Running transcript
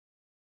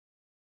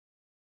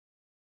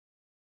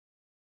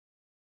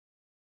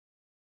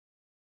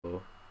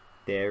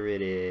There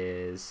it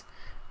is.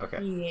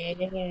 Okay.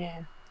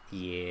 Yeah.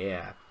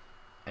 Yeah.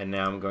 And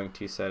now I'm going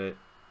to set it.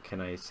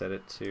 Can I set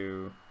it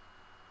to?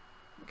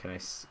 Can I?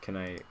 Can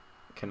I?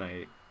 Can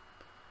I?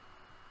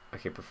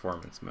 Okay,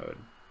 performance mode.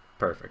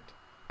 Perfect.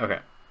 Okay.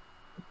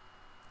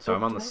 So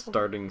I'm on the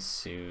starting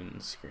soon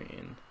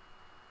screen.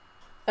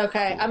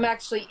 Okay, I'm Cool.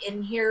 actually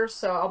in here,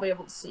 so I'll be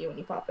able to see you when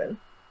you pop in.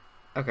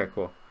 Okay,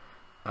 cool.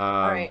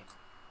 All Um, right.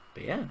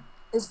 but yeah.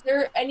 Is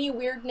there any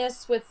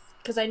weirdness with,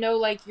 because I know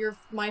like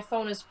my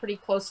phone is pretty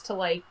close to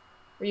like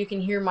where you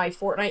can hear my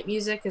Fortnite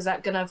music. Is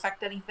that gonna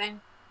affect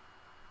anything?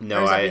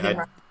 Or No, is everything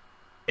right?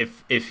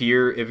 if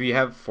you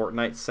have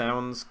Fortnite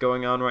sounds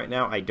going on right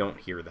now, I don't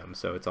hear them,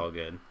 so it's all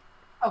good.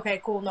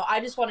 Okay, cool. No, I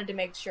just wanted to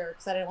make sure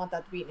because I didn't want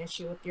that to be an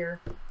issue with your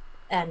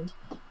end.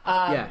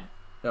 Yeah. Um,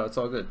 No, it's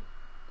all good.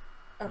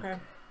 okay. Okay.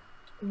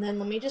 And then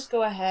let me just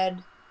go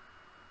ahead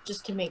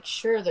just to make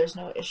sure there's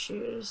no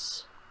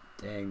issues.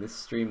 Dang, this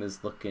stream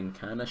is looking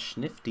kind of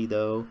schnifty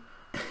though.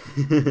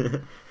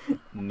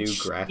 New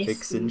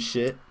graphics and Nifty.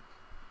 shit.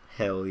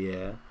 Hell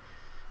yeah.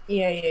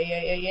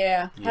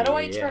 Yeah. How do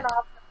I Yeah. turn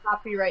off the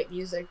copyright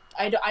music?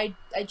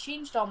 I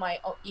changed all my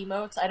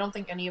emotes. I don't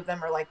think any of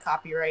them are like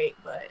copyright,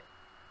 but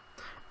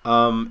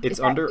is It's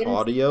that under in?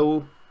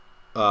 audio.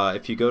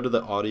 If you go to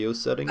the audio Oh,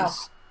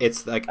 settings,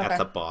 it's like at okay.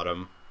 the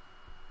bottom.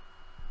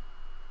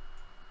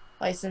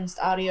 Licensed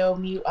audio,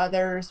 mute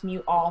others,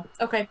 mute all.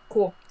 Okay,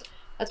 cool.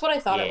 That's what I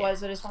thought it Yeah.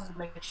 was. I just wanted to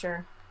make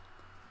sure.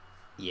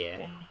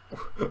 Yeah.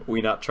 Okay.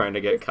 We not trying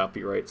to get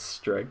copyright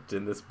striked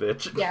in this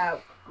bitch. Yeah,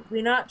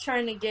 we're not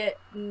trying to get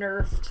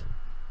nerfed.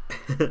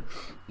 All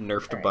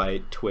Nerfed right,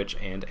 by Twitch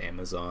and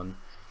Amazon.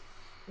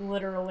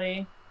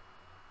 literally.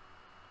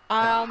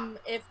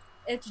 If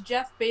it's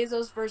Jeff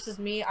Bezos versus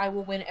me, I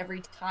will win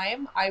every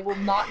time. I will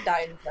not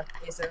die to Jeff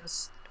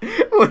Bezos.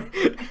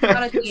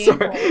 Not a game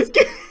Sorry. goals.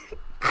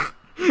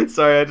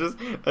 Sorry, I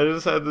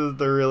just had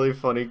the really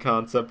funny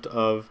concept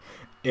of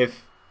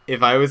if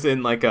if I was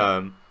in like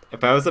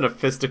if I was in a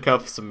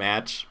fisticuffs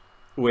match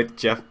with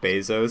Jeff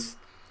Bezos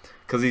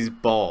because he's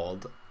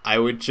bald, I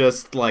would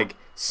just like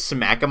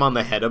smack him on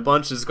the head a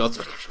bunch, just go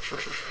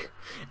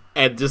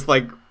and just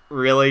like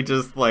really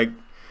just like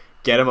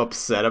get him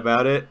upset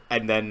about it,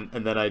 and then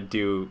I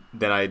do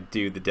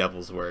the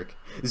devil's work.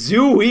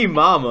 Zooey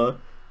mama.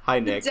 Hi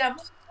The Nick.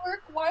 devil's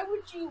work? Why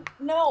would you?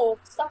 No,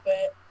 stop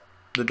it.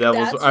 The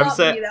devil's. That's I'm not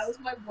saying me. That was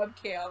my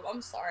webcam.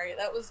 I'm sorry.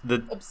 That was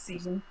the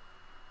obscene.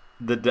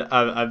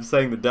 I'm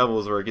saying the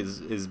devil's work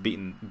is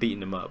beating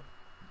him up.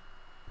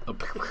 A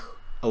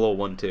little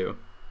 1-2.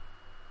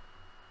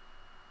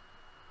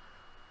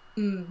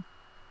 Mm.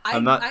 I'm I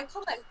not.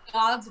 call that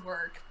God's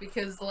work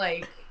because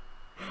like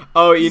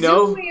Oh, you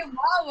know. Zooey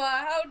Mama,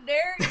 how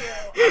dare you?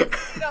 I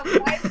see it on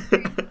my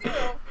screen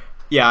too.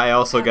 Yeah, I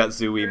also On got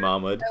Zooey Twitter.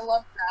 Mama'd. I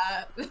love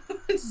that.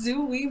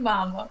 Zooey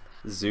Mama.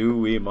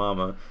 Zooey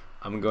Mama.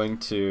 I'm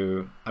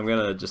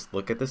gonna just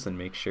look at this and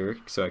make sure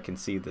so I can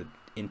see the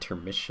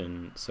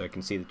intermission, so I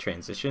can see the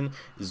transition.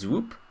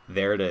 Zoop.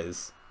 There it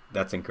is.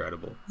 That's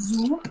incredible.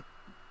 Zoop.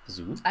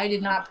 Zoop. I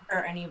did not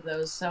prepare any of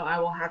those, so I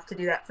will have to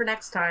do that for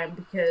next time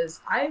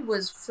because I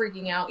was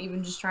freaking out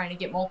even just trying to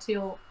get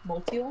multiple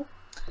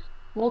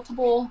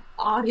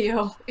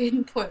audio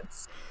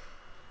inputs.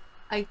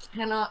 I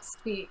cannot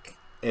speak.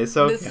 It's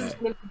This okay. is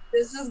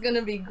this is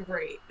gonna be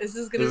great. This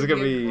is This gonna is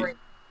gonna be a be great.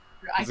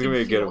 I this is gonna can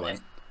be a good feel one.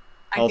 it.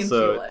 I can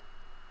feel Also, it.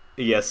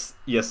 yes,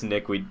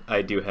 Nick.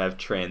 I do have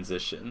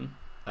transition.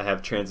 I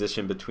have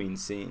transition between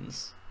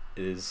scenes.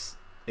 It is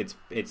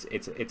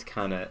it's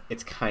kind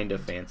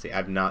of fancy.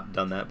 I've not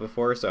done that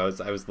before, so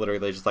I was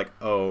literally just like,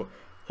 oh,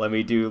 let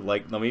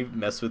me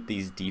mess with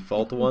these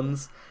default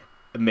ones,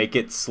 make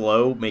it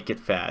slow, make it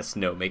fast,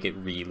 no, make it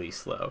really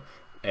slow,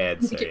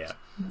 and so Make it yeah,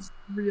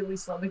 really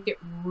slow. Make it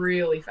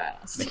really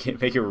fast.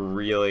 make it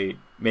really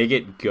make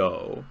it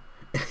go.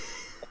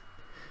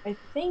 I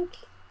think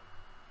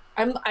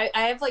I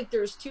have like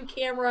there's two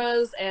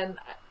cameras and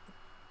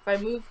if I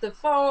move the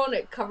phone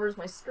it covers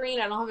my screen.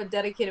 I don't have a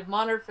dedicated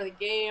monitor for the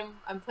game.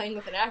 I'm playing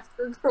with an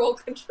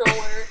Aftergirl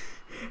controller.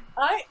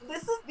 I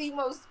This is the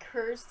most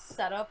cursed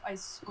setup, I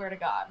swear to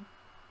God.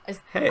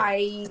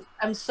 Hey,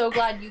 I'm so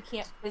glad you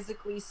can't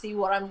physically see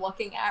what I'm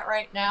looking at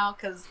right now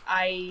because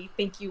I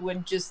think you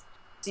would just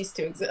cease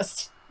to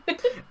exist.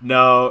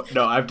 no,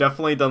 I've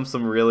definitely done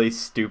some really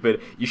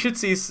stupid. You should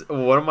see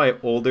one of my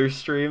older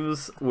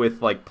streams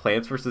with like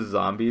Plants vs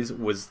Zombies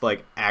was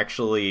like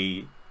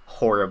actually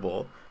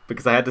horrible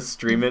because I had to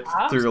stream it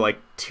Yeah. through like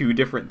two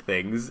different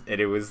things, and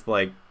it was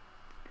like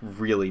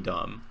really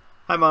dumb.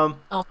 Hi,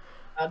 mom. Oh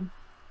my God.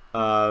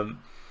 Um,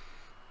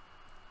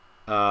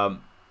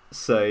 um.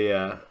 So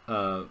yeah.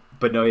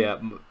 But no, yeah.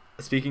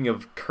 Speaking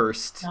of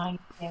Nine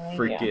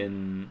gaming, yeah.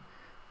 freaking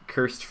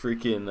cursed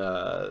freaking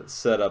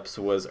setups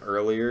was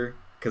earlier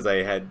because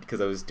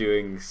I was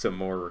doing some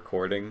more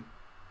recording,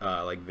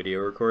 like video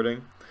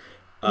recording.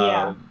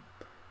 Yeah. Um,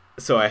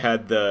 so I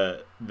had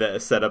the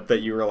setup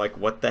that you were like,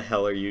 "What the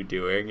hell are you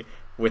doing?"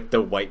 With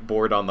the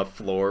whiteboard on the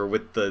floor,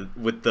 with the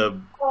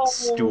Oh,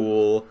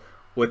 stool,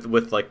 with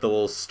like the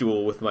little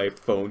stool with my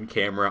phone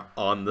camera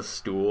on the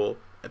stool.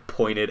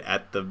 pointed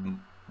at the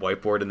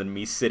whiteboard and then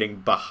me sitting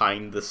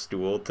behind the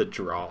stool to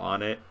draw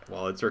on it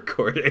while it's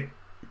recording.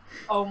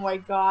 Oh my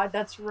god,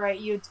 that's right.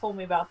 You had told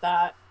me about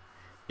that.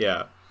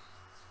 Yeah.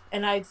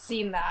 And I'd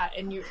seen that,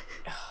 and you...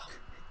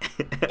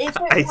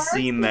 I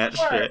seen that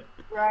shit.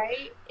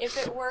 Right? If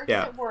it works,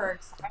 Yeah. it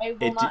works. I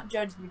will not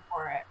judge you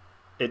for it.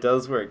 It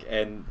does work,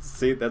 and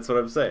see, that's what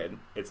I'm saying.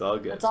 It's all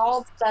good.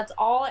 That's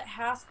all it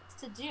has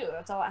to do.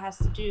 That's all it has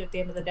to do at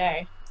the end of the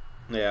day.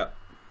 Yeah.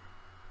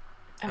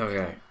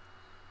 Okay.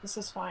 This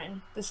is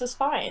fine. This is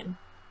fine.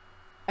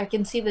 I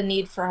can see the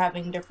need for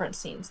having different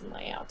scenes and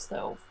layouts,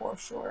 though, for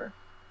sure.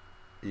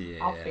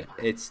 Yeah,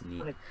 it's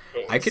neat.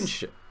 I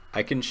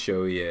can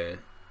show you.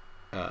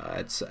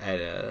 It's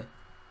at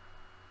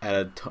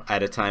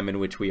a time in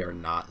which we are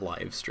not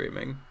live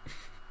streaming.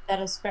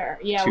 That is fair.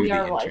 Yeah, we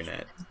are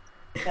live.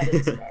 That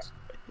is fair.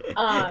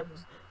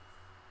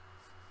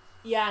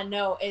 Yeah,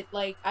 no, it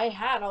like I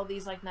had all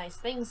these like nice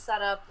things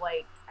set up.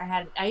 Like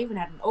I even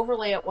had an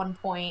overlay at one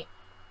point,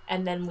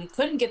 and then we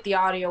couldn't get the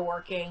audio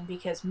working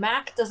because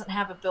Mac doesn't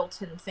have a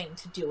built-in thing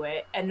to do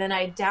it. And then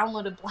I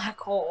downloaded Black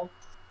Hole.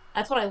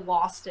 That's when I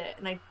lost it,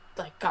 and I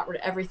like got rid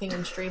of everything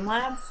in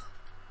Streamlabs.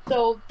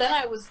 So then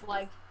I was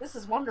like, "This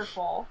is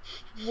wonderful."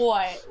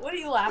 What? What are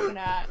you laughing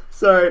at?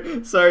 Sorry.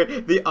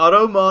 The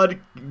auto mod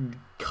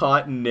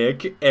caught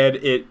Nick, and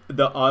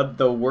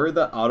the word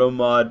that auto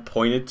mod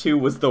pointed to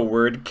was the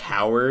word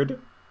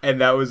coward,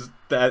 and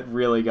that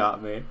really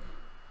got me.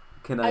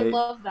 I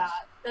love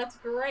that. That's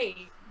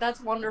great. That's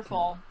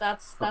wonderful.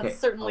 That's okay.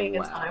 Certainly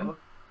a good time.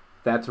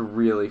 That's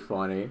really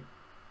funny.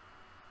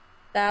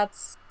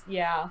 That's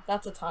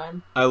a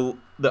time.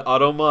 The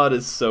auto mod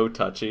is so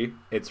touchy.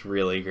 It's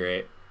really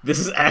great. This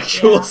is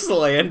actual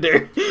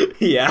slander.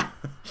 Yeah.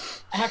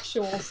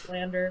 Actual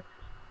slander.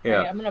 Yeah.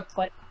 Right, I'm gonna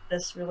play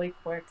this really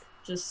quick.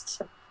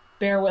 Just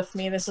bear with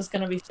me. This is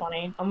gonna be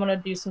funny. I'm gonna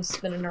do some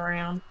spinning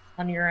around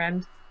on your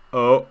end.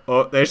 Oh,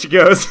 there she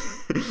goes.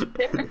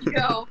 There you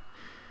go.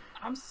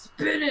 I'm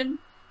spinning.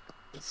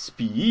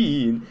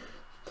 Spin.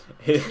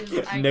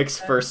 Nick's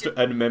First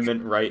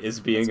Amendment right is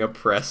being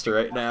oppressed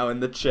right now in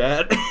the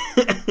chat.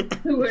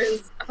 Who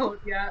is? Oh,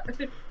 yeah.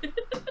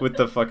 With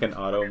the fucking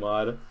auto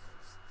mod.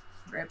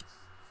 Rip.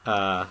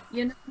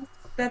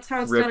 That's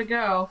how it's gotta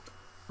go.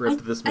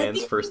 Rip this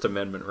man's First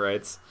Amendment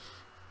rights.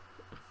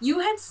 You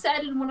had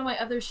said in one of my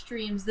other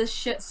streams, this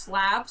shit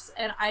slaps,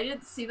 and I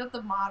didn't see that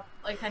the mod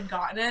like had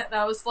gotten it, and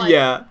I was like,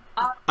 yeah,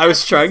 I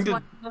was trying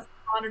to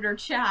monitor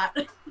chat.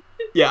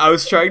 Yeah, I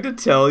was trying to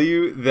tell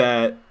you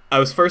that I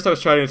was trying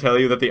to tell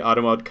you that the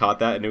auto mod caught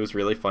that, and it was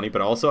really funny.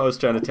 But also, I was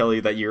trying to tell you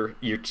that your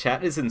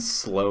chat is in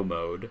slow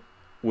mode,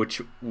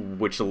 which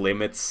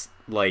limits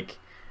like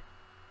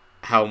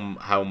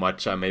how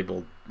much I'm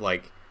able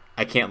like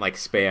I can't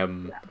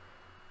spam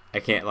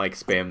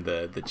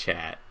the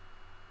chat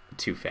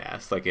too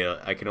fast. Like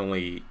I can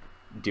only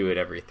do it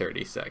every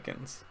 30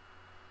 seconds.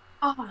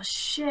 Oh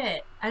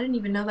shit! I didn't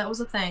even know that was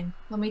a thing.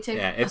 Let me take.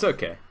 Yeah, it's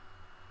okay.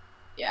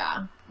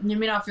 Yeah,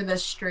 maybe not for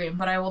this stream,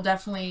 but I will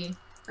definitely.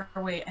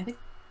 Or wait, I think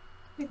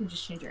we can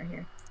just change it right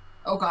here.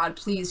 Oh god,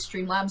 please,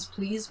 Streamlabs,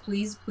 please,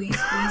 please, please,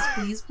 please,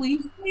 please,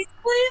 please, please,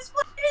 please,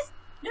 please,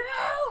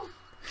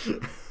 no!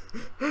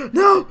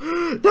 No!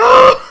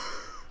 No!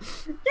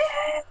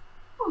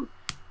 No!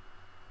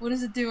 What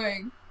is it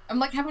doing? I'm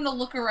like having to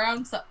look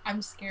around, so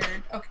I'm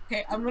scared.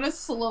 Okay, I'm gonna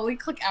slowly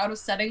click out of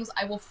settings.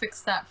 I will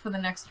fix that for the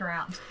next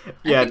round.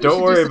 Yeah,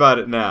 don't worry about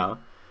it now.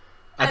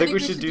 I think we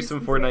should do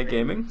some Fortnite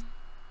gaming.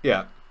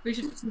 Yeah. We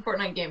should do some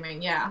Fortnite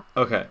gaming, yeah.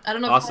 Okay. I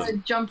don't know if I want to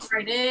jump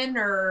right in,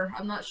 or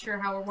I'm not sure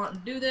how we're wanting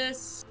to do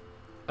this.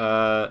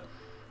 Yeah,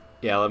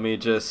 let me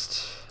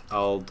just...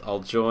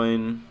 I'll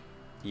join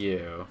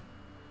you.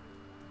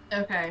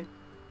 Okay.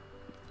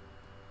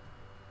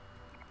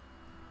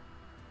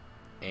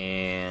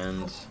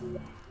 And...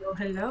 Oh,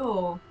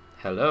 hello.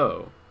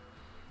 Hello.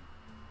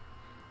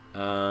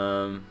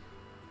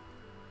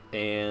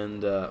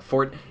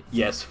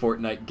 Yes,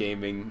 Fortnite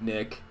gaming,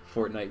 Nick.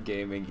 Fortnite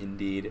gaming,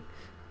 indeed.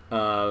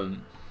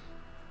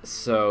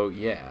 So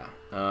yeah.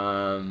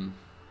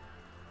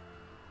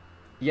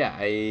 Yeah,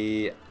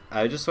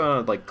 I just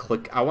want to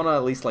click. I want to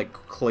at least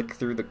click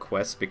through the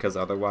quest because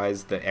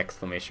otherwise the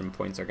exclamation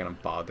points are gonna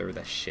bother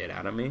the shit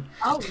out of me.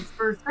 Oh,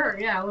 for sure.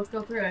 Yeah, let's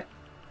go through it.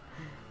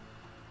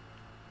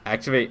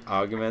 Activate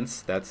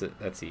augments. That's it.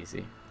 That's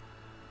easy.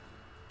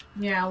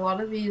 Yeah, a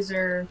lot of these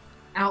are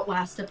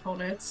Outlast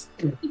opponents.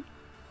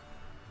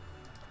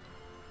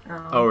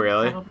 Oh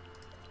really?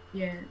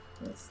 Yeah.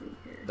 Let's see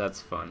here. That's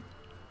fun.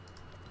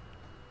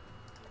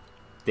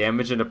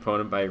 Damage an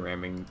opponent by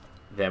ramming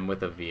them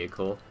with a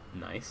vehicle.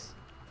 Nice.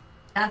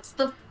 That's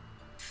the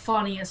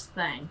funniest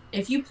thing.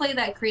 If you play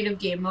that creative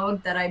game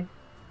mode that I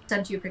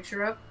sent you a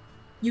picture of,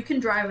 you can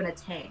drive in a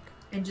tank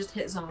and just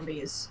hit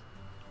zombies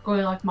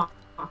going like Mach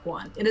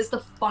 1. It is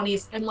the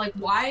funniest. And like,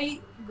 why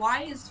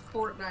is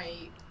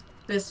Fortnite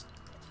this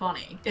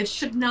funny? It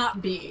should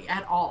not be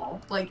at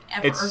all. Like,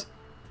 ever.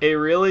 It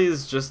really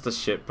is just a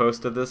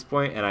shitpost at this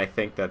point, and I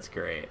think that's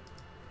great.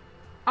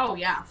 Oh,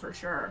 yeah, for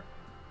sure.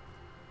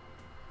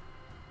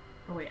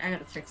 Oh, wait, I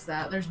gotta fix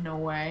that. There's no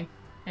way.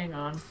 Hang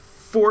on.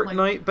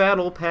 Fortnite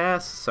Battle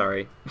Pass.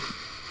 Sorry.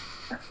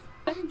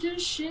 I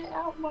just shit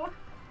out my...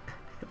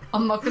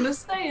 I'm not gonna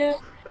say it.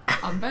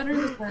 I'm better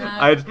than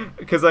that.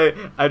 Because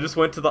I just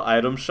went to the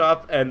item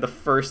shop and the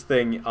first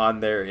thing on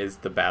there is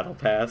the Battle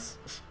Pass.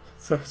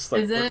 So it's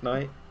like Is it?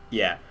 Fortnite.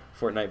 Yeah,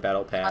 Fortnite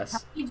Battle Pass. How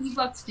many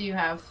V-Bucks do you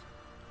have?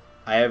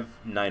 I have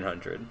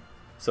 900,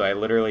 so I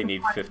literally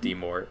need 50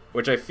 more.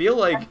 Which I feel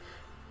like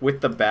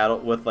with the battle,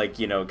 with like,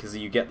 you know, because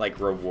you get like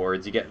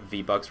rewards, you get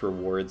V-Bucks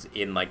rewards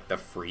in like the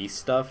free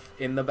stuff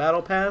in the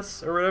Battle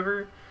Pass or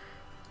whatever.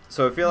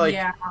 So I feel like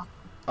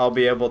I'll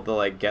be able to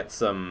like get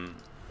some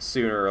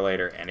sooner or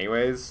later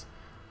anyways.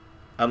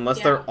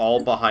 Unless they're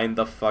all behind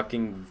the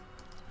fucking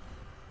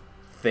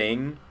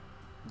thing.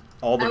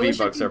 All the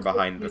V-Bucks are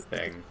behind the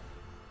thing.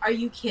 Are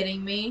you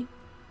kidding me?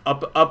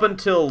 Up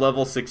until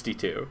level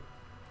 62.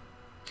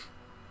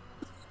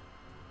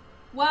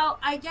 Well,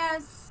 I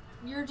guess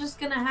you're just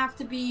gonna have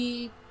to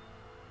be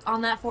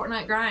on that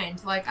Fortnite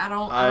grind. Like, I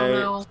don't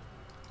know.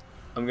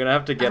 I'm gonna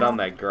have to get on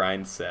that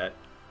grind set.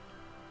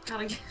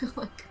 Gotta get,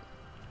 like...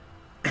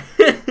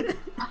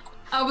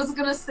 I was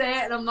gonna say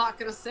it and I'm not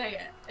gonna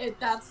say it.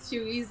 That's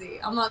too easy.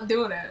 I'm not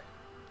doing it.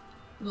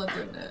 I'm not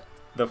doing it.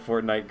 The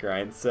Fortnite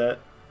grind set?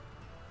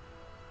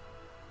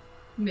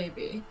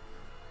 Maybe.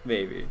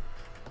 Maybe.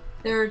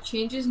 There are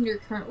changes in your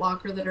current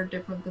locker that are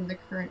different than the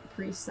current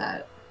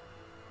preset.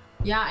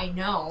 Yeah, I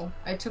know.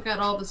 I took out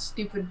all the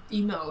stupid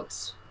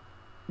emotes.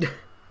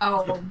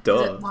 Oh,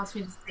 duh. It wants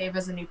me to save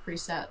as a new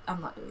preset. I'm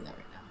not doing that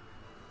right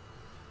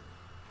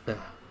now.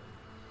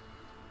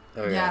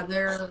 Okay.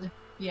 Yeah,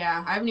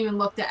 yeah, I haven't even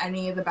looked at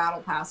any of the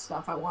Battle Pass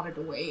stuff. I wanted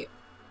to wait.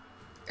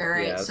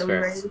 Alright, Yeah, so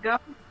fair. we ready to go?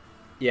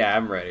 Yeah,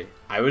 I'm ready.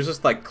 I was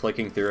just like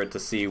clicking through it to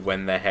see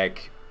when the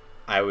heck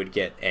I would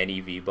get any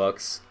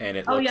V-Bucks, and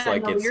it looks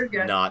like it's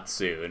not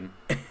soon.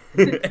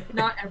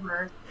 Not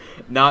ever.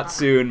 Not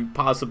soon,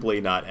 possibly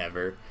not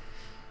ever.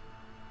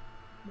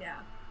 Yeah.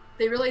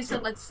 They really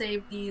said let's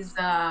save these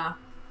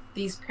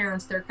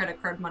parents their credit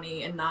card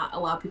money and not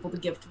allow people to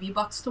gift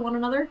V-Bucks to one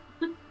another.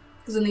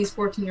 Because then these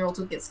 14-year-olds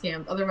would get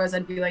scammed. Otherwise,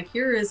 I'd be like,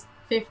 here is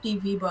 50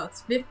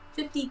 V-Bucks.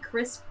 50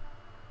 crisp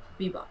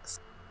V-Bucks.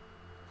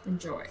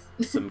 Enjoy.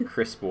 Some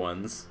crisp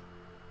ones.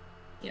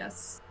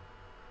 Yes.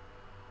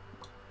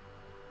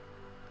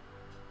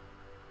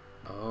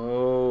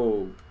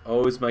 Oh,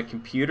 is my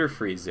computer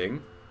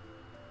freezing?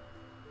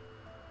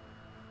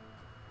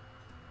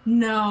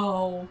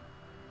 No.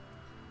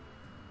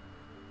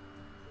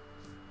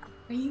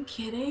 Are you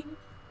kidding?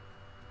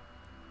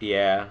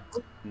 Yeah.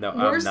 No,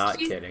 I'm not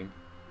kidding.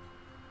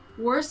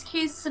 Worst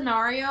case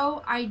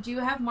scenario, I do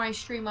have my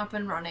stream up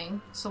and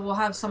running, so we'll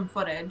have some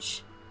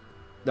footage.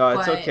 No,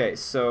 it's okay.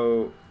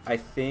 So, I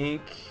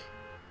think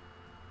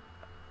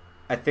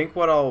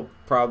what I'll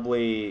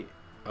probably...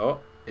 Oh,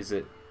 is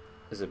it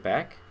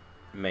back?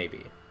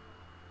 Maybe.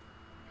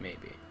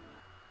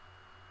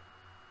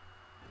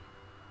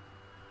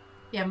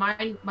 Yeah,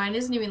 mine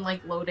isn't even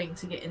like loading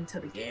to get into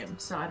the game,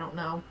 so I don't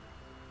know.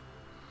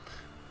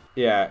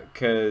 Yeah,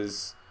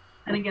 cuz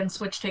and again,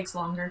 Switch takes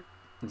longer.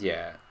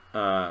 Yeah.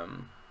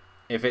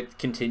 If it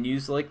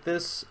continues like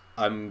this,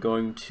 I'll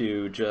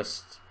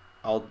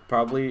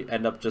probably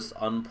end up just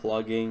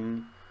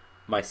unplugging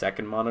my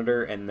second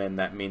monitor, and then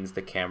that means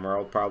the camera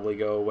will probably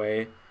go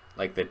away.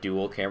 Like the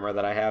dual camera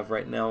that I have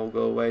right now will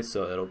go away,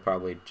 so it'll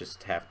probably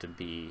just have to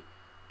be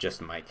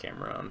just my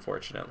camera,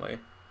 unfortunately.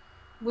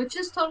 Which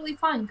is totally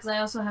fine, because I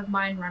also have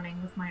mine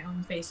running with my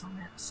own face on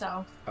it,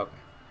 so... Okay.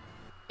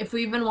 If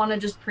we even want to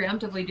just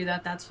preemptively do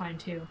that, that's fine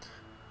too.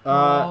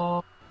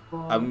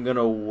 I'm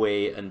gonna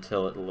wait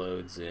until it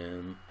loads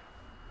in.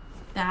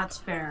 That's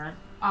fair.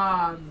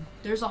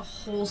 There's a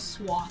whole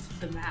swath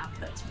of the map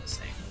that's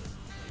missing.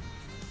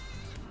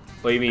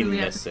 What do you mean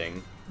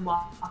missing?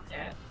 Unlock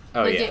it.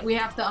 Oh, like yeah. We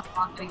have to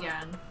unlock it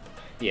again.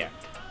 Yeah.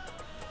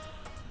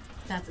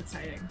 That's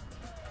exciting.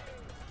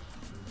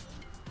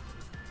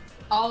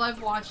 All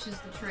I've watched is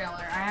the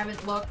trailer. I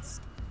haven't looked.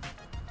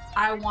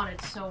 I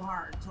wanted so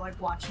hard to like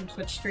watch some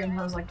Twitch stream.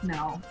 I was like,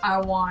 no, I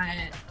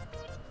want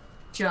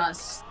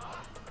just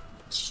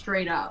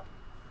straight up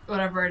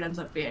whatever it ends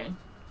up being.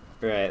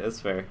 Right, that's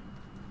fair.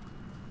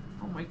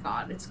 Oh my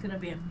god, it's gonna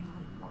be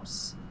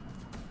amazing.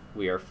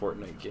 We are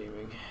Fortnite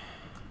gaming.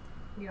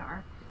 We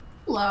are.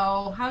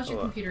 Hello, how's your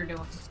computer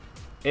doing?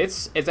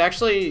 It's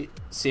actually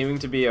seeming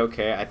to be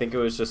okay. I think it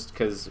was just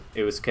because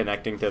it was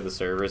connecting to the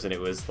servers and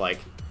it was like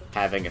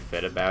having a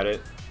fit about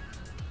it.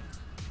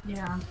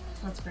 Yeah,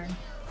 that's fair.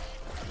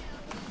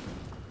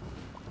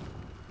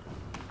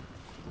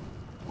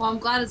 Well, I'm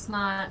glad it's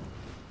not.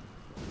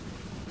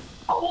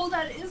 Oh,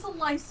 that is a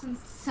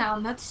licensed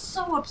sound. That's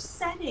so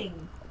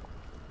upsetting.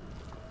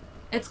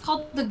 It's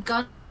called the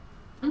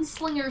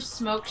Gunslinger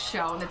Smoke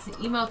Show, and it's an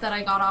emote that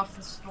I got off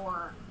the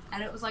store.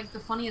 And it was like the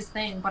funniest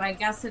thing, but I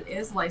guess it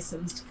is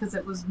licensed because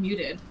it was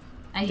muted.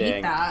 I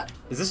hate that.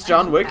 Is this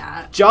John Wick?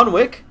 John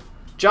Wick?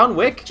 John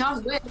Wick?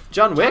 John Wick.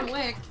 John Wick? John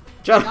Wick.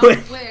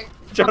 John Wick.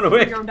 John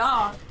Wick. Your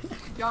dog.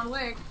 John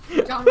Wick.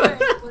 John Wick.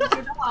 Where's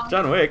your dog?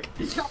 John Wick.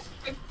 John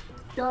Wick.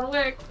 John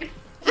Wick.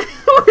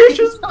 We're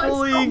just I'm so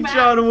bullying mad.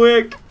 John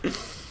Wick.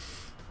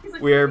 He's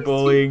like, We are "What is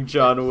bullying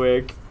John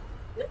Wick.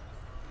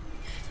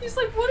 He's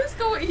like, what is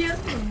going? He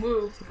hasn't even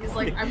moved. He's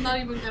like, I'm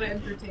not even gonna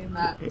entertain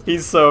that.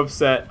 He's so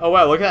upset. Oh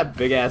wow, look at that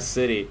big ass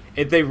city.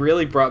 They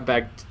really brought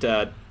back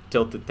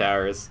Tilted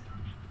Towers.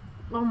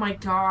 Oh my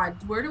god,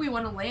 where do we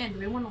want to land? Do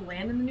we want to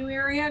land in the new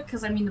area?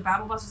 Because I mean, the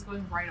battle bus is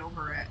going right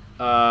over it.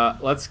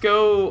 Let's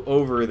go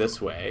over this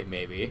way,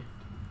 maybe. Do you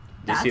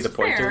That's see the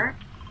pointer?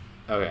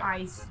 fair. Okay.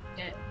 I see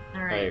it.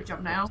 All right,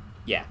 jump now.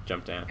 Yeah,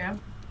 jump down. Okay.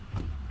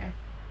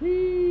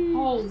 Okay.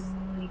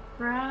 Holy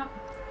crap!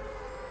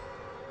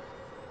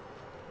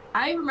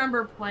 I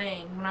remember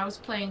playing when I was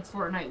playing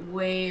Fortnite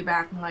way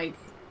back in like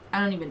I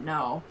don't even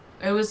know.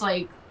 It was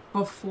like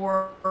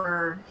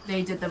before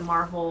they did the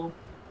Marvel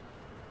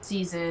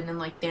season and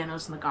like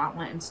Thanos and the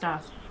Gauntlet and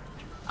stuff.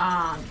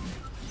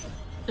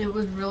 It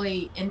was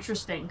really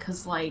interesting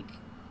because like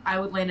I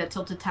would land at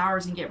Tilted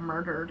Towers and get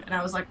murdered, and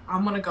I was like,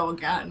 I'm gonna go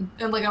again,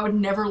 and like I would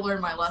never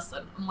learn my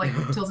lesson. I'm like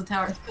Tilted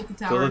Towers, Tilted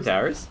Towers. Tilted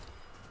Towers?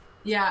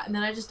 Yeah, and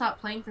then I just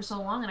stopped playing for so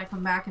long, and I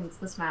come back and it's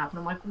this map, and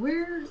I'm like,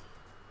 where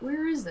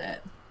is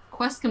it?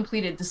 Quest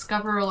completed.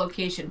 Discover a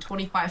location.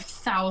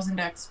 25,000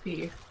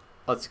 XP.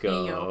 Let's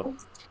go. Yo.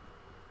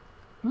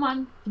 Come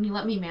on, can you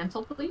let me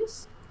mantle,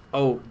 please?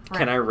 Oh,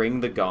 can I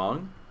ring the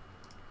gong?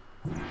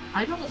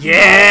 I don't.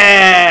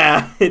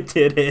 Yeah, it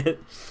did it.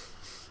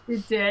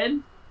 It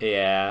did.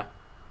 Yeah.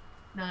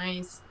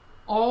 Nice.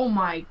 Oh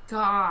my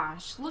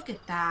gosh! Look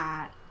at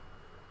that.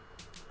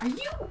 Are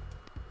you?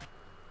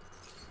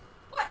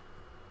 What?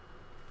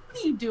 What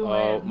are you doing?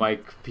 Oh, my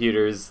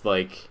computer's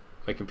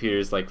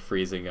like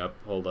freezing up.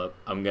 Hold up.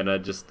 I'm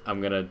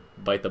gonna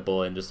bite the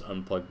bullet and just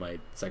unplug my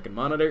second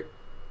monitor.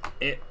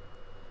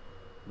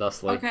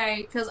 Thus like.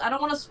 Okay, because I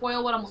don't want to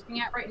spoil what I'm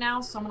looking at right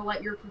now, so I'm gonna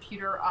let your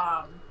computer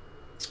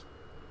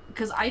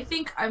because I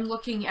think I'm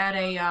looking at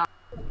a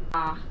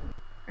are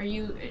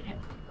you?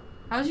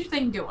 How's your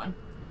thing doing?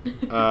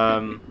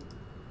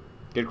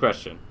 Good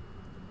question.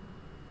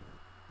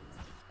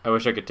 I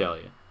wish I could tell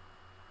you.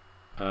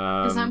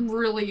 Because I'm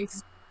really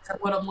excited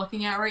at what I'm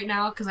looking at right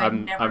now. Because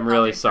I'm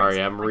really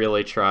sorry. I'm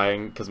really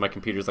trying because my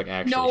computer's like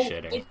actually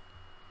shitting.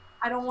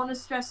 I don't want to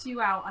stress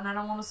you out, and I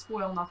don't want to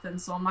spoil nothing,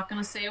 so I'm not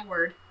gonna say a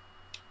word.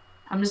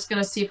 I'm just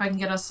gonna see if I can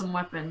get us some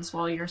weapons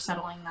while you're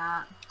settling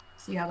that.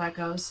 See how that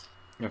goes.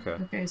 Okay.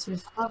 Okay, so we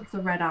still have the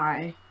red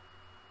eye.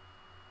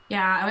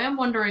 Yeah, I am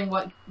wondering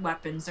what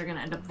weapons they're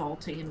gonna end up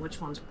vaulting and which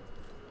ones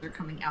are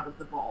coming out of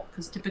the vault,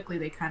 because typically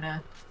they kind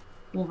of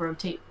will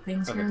rotate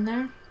things here and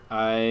there.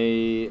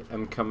 I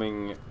am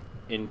coming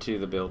into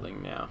the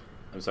building now.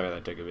 I'm sorry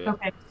that took a bit.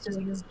 Okay, so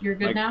you're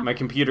good now? My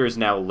computer is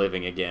now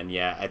living again,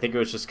 yeah. I think it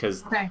was just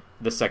because okay.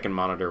 the second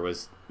monitor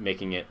was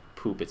making it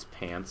poop its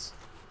pants.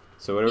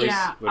 So what do we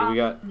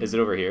got? Is it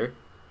over here?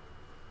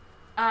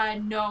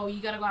 No,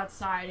 you gotta go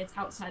outside. It's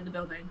outside the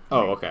building.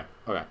 Oh, okay.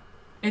 Okay.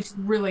 It's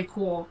really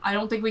cool. I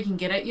don't think we can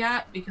get it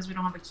yet because we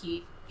don't have a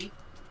key. Oh,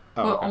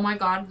 but okay. oh my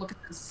god, look at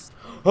this.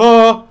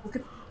 Oh! Look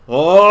at...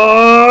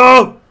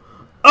 Oh!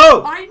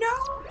 Oh! I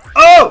know!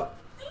 Oh!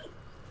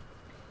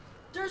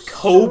 There's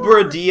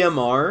Cobra swords.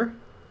 DMR?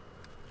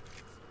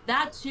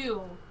 That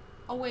too.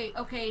 Oh wait,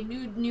 okay,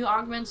 new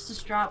augments to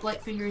strap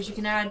light fingers. You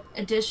can add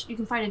you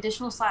can find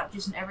additional slap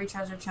juice in every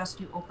treasure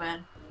chest you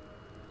open.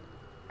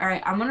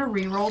 Alright, I'm gonna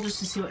reroll just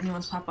to see what new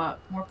ones pop up.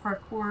 More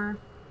parkour.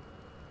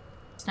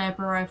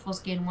 Sniper rifles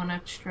gain 1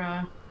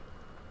 extra.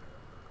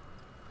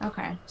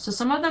 Okay, so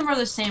some of them are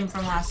the same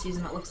from last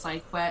season, it looks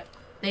like, but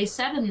they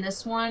said in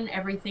this one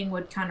everything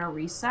would kind of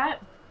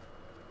reset.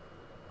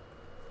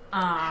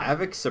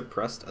 Havoc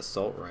suppressed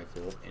assault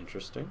rifle.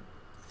 Interesting.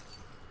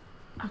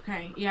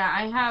 Okay, yeah,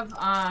 I have,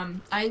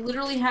 I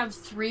literally have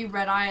 3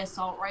 red-eye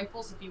assault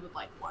rifles if you would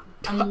like one.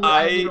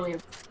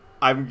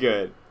 I'm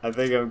good. I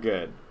think I'm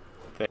good.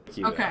 Thank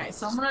you. Okay,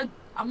 so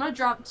I'm gonna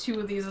drop 2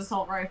 of these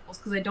assault rifles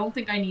because I don't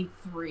think I need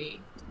 3.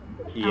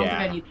 Yeah. I don't think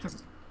I need 3.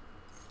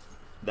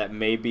 That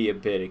may be a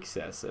bit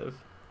excessive.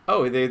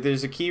 Oh,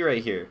 there's a key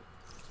right here.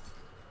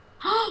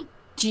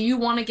 Do you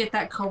want to get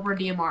that Cobra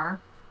DMR?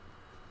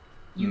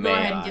 You go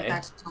ahead and get I?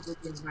 that Cobra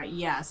DMR.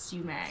 Yes,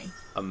 you may.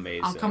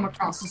 Amazing. I'll come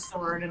across the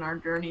sword in our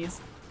journeys.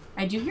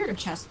 I do hear a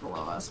chest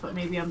below us, but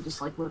maybe I'm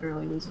just like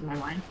literally losing my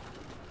mind.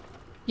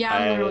 Yeah,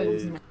 I'm literally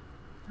losing my mind.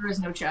 There is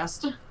no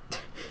chest.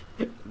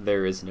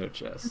 There is no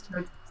chest.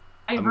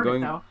 I heard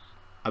it though.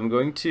 I'm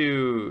going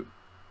to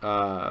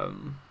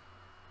turn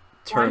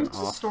Why is off.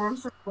 the storm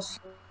circle so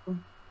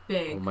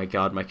big? Oh my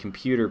god, my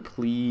computer,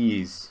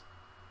 please.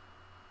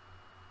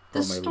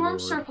 The storm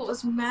circle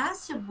is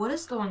massive. What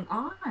is going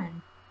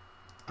on?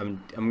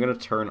 I'm gonna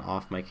turn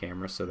off my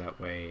camera so that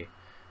way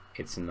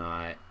it's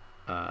not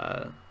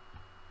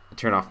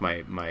turn off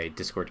my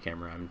Discord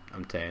camera.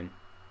 I'm saying.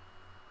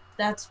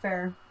 That's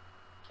fair.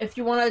 If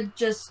you want to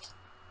just,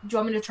 do you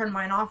want me to turn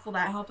mine off? Will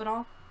that help at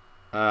all?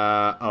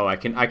 Oh, I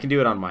can do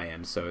it on my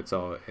end, so it's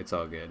all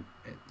good.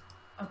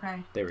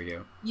 Okay. There we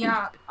go.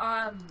 Yeah.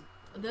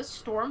 This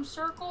storm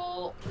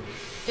circle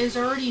is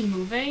already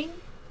moving,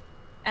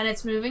 and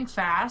it's moving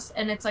fast,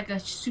 and it's like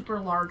a super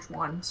large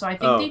one. So I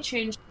think they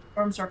changed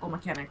storm circle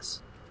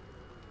mechanics.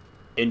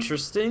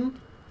 interesting.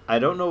 I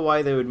don't know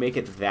why they would make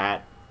it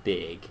that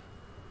big.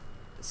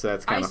 So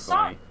that's kind of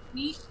funny.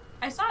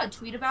 I saw a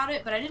tweet about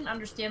it, but I didn't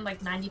understand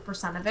like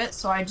 90% of it,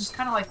 so I just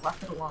kind of like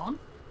left it alone.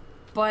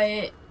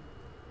 But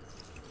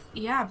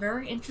yeah,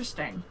 very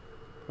interesting.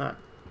 Huh.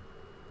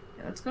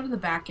 Okay, let's go to the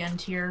back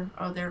end here.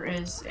 Oh, there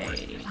is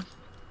a...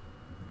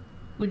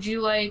 Would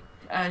you like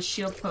a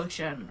shield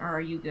potion, or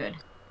are you good?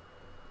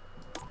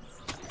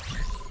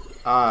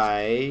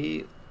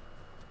 Yeah,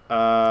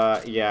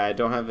 I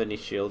don't have any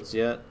shields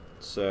yet,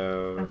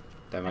 so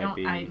that might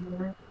be...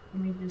 Let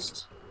me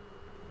just...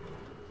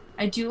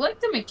 I do like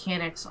the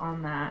mechanics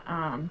on that.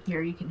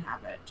 Here, you can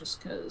have it,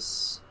 just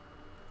because...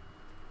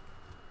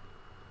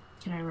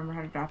 Can I remember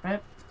how to drop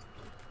it?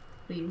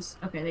 Please.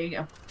 Okay, there you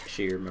go.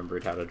 She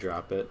remembered how to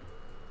drop it.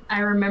 I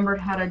remembered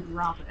how to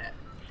drop it.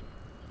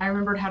 I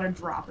remembered how to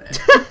drop it.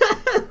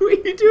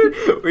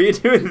 Were you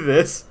doing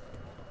this?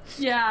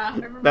 Yeah.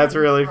 That's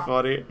really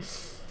funny.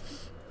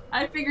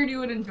 I figured you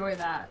would enjoy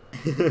that.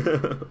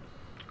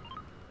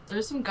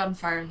 There's some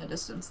gunfire in the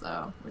distance,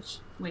 though. Which,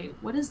 wait,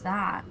 what is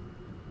that?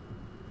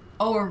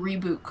 Oh, a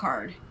reboot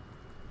card.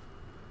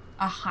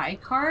 A high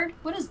card?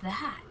 What is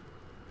that?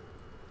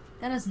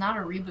 That is not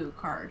a reboot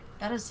card.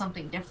 That is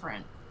something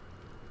different.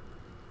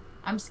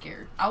 I'm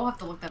scared. I'll have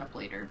to look that up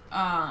later.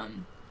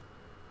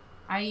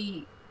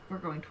 We're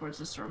going towards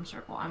the storm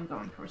circle. I'm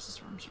going towards the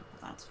storm circle.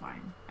 That's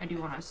fine. I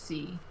do want to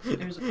see.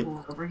 There's a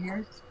cooler over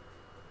here.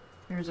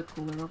 There's a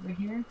cooler over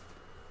here.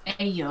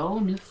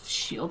 Ayo, new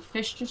shield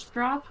fish just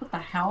dropped. What the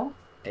hell?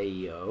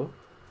 Ayo.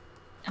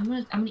 I'm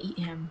gonna eat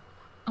him.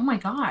 Oh my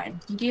god,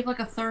 he gave like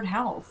a third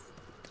health.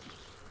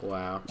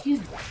 Wow.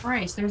 Jesus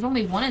Christ, there's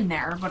only one in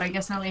there, but I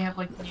guess now they have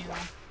like new...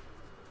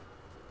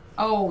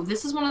 Oh,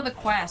 this is one of the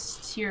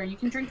quests. Here, you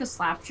can drink the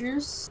slap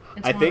juice.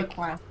 It's one of the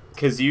quests.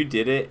 Because you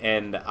did it,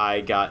 and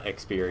I got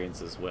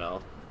experience as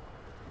well.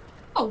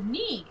 Oh,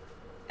 neat.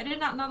 I did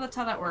not know that's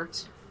how that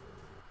worked.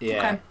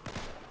 Yeah. Okay.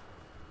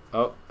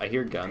 Oh, I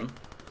hear gun.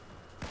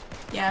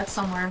 Yeah, it's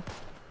somewhere.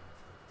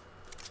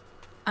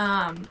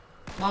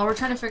 While we're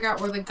trying to figure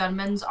out where the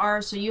gunmen's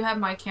are, so you have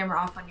my camera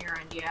off on your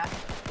end, yeah?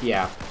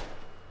 Yeah.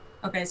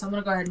 Okay, so I'm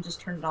gonna go ahead and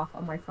just turn it off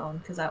on my phone,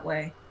 because that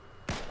way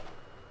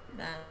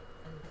then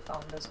the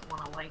phone doesn't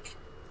want to, like,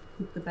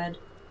 poop the bed.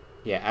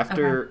 Yeah,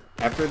 after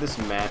this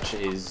match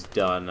is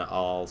done,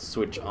 I'll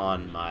switch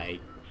on my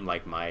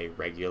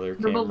regular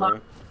camera. Below.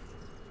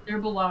 They're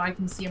below. I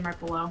can see them right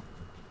below.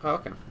 Oh,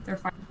 okay. They're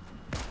fine.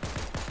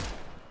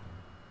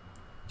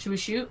 Should we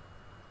shoot?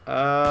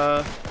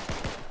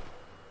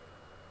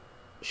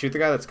 Shoot the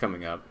guy that's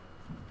coming up.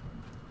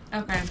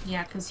 Okay,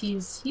 yeah, because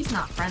he's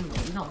not friendly.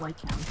 We don't like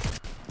him.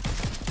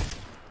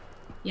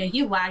 Yeah,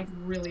 he lagged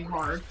really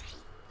hard.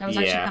 That was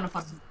actually kind of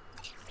fun.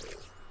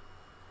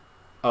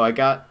 Oh, I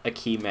got a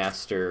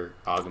Keymaster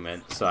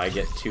augment, so I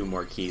get 2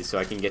 more keys, so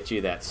I can get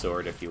you that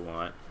sword if you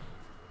want.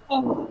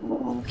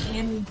 Oh,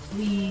 can you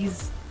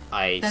please?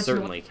 That's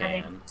certainly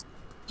really can.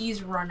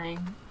 He's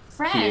running.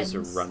 Friends. He is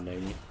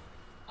running.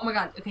 Oh my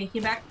god, okay,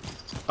 he back.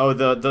 Oh,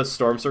 the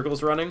storm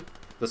circle's running?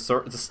 The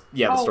storm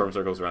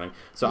circle's running.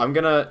 So I'm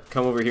gonna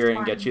come over here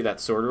and get you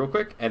that sword real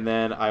quick, and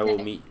then I will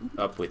meet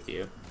up with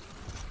you.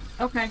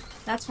 Okay,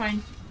 that's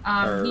fine.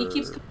 He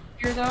keeps coming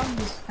here though,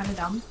 he's kind of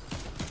dumb.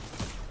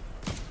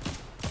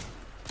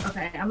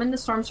 Okay, I'm in the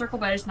storm circle,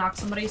 but I just knocked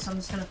somebody, so I'm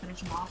just gonna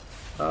finish him off.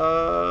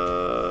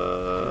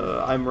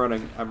 I'm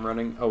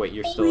running. Oh wait,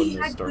 you're still in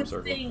the storm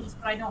circle. Things,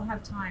 but I don't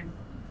have time.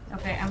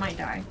 Okay, I might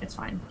die. It's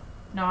fine.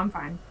 No, I'm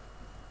fine.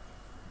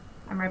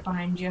 I'm right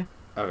behind you.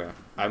 Okay,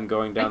 I'm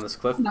going down this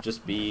cliff.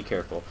 Just be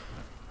careful.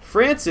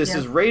 Francis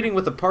is raiding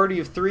with a party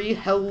of 3.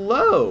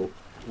 Hello!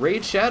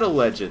 Raid Shadow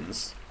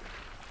Legends.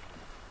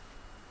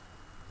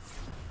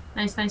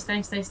 Nice, nice,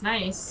 nice, nice,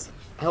 nice.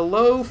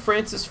 Hello,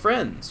 Francis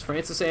friends.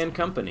 Francis and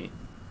company.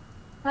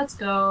 Let's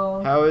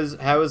go. How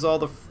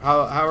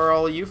are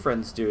all of you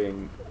friends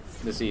doing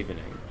this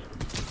evening?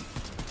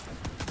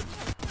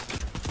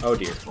 Oh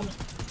dear.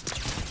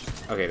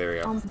 Okay, there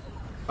we go.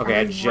 Okay,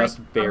 I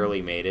just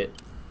barely made it.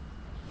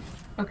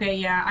 Okay,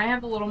 yeah, I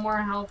have a little more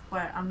health,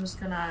 but I'm just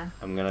gonna...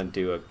 I'm gonna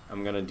do a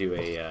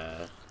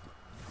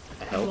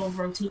health. A little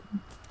rotate.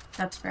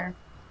 That's fair.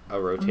 A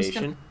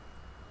rotation?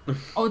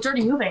 Oh, it's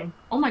already moving.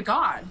 Oh my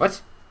god.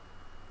 What?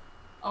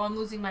 Oh, I'm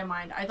losing my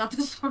mind. I thought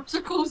the storm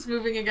circle was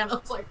moving again. I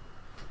was like...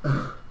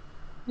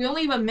 We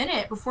only have a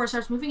minute before it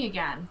starts moving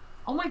again.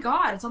 Oh my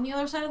god, it's on the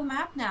other side of the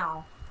map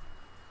now.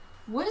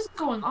 What is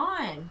going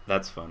on?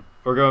 That's fun.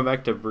 We're going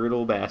back to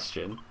Brutal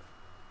Bastion.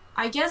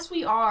 I guess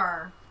we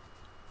are.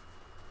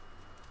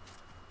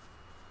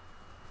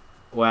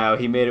 Wow,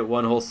 he made it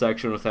one whole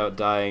section without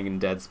dying in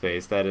dead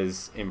space. That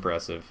is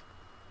impressive.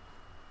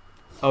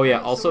 Oh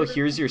yeah, also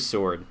here's your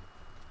sword.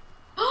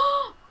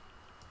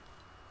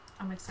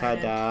 I'm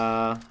excited.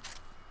 Ta-da!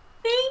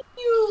 Thank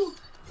you!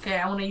 Okay,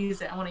 I want to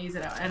use it. I want to use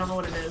it. I don't know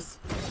what it is.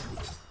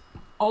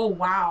 Oh,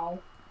 wow.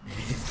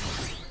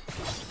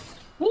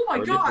 Oh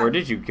my god! Where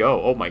did you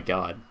go? Oh my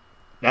god.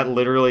 That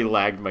literally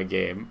lagged my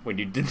game when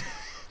you did that.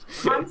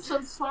 I'm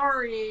so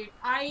sorry.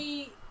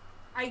 I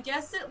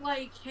guess it,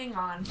 like, hang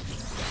on.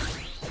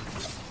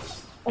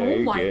 Oh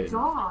Very my good.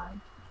 god.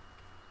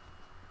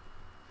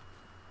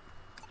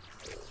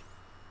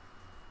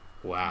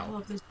 I Wow.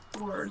 love this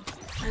sword.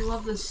 I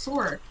love this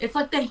sword. It's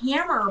like the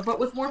hammer, but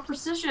with more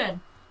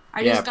precision.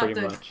 I Yeah, just got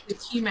pretty much. the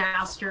key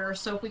master,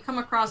 so if we come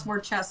across more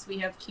chests, we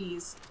have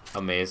keys.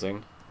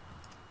 Amazing.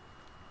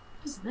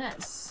 What is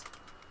this?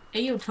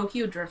 Ayo,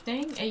 Tokyo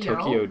drifting?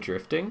 Tokyo Ayo.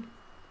 drifting?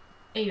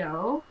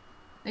 Ayo.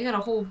 They got a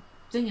whole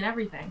thing and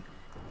everything.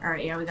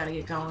 Alright, yeah, we gotta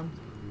get going.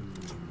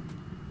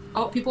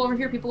 Oh, people over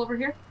here, people over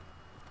here.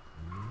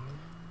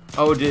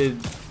 Oh,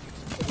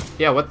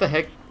 yeah, what the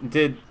heck?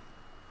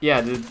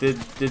 Yeah, did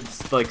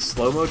like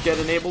slow-mo get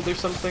enabled or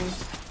something?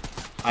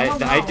 I don't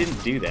know. I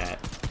didn't do that.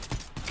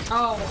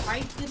 Oh,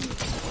 I didn't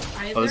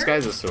either. Oh, this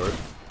guy's a sword.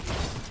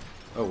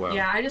 Oh, wow.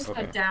 Yeah, I just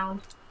okay. got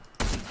down.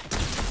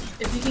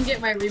 If you can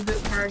get my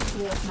reboot card,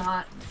 cool. If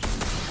not.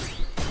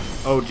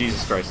 Oh,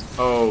 Jesus Christ.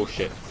 Oh,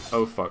 shit.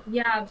 Oh, fuck.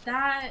 Yeah,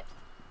 that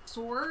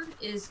sword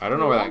is I don't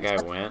know where that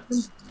guy went.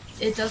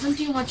 It doesn't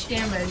do much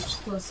damage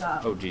close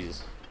up. Oh,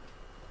 Jesus.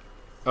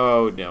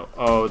 Oh, no.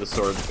 Oh, the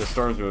sword. The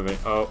storm's moving.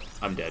 Oh,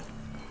 I'm dead.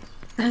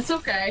 That's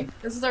okay.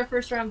 This is our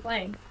first round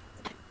playing.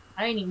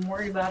 I ain't even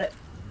worried about it.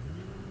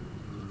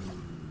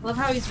 I love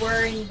how he's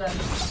wearing the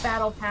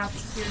Battle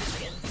Pass tier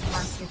skins from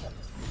last season.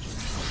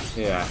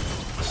 Yeah.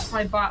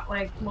 I bought,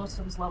 like, most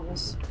of his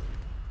levels.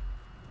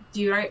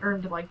 Dude, I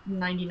earned, like,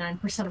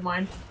 99% of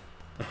mine.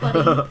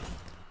 Buddy.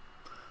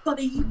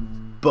 Buddy.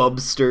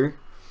 Bubster.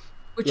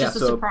 Which is a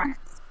surprise.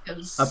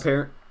 Cause...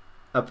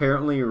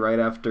 Apparently, right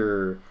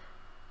after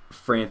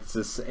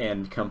Francis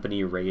and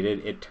company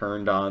raided, it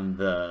turned on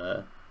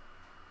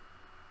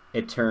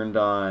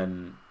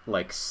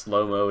like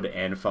slow mode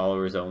and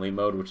followers only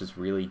mode, which is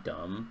really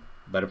dumb.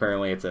 But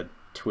apparently it's a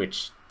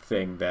Twitch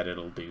thing that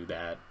it'll do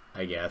that,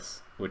 I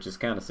guess, which is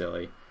kind of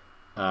silly.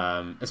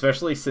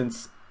 Especially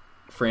since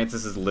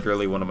Francis is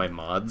literally one of my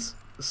mods,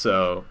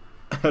 so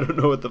I don't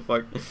know what the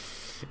fuck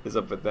is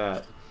up with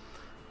that.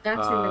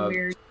 That's really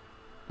weird.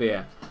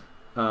 Yeah.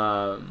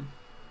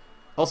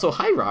 Also,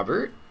 hi,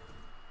 Robert.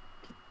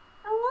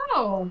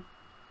 Hello.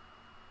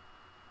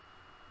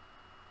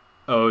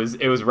 Oh,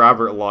 it was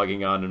Robert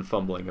logging on and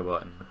fumbling a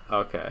button.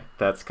 Okay,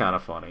 that's kind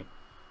of funny.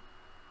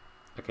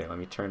 Okay, let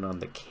me turn on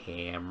the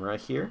camera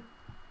here.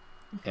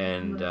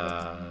 And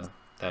that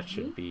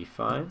should be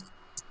fine.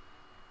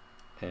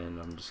 And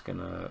I'm just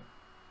gonna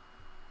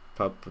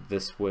pop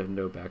this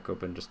window back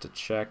open just to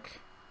check.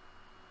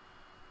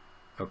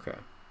 Okay.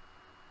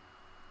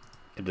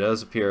 It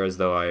does appear as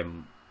though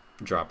I'm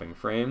dropping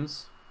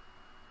frames.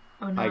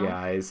 Oh, no. Hi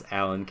guys,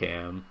 Alan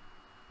Cam.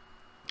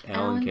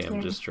 Alan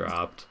Cam just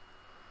dropped.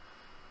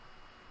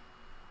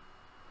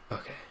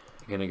 Okay,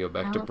 I'm gonna go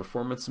back to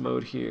performance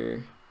mode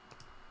here.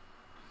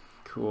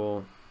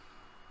 Cool.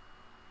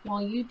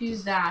 While you do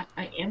that,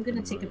 I am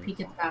gonna take a peek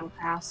at the Battle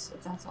Pass,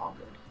 if that's all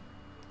good.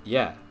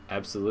 Yeah,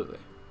 absolutely.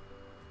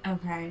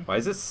 Okay.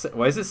 Why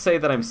does it say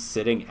that I'm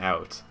sitting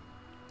out?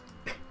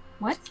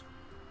 What?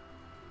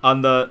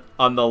 On the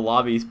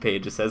lobbies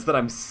page, it says that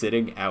I'm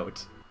sitting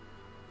out.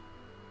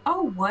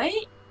 Oh, what?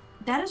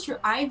 That is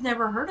I've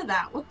never heard of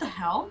that. What the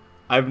hell?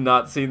 I've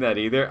not seen that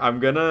either. I'm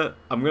gonna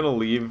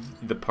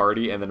leave the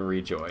party and then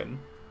rejoin.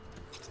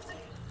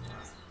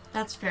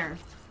 That's fair.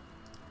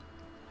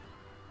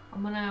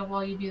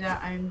 While you do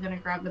that, I'm gonna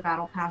grab the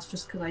Battle Pass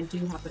just because I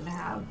do happen to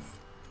have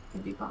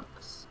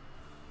 $50.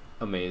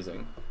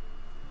 Amazing.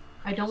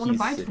 I don't want to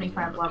buy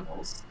 25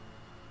 levels.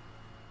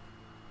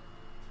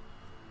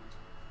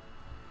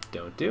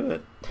 Don't do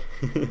it.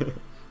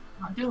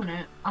 Not doing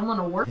it. I'm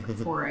gonna work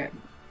for it.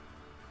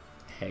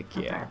 Heck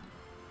yeah.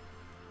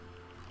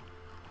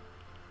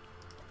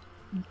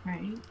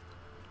 Okay.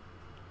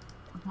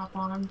 I'll hop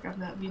on and grab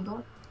that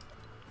V-Buck.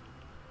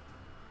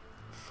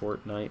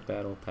 Fortnite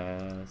Battle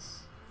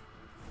Pass.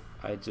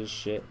 I just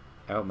shit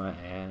out my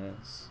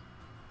ass.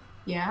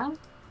 Yeah?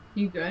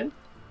 You good?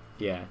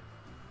 Yeah.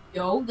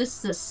 Yo,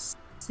 this is a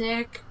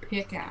sick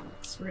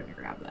pickaxe. We're gonna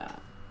grab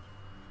that.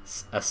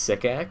 A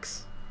sick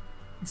axe?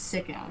 A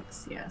sick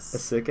axe, yes. A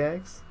sick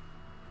axe?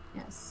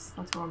 Yes,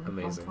 that's what I'm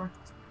amazing. Going for.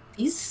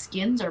 These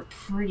skins are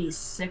pretty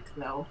sick,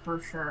 though,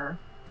 for sure.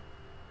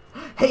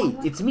 Hey,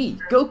 it's me,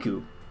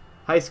 Goku.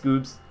 Hi,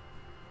 Scoobs.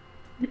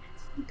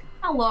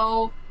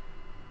 Hello.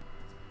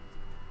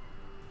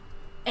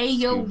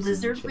 Ayo, Scoobs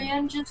Lizard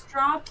Man just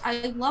dropped.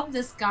 I love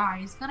this guy.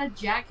 He's got a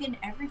jacket and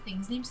everything.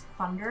 His name's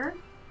Thunder.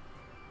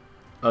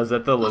 Oh, is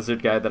that the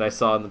lizard guy that I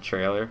saw in the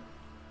trailer?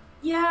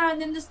 Yeah, and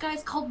then this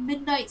guy's called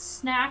Midnight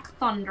Snack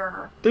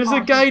Thunder. There's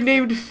a guy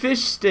named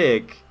Fish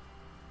Stick.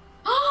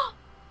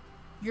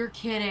 You're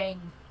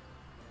kidding.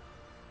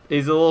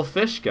 He's a little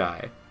fish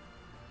guy.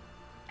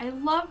 I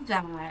love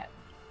that.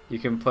 You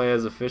can play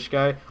as a fish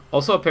guy.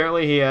 Also,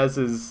 apparently he has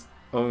his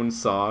own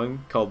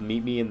song called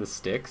Meet Me in the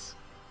Sticks.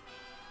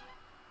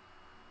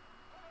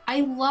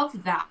 I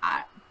love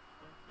that.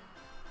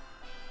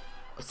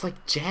 It's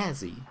like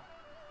jazzy.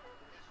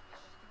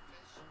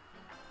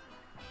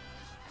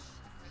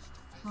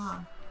 Huh.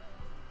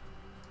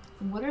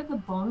 What are the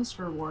bonus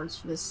rewards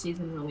for this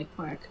season really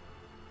quick?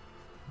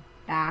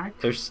 Back?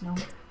 There's No.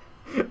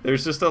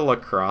 there's just a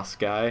lacrosse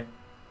guy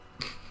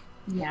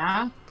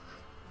Yeah,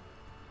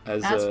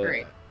 As that's a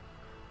great.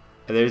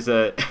 there's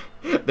a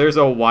there's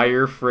a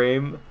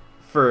wireframe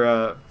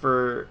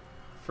for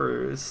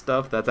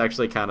stuff that's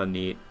actually kind of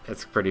neat.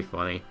 It's pretty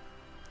funny.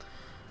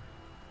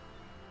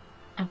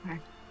 Okay.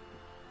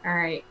 All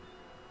right.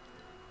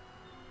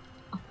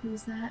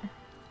 Who's that?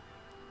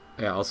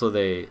 Yeah. Also,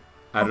 I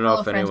Oh, don't know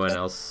hello, if anyone Francis.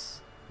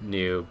 else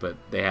knew, but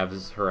they have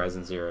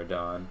Horizon Zero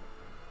Dawn.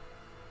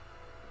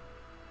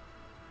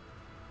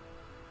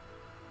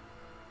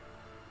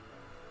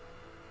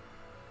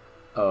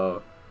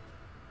 Oh,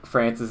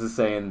 Francis is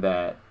saying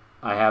that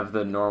I have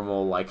the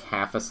normal like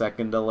half a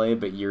second delay,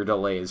 but your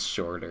delay is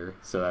shorter,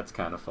 so that's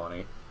kind of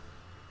funny.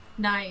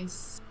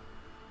 Nice.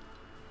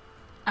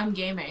 I'm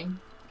gaming.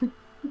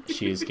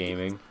 She is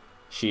gaming.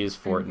 She is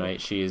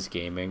Fortnite. She is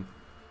gaming.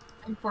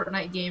 I'm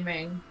Fortnite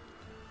gaming.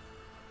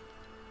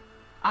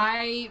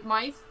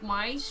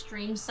 My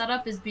stream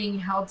setup is being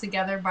held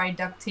together by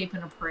duct tape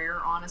and a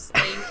prayer.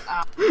 Honestly,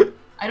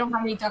 I don't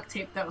have any duct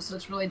tape though, so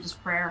it's really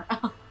just prayer.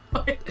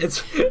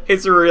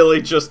 It's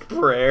really just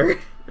prayer.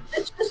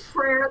 It's just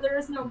prayer. There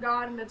is no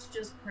God, and it's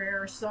just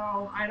prayer.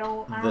 So I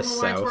don't know why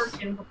it's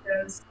working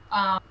because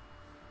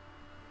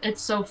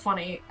it's so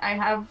funny.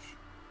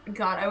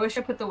 God, I wish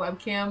I put the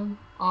webcam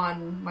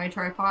on my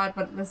tripod,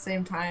 but at the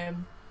same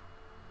time,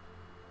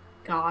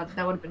 God,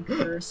 that would have been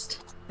cursed.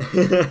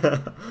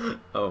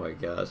 Oh my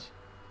gosh.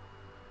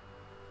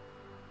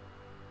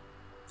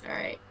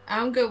 Alright.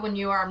 I'm good when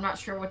you are. I'm not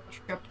sure what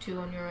you're up to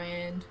on your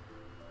end.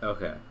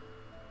 Okay.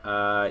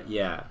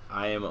 Yeah,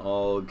 I am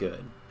all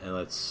good. And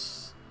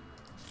let's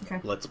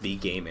be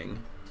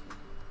gaming.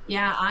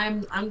 Yeah,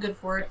 I'm good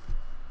for it.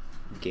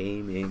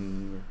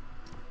 Gaming.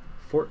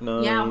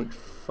 Fortnite. Yeah.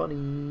 Funny.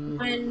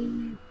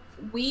 When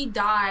we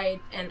died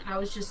and I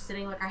was just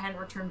sitting like I hadn't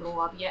returned to the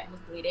lobby yet and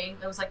was waiting,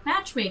 it was like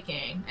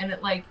matchmaking, and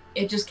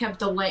it just kept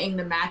delaying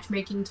the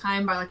matchmaking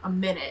time by like a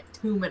minute,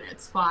 2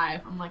 minutes,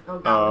 5. I'm like, oh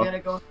god, we gotta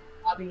go to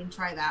the lobby and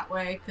try that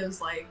way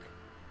because like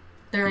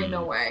there ain't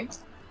no way.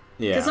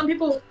 Yeah. Because some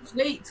people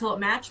wait till it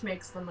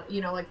matchmakes them,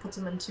 like puts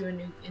them into a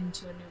new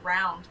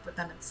round, but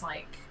then it's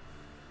like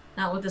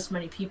not with this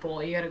many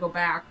people. You gotta go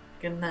back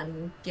and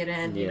then get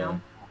in.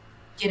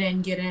 Get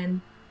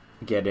in.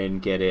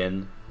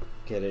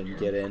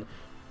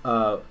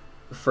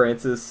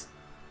 Francis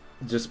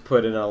just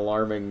put an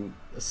alarming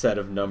set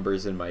of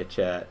numbers in my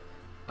chat.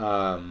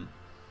 Because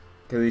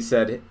he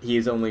said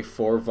he's only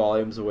 4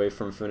 volumes away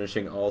from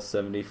finishing all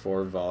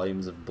 74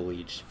 volumes of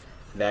Bleach.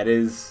 That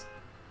is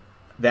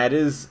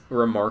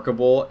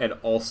remarkable and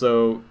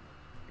also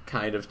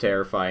kind of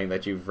terrifying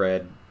that you've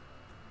read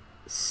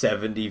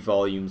 70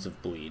 volumes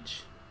of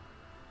Bleach.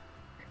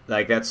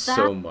 Like, that's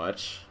so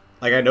much.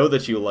 Like, I know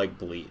that you like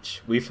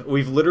Bleach. We've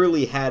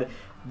literally had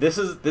this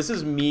is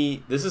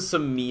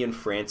some me and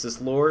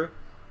Francis lore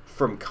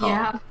from comp.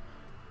 Yeah.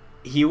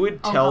 He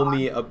would tell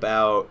me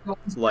about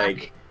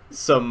like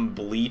some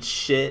Bleach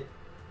shit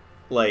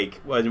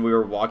like when we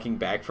were walking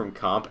back from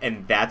comp,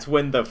 and that's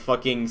when the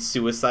fucking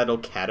suicidal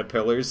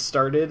caterpillars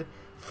started.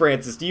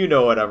 Francis, do you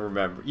know what I'm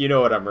remembering? You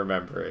know what I'm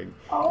remembering.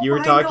 You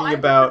were talking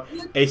about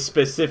a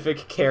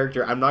specific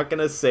character. I'm not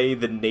gonna say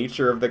the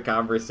nature of the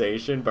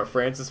conversation, but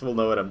Francis will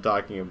know what I'm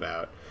talking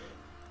about.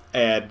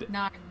 And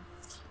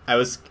I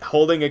was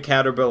holding a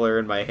caterpillar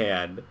in my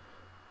hand,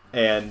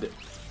 and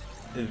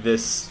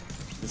this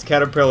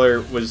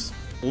caterpillar was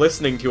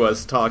listening to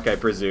us talk, I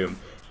presume,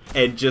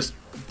 and just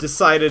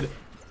decided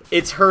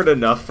it's heard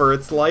enough for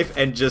its life,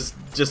 and just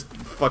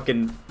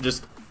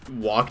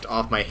walked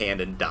off my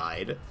hand and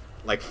died.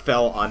 Like,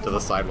 fell onto the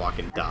sidewalk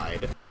and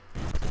died.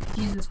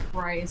 Jesus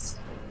Christ.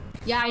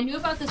 Yeah, I knew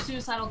about the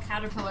suicidal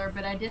caterpillar,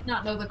 but I did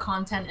not know the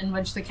content in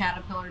which the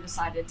caterpillar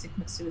decided to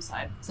commit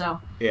suicide.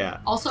 So yeah.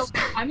 Also,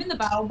 I'm in the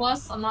battle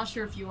bus. I'm not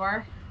sure if you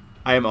are.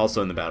 I am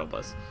also in the battle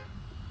bus.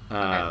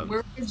 Okay,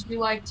 where would you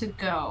like to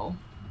go?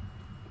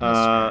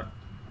 I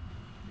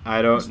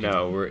don't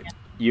know.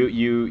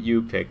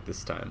 You pick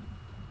this time.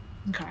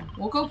 Okay,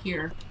 we'll go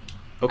here.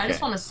 Okay. I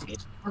just want to see.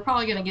 We're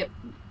probably gonna get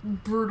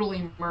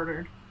brutally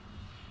murdered.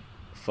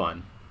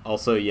 Fun.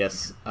 Also,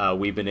 yes,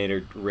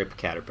 Weebinator Rip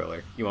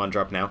Caterpillar. You want to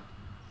drop now?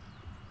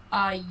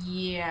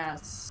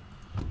 Yes.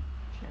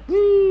 Shit.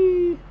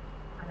 Whee!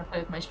 I'm gonna play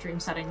with my stream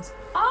settings.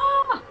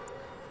 Ah!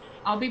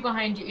 I'll be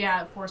behind you.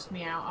 Yeah, it forced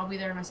me out. I'll be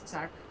there in a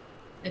sec.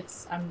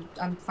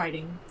 I'm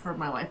fighting for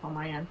my life on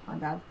my end. My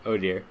bad. Oh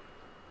dear.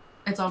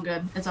 It's all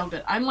good. It's all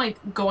good. I'm like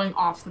going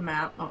off the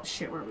map. Oh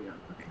shit, where are we going?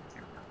 Okay,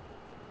 there we go.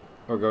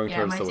 We're going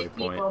towards the waypoint. It might take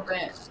me a little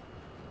bit.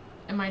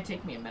 It might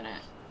take me a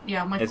minute.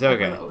 Yeah, I'm like it's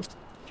okay.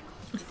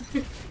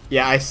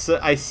 Yeah, I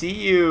see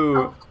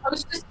you. I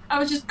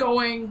was just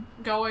going,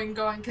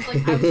 because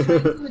like I was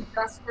trying to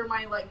adjust where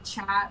my like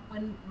chat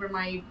where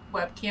my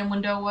webcam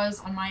window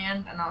was on my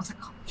end, and I was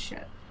like, oh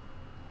shit.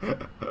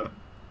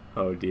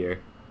 Oh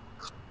dear.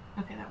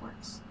 Okay, that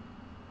works.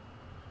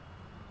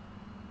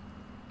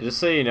 Just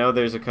so you know,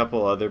 there's a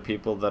couple other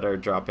people that are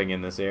dropping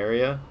in this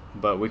area,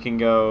 but we can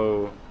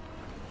go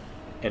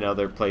in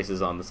other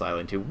places on this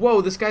island too.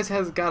 Whoa, this guy's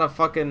got a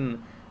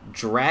fucking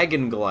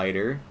dragon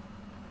glider.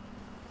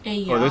 Hey,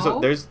 yo.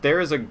 Oh, there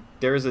is a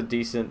there's a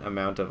decent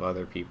amount of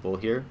other people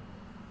here.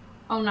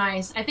 Oh,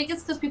 nice. I think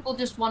it's because people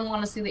just, one,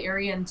 want to see the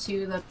area, and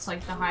two, that's,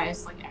 like, the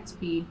highest, like,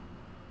 XP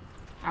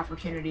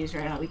opportunities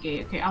right out the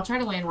gate. Okay, I'll try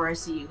to land where I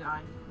see you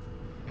going.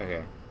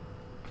 Okay.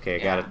 Okay, I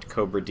got a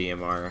Cobra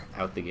DMR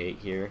out the gate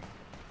here.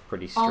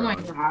 Pretty strong. Oh my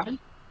god.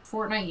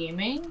 Fortnite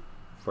gaming?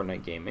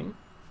 Fortnite gaming.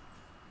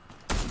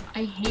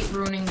 I hate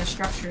ruining the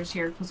structures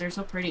here because they're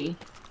so pretty.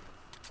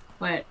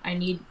 But I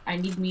need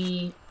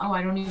me... Oh,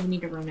 I don't even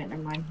need to ruin it.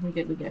 Never mind. We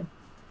good.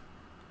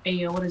 Hey,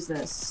 yo, what is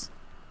this?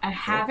 A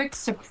Havoc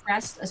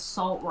Suppressed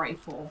Assault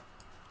Rifle.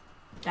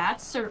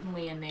 That's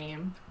certainly a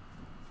name.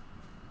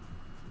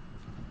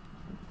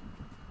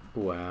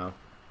 Wow.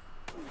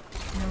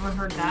 Never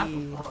heard that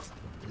before.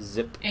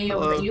 Zip. Hey, yo,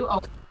 are you?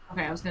 Oh,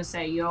 okay, I was gonna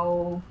say,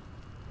 yo.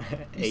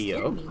 Hey,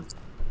 yo.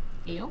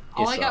 Hey, yo.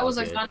 All I got was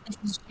a gun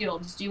and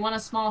shields. Do you want a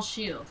small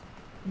shield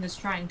in this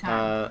trying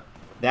time?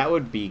 That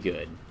would be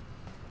good.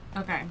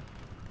 Okay.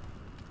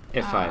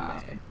 If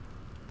I may.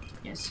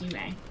 Yes, you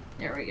may.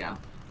 There we go.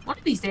 One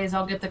of these days,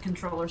 I'll get the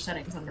controller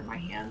settings under my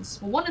hands.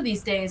 Well, one of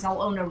these days,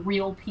 I'll own a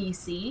real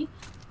PC,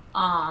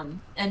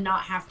 and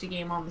not have to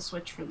game on the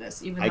Switch for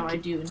this, even though I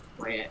do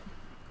enjoy it.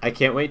 I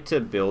can't wait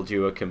to build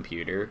you a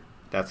computer.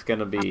 That's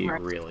gonna be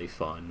really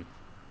fun.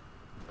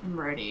 I'm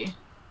ready.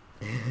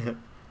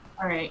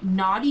 Alright,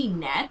 Naughty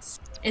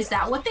Nets? Is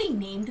that what they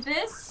named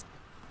this?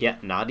 Yeah,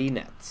 Naughty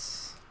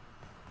Nets.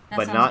 That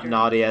but not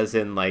naughty as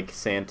in, like,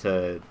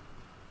 Santa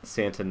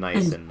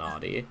nice and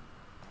naughty.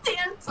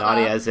 Santa!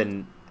 Naughty as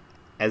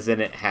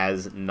in it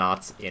has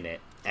knots in it.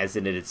 As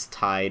in it is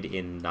tied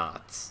in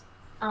knots.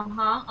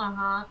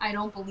 I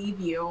don't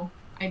believe you.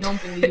 I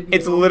don't believe you.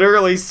 It's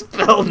literally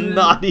spelled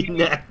Naughty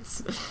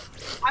Nets.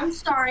 I'm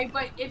sorry,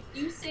 but if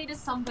you say to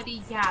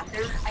somebody, yeah,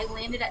 I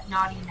landed at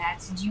Naughty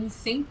Nets, do you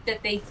think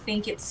that they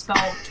think it's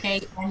spelled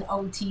Knotty?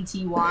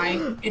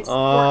 It's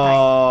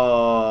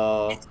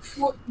Fortnite.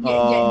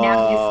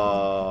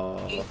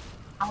 Now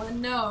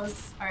Alan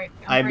knows. Alright.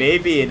 I may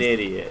be an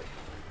idiot.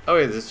 Oh,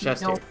 wait, there's a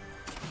chest here.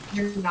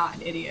 You're not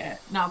an idiot.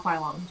 Not by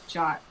a long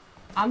shot.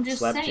 I'm just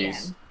Slap saying.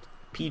 Juice.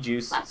 Pea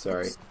juice.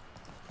 Sorry.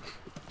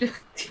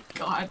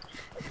 God.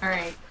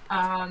 Alright.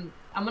 I'm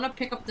gonna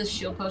pick up this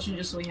shield potion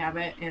just so we have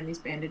it, and these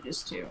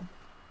bandages too.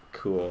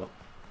 Cool.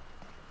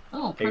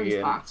 Oh, Prince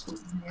box.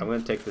 I'm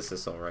gonna take this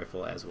assault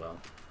rifle as well.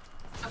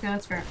 Okay,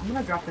 that's fair. I'm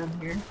gonna drop down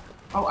here.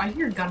 Oh, I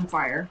hear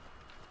gunfire.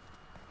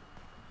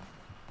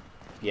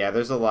 Yeah,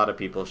 there's a lot of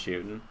people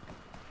shooting.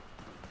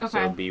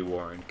 Okay. So be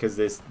warned, because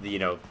this, you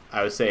know,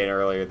 I was saying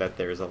earlier that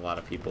there's a lot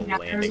of people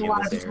landing in this area. There's a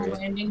lot of people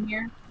landing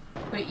here.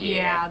 But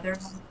yeah,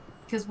 there's...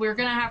 Because we're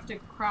gonna have to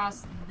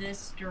cross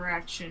this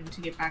direction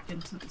to get back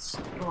into the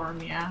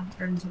storm, yeah?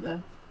 Or into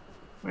the...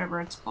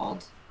 whatever it's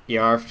called.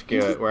 Yeah,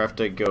 we have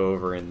to go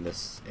over in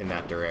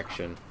that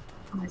direction.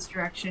 In this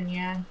direction,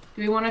 yeah.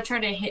 Do we want to try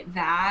to hit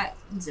that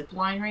zip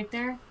line right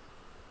there?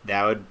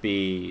 That would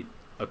be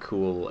a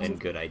cool and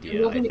good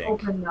idea, I think.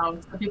 Open though,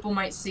 so people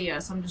might see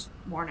us. I'm just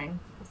warning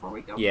before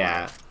we go.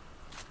 Yeah.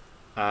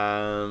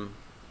 I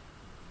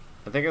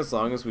think as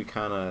long as we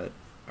kind of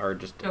are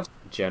just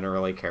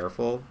generally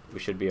careful, we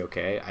should be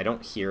okay. I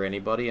don't hear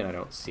anybody and I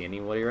don't see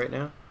anybody right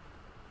now.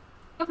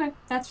 Okay,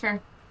 that's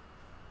fair.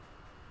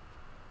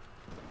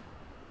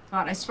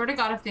 God, I swear to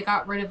God, if they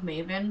got rid of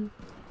Maven,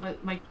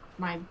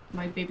 my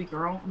baby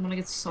girl, I'm gonna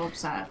get so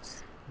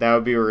upset. That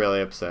would be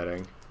really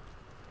upsetting.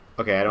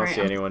 Okay, I don't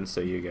see anyone,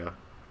 so you go.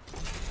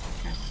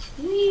 Okay.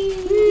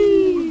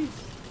 Whee!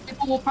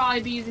 People will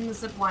probably be using the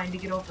zip line to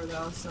get over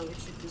though, so we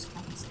should just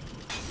kind of see.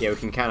 Yeah, we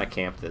can kind of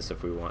camp this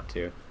if we want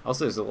to.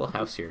 Also, there's a little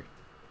house here.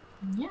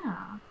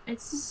 Yeah,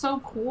 it's just so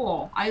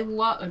cool. I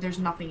love. There's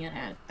nothing in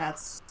it.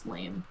 That's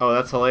lame. Oh,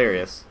 that's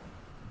hilarious.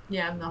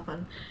 Yeah,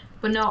 nothing.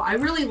 But no, I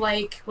really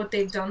like what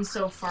they've done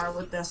so far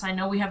with this. I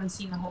know we haven't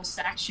seen the whole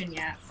section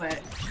yet, but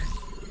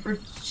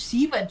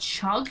receive a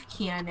chug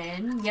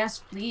cannon. Yes,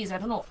 please. I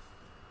don't know.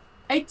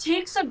 It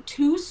takes up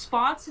 2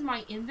 spots in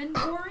my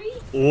inventory.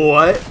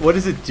 What? What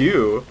does it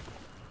do?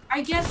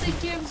 I guess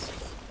it gives.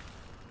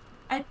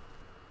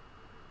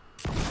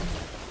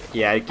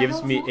 Yeah, it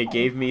gives me. It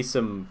gave me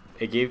some.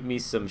 It gave me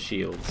some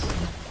shields.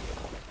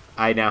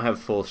 I now have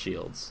full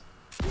shields.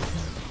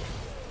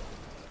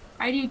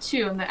 I do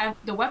too, and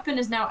the weapon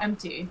is now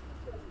empty.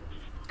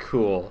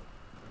 Cool.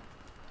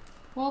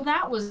 Well,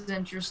 that was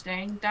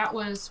interesting. That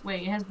was...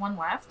 Wait, it has 1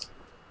 left?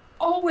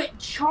 Oh, it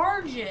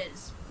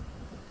charges!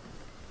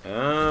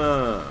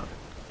 Oh,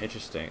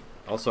 interesting.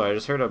 Also, I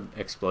just heard an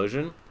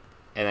explosion,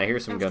 and I hear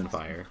some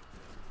gunfire.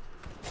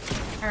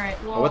 Alright,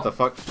 well... Oh, what the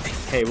fuck?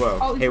 Hey, whoa.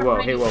 Oh, hey, whoa.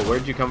 Hey, whoa.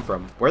 Where'd you come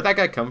from? Where'd that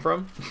guy come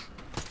from?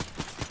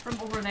 From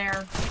over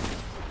there.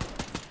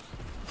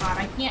 God,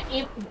 I can't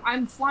aim.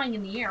 I'm flying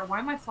in the air. Why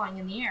am I flying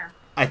in the air?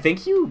 I think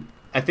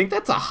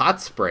that's a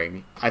hot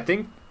spring. I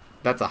think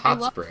that's a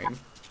hot spring.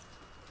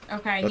 That.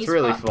 Okay, that's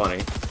really funny.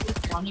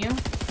 He's on you.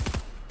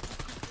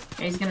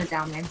 Yeah, he's gonna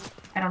down me.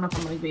 I don't know if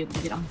I'm gonna be able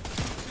to get him.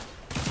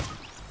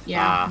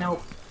 Yeah,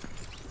 nope.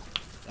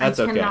 That's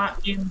okay. I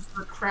cannot aim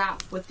for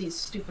crap with these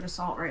stupid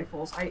assault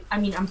rifles. I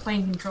mean, I'm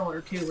playing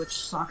controller too, which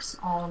sucks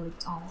all the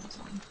time.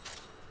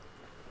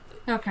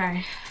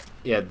 Okay.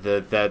 Yeah,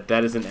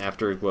 that is an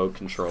afterglow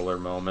controller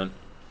moment.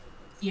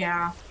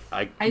 Yeah.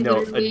 I I no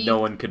literally no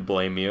one could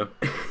blame you.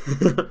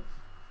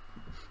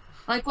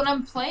 like when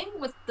I'm playing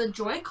with the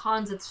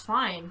Joy-Cons, it's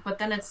fine, but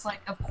then it's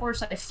like, of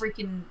course, I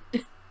freaking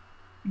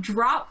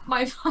drop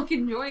my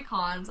fucking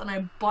Joy-Cons and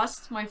I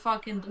bust my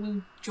fucking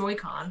blue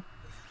Joy-Con.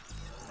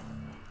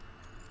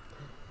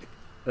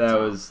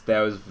 So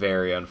That was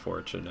very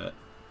unfortunate.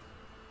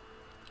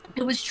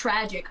 it was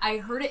tragic. I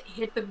heard it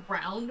hit the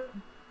ground,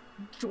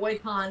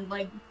 Joy-Con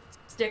like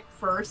stick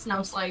first, and I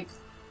was like,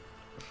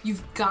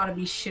 "You've got to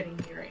be shitting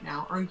me right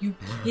now. Are you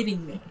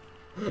kidding me?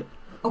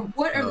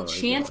 What are the Oh my god.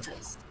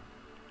 chances?"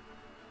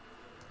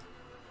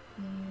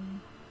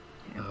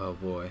 Okay. Oh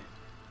boy.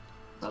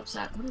 So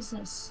upset. What is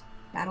this?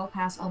 Battle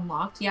Pass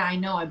unlocked? Yeah, I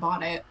know. I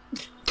bought it.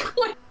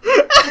 Battle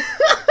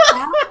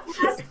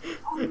Pass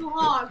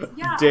unlocked.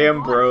 Yeah, I Damn,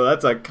 bought bro, it.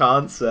 that's a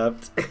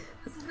concept.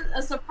 This is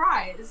a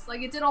surprise.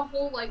 Like it did a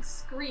whole like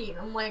screen.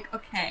 I'm like,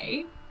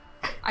 okay,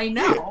 I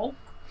know.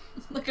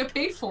 Like I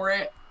paid for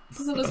it. This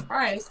isn't a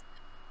surprise.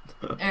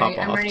 Pop Alright,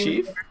 I'm off, ready.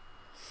 Chief.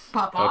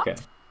 Pop off.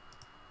 Okay.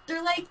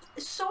 They're like,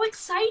 so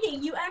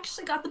exciting. You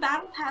actually got the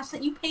battle pass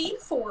that you paid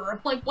for. I'm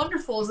like,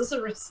 wonderful. Is this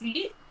a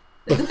receipt?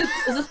 Is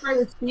this my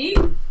receipt?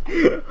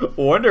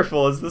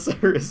 Wonderful. Is this a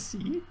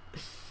receipt?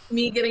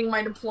 Me getting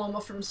my diploma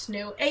from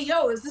Snoop. Hey,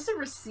 yo, is this a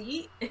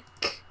receipt?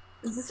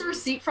 Is this a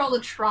receipt for all the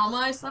trauma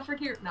I suffered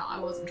here? No, I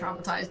wasn't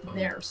traumatized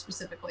there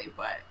specifically,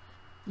 but,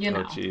 you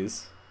know. Oh,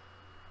 jeez.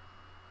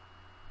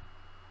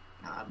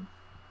 God.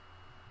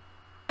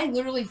 I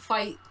literally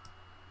fight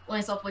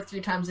myself like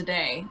 3 times a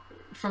day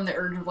from the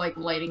urge of like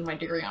lighting my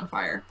degree on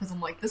fire because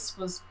I'm like, this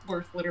was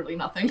worth literally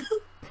nothing.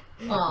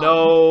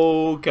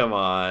 No, come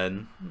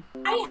on.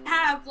 I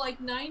have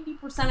like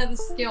 90% of the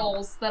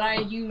skills that I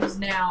use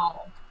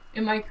now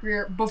in my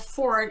career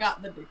before I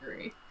got the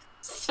degree.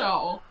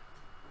 So,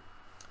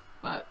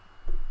 but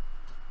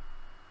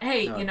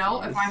hey, Oh, you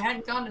know, geez. if I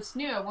hadn't gone to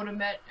SNU, I wouldn't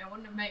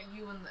have met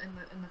you and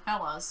the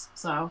fellas.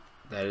 So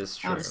That is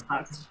that true. would have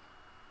sucked.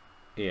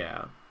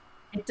 Yeah.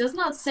 It does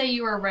not say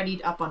you are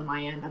readied up on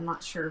my end. I'm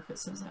not sure if it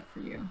says that for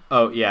you.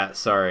 Oh, yeah,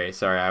 sorry.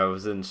 I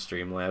was in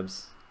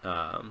Streamlabs.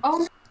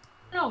 Oh,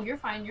 no, you're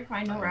fine. You're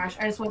fine. No rush.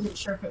 I just wasn't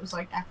sure if it was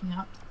like acting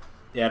up.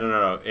 Yeah,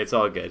 no. It's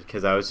all good,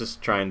 because I was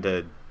just trying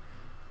to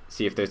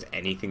see if there's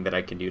anything that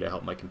I can do to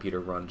help my computer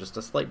run just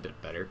a slight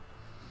bit better.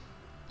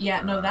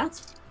 Yeah, no,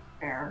 that's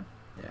fair.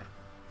 Yeah.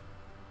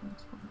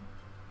 That's fine.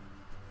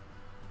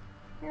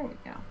 There we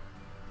go.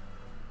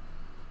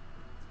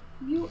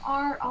 You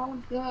are all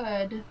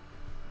good.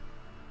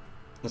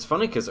 It's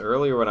funny because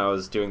earlier when I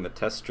was doing the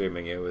test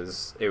streaming, it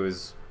was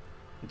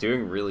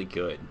doing really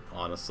good,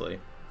 honestly.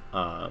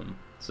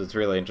 So it's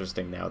really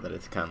interesting now that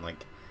it's kind of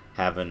like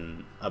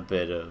having a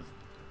bit of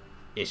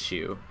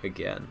issue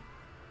again.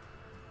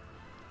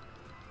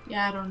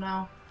 Yeah, I don't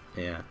know.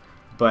 Yeah,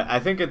 but I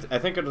think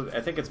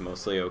it's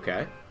mostly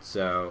okay.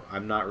 So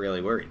I'm not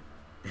really worried.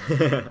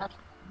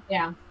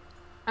 Yeah,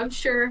 I'm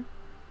sure.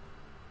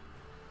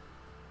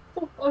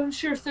 I'm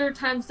sure 3rd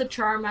time's the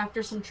charm.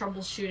 After some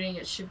troubleshooting,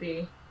 it should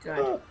be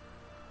good.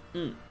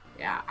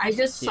 Yeah, I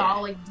just saw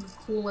like the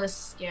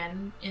coolest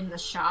skin in the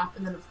shop,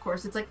 and then of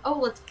course it's like, oh,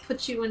 let's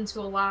put you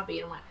into a lobby.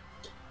 And I'm like,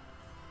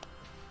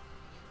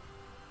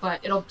 but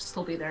it'll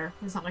still be there.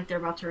 It's not like they're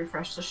about to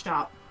refresh the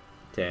shop.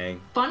 Dang.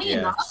 Funny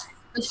enough,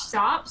 the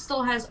shop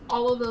still has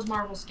all of those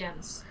Marvel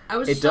skins. I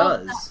was It so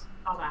does.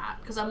 about that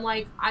because I'm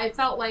like, I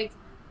felt like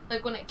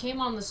when it came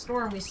on the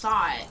store and we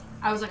saw it,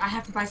 I was like, I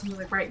have to buy something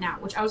like right now,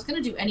 which I was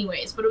gonna do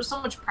anyways, but it was so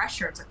much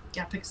pressure. It's like,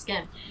 yeah, pick a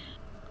skin.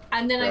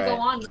 And then I go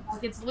on,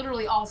 like, it's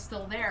literally all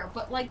still there.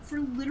 But, like,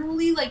 for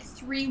literally, like,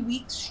 3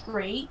 weeks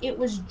straight, it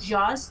was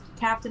just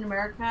Captain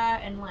America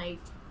and, like,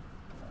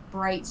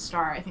 Bright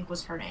Star, I think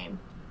was her name.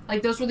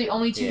 Like, those were the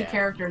only 2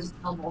 characters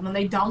available. And then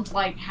they dumped,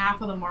 like, half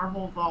of the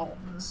Marvel vault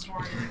in the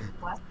store.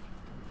 What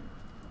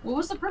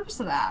was the purpose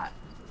of that?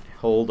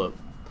 Hold up.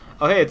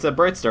 Oh, hey, it's a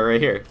Bright Star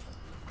right here.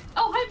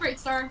 Oh, hi, Bright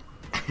Star.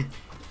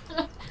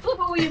 Look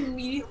how we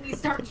immediately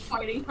start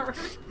fighting her.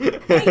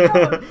 Hey,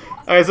 yo,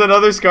 it's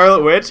another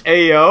Scarlet Witch.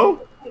 Hey,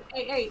 yo.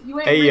 Hey, you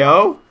ain't Hey, real.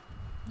 yo.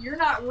 You're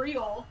not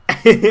real.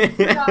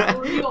 You're not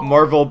real.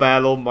 Marvel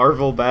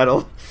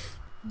battle.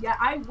 Yeah,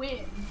 I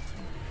win.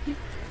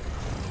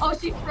 Oh,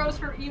 she throws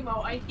her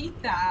emo. I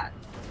hate that.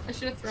 I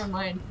should have thrown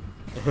mine.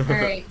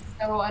 Alright,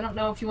 so I don't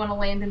know if you want to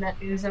land in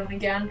that new zone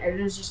again.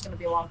 It is just going to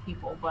be a lot of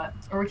people, but...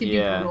 Or we could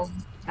do Brutal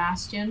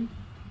Bastion.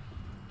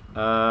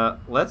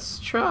 Let's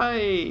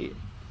try...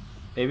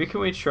 Maybe can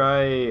we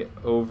try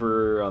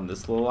over on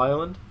this little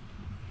island?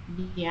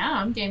 Yeah,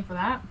 I'm game for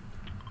that.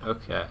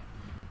 Okay.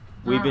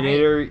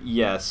 Weebinator,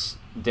 yes.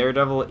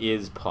 Daredevil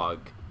is Pog.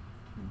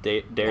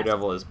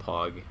 Daredevil is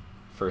Pog,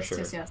 for sure.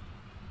 Yes.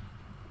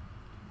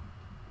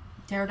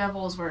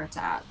 Daredevil is where it's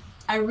at.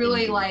 I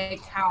really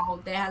like how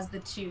it has the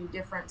 2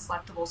 different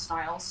selectable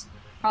styles.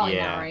 Probably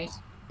not right.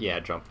 Yeah,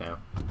 jump now.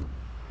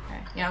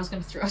 Okay. Yeah, I was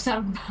gonna throw us out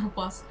of the battle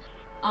bus.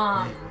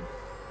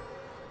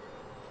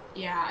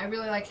 Yeah, I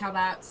really like how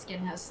that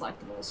skin has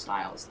selectable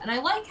styles. And I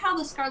like how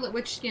the Scarlet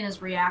Witch skin is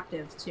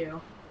reactive,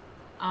 too.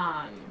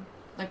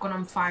 Like when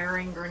I'm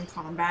firing or in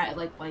combat, it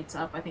like lights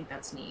up. I think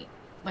that's neat.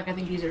 Like I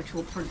think these are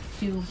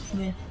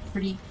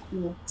pretty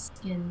cool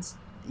skins.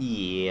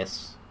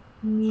 Yes,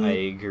 I Yeah.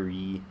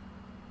 agree.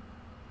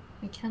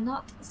 I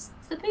cannot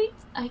speak.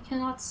 I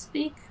cannot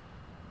speak.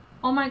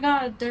 Oh my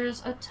god,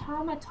 there's a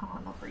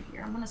automaton over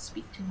here. I'm gonna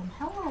speak to him.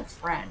 Hello,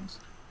 friend.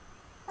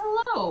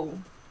 Hello.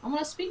 I want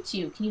to speak to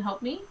you. Can you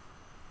help me?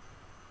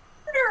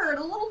 Nerd,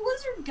 a little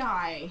lizard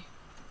guy.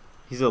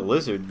 He's a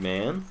lizard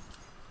man.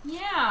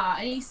 Yeah,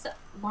 and he said,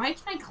 why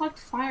can I collect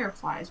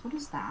fireflies? What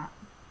is that?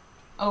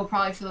 Oh,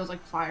 probably for those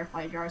like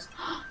firefly jars.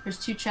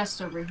 There's 2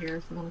 chests over here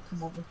if you want to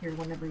come over here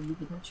whenever you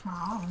get a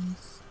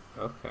chance.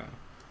 Okay.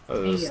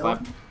 Oh, there's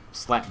a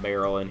slap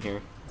barrel in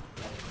here.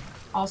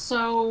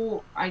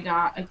 Also, I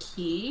got a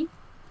key.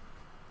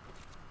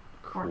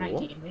 Cool.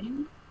 Fortnite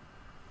gaming.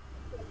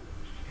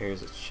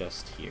 Here's a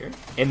chest here.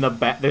 In the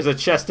there's a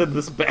chest in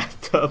this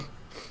bathtub.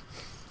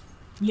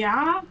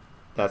 Yeah?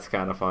 That's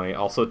kind of funny.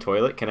 Also,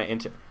 toilet. Can I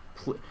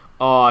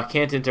Oh, I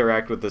can't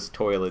interact with this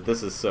toilet.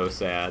 This is so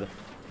sad.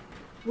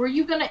 Were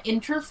you gonna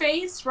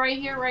interface right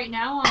here, right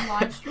now on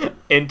live stream?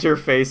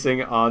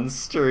 Interfacing on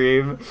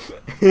stream.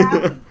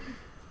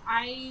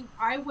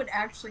 I would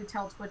actually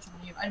tell Twitch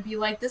on you. I'd be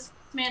like, this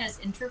man is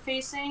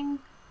interfacing.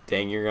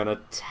 Dang, you're gonna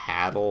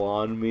tattle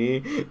on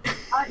me.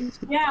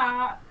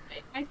 Yeah,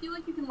 I feel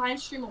like you can live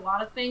stream a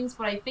lot of things,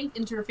 but I think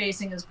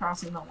interfacing is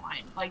crossing the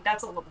line. Like,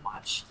 that's a little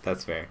much.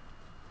 That's fair.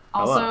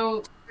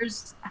 Also,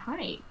 there's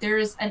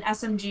an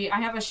SMG.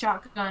 I have a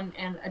shotgun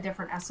and a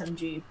different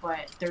SMG,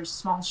 but there's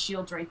small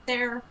shields right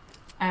there.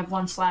 I have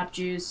 1 slap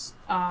juice,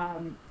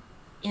 and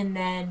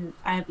then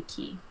I have a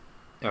key.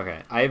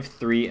 Okay, I have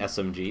 3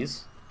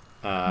 SMGs.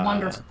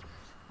 Wonderful.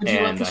 Would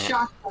you like a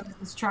shotgun at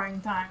this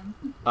trying time?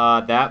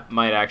 That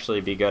might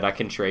actually be good. I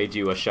can trade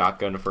you a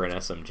shotgun for an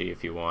SMG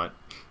if you want.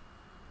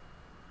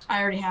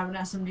 I already have an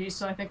SMG,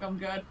 so I think I'm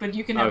good. But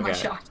you can have my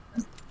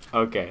shotgun.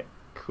 Okay,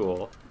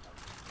 cool.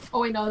 Oh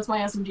wait, no, that's my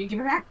SMG.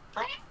 Give it back.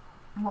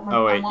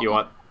 Oh wait, you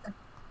want?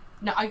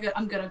 No,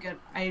 I'm good.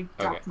 I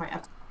dropped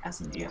my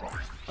SMG.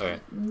 Okay.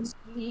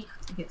 I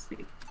can't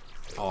speak.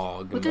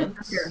 Oh, good.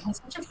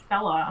 He's such a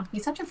fella.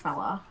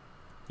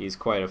 He's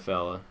quite a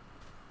fella.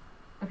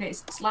 Okay,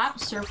 slap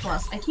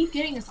surplus. I keep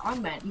getting this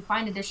augment. You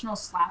find additional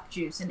slap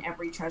juice in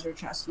every treasure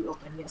chest you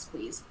open. Yes,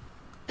 please.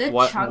 The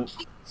chug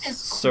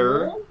is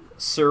cool.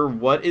 Sir,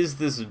 what is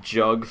this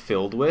jug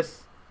filled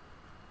with?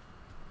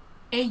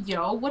 Hey,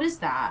 yo, what is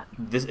that?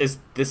 This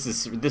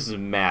is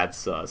mad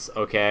sus.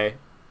 Okay,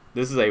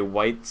 this is a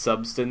white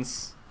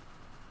substance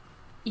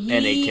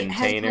in a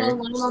container. He has been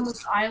alone on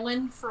this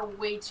island for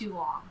way too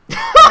long.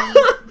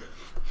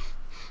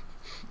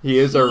 He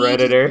is a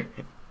Redditor.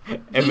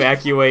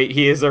 Evacuate.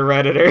 He is a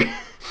Redditor.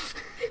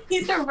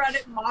 He's a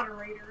Reddit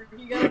moderator.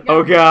 You gotta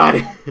oh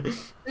god.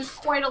 There's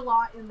quite a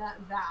lot in that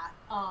vat.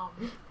 Oh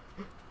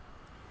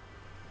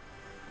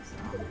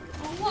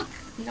look,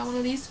 we got one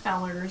of these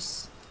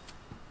fellers.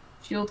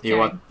 Shield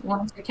keg.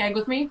 Want to take a keg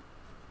with me?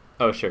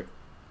 Oh sure.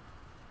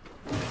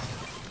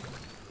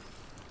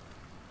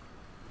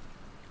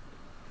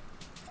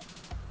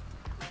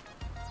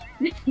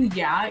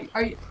 Yeah.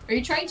 Are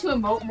you trying to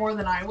emote more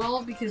than I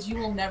will? Because you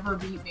will never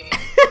beat me.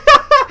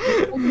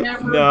 You will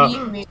never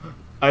beat me.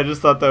 I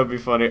just thought that would be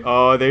funny.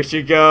 Oh, there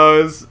she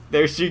goes.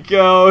 There she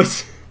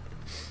goes.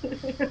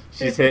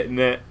 She's hitting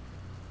it.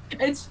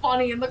 It's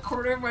funny, in the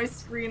corner of my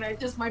screen,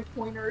 my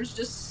pointer is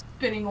just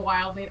spinning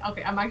wildly.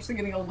 Okay, I'm actually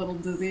getting a little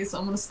dizzy, so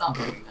I'm gonna stop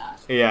doing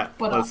that. Yeah,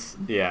 but,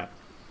 yeah.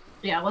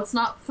 Yeah, let's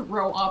not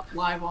throw up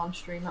live on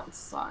stream, that would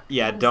suck.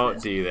 Yeah, don't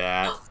do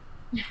that.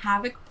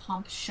 Havoc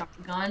pump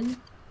shotgun?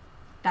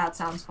 That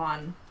sounds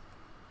fun.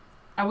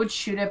 I would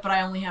shoot it, but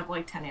I only have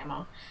like 10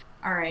 ammo.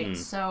 Alright,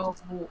 so...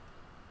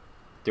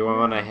 Do I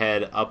want to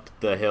head up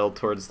the hill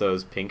towards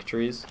those pink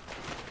trees?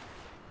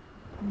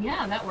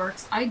 Yeah, that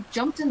works. I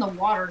jumped in the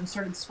water and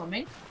started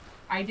swimming.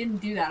 I didn't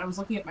do that. I was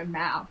looking at my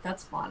map.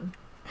 That's fun.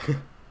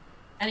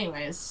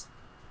 Anyways.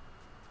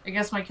 I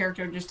guess my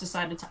character just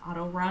decided to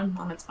auto-run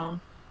on its own.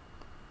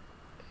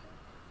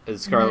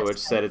 As Scarlet Witch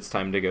said, it's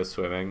time to go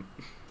swimming.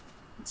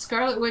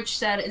 Scarlet Witch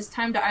said it's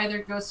time to either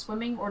go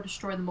swimming or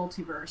destroy the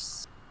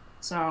multiverse.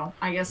 So,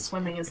 I guess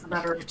swimming is the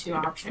better of 2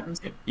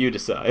 options. You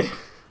decide.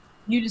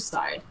 You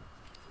decide.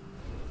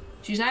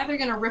 She's either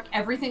gonna rip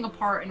everything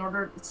apart in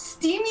order...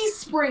 Steamy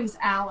Springs,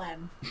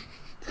 Alan!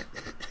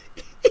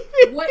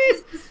 What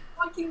is this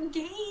fucking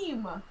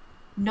game?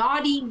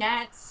 Naughty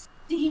Nets,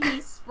 Steamy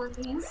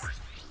Springs.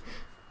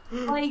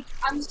 Like,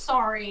 I'm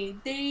sorry.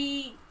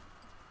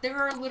 There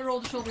are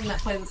literal children that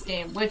play this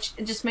game, which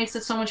it just makes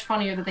it so much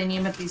funnier that they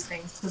name it these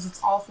things, because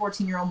it's all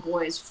 14-year-old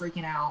boys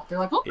freaking out. They're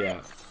like, oh! Yeah.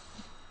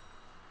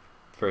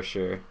 For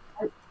sure.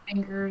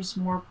 Fingers,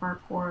 more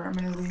parkour. I'm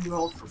gonna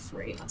re-roll for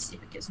free. Let's see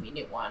if it gives me a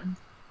new one.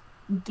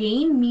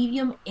 Gain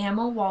medium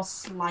ammo while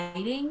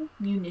sliding.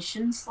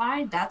 Munition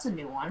slide. That's a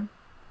new one.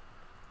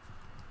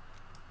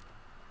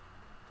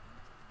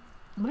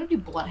 I'm gonna do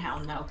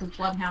Bloodhound though, because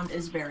Bloodhound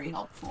is very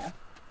helpful.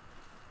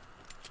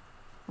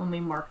 Let me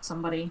mark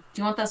somebody.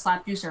 Do you want that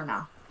slap juice or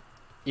no?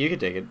 You can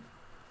take it.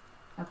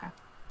 Okay.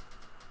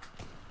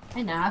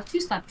 I now have 2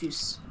 slap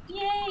juice.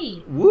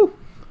 Yay! Woo!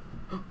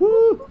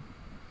 Woo!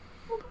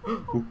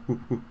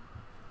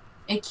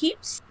 It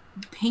keeps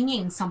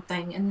pinging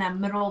something in that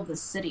middle of the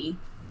city.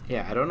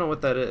 Yeah, I don't know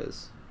what that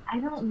is. I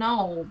don't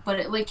know, but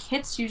it like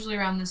hits usually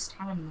around this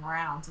time in the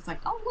rounds. It's like,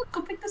 oh look,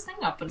 go pick this thing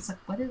up, but it's like,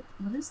 what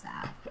is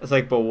that? It's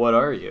like, but what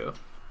are you?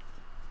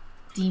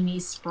 Steamy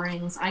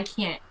Springs. I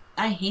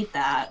hate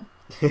that.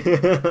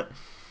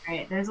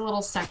 Alright, there's a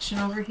little section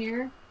over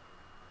here.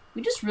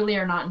 We just really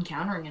are not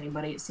encountering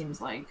anybody, it seems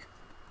like.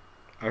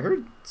 I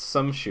heard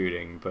some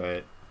shooting,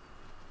 but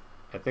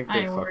I think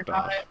they fucked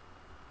off.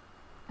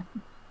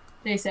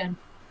 They said,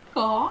 "Fuck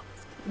off,"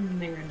 and then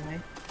they ran away.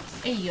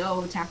 Hey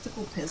yo,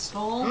 tactical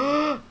pistol.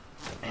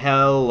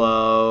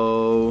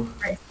 Hello.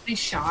 Right,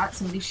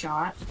 somebody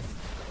shot.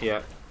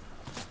 Yeah.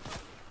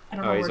 I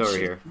don't know he's where over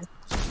here.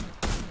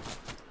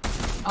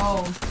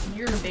 Oh,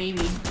 you're a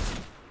baby.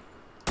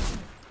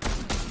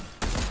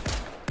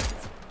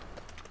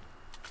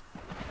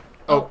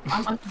 Oh,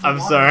 I'm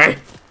sorry.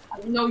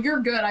 No, you're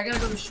good. I gotta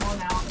go to shore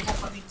now. They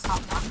won't let me just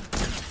hop on.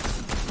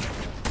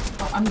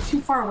 Oh, I'm too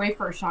far away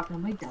for a shotgun.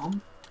 Am I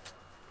dumb?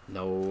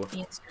 No. The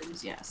answer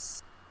is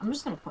yes. I'm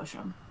just gonna push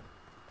him.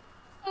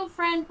 Hello,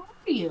 friend. Where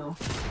are you?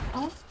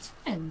 Oh,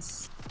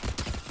 friends.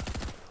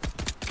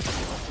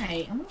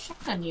 Hey, I'm gonna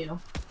shotgun you.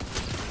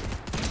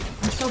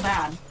 I'm so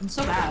bad. I'm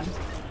so bad.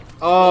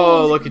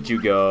 Oh, look at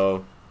you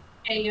go.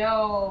 Hey,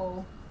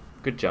 yo.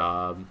 Good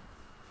job.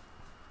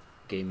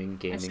 Gaming,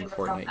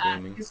 Fortnite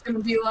gaming. He's gonna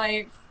be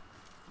like,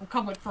 I'm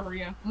coming for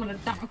you. I'm gonna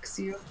dox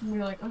you. And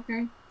we're like,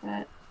 okay,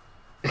 bet.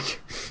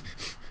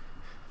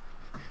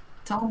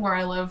 Tell him where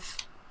I live.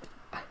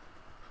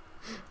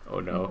 Oh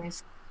no.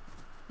 Anyways.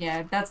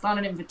 Yeah, that's not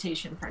an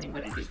invitation for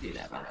anybody to do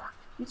that, by the way.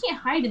 You can't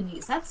hide in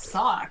these. That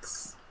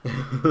sucks.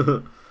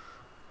 I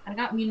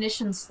got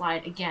munition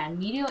slide again.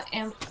 Media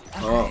amp. Okay.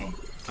 Oh,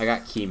 I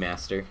got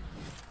Keymaster.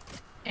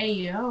 Hey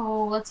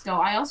yo, let's go.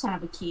 I also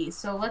have a key,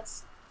 so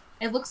let's.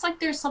 It looks like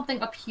there's something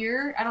up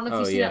here. I don't know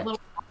if you see that little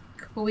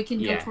block, but we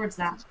can go towards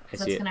that. I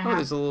see it. Oh,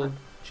 there's a little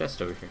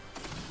chest over here.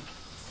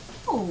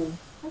 Oh,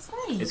 that's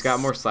nice. It's got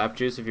more slap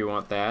juice if you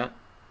want that.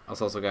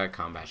 It's also got a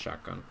combat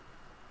shotgun.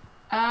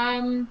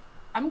 I'm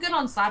good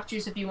on slap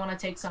juice if you want to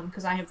take some,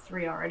 because I have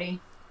 3 already.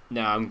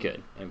 No, I'm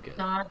good. I'm good.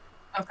 Not?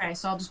 Okay,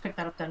 so I'll just pick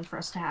that up then for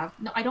us to have.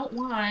 No, I don't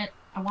want...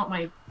 I want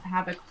my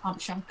Havoc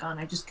pump shotgun.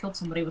 I just killed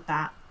somebody with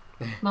that.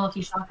 My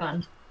lucky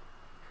shotgun.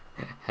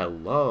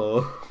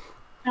 Hello.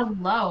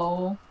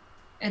 Hello.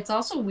 It's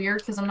also weird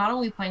because I'm not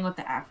only playing with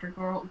the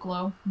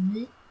Afterglow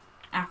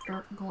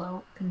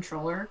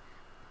controller,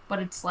 but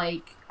it's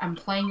like I'm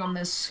playing on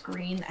this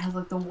screen that has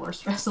like the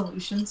worst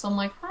resolution. So I'm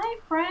like, hi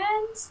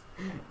friends.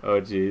 Oh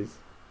jeez.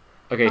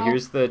 Okay,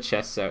 here's the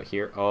chests out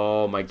here.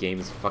 Oh, my game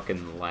is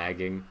fucking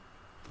lagging.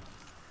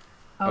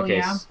 Oh okay,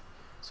 yeah.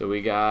 So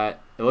we got.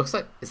 It looks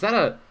like is that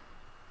a?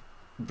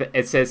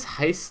 It says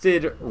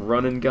heisted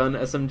run and gun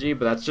SMG,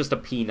 but that's just a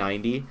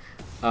P90.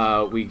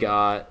 We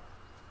got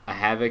a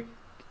Havoc,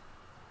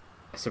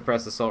 a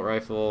suppressed assault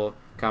rifle,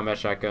 combat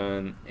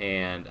shotgun,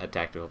 and a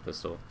tactical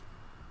pistol.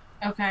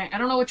 Okay, I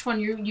don't know which one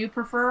you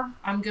prefer.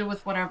 I'm good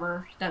with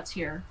whatever that's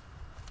here.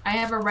 I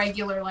have a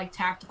regular like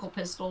tactical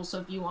pistol, so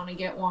if you want to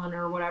get one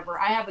or whatever,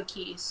 I have a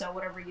key. So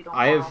whatever you don't.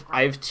 I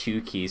have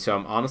 2 keys, so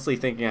I'm honestly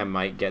thinking I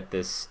might get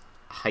this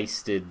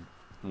heisted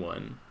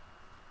one.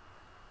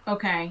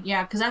 Okay,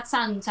 yeah, because that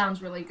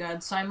sounds really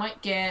good. So I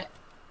might get.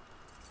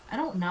 I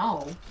don't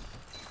know.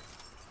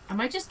 I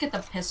might just get the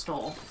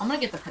pistol. I'm gonna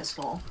get the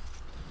pistol.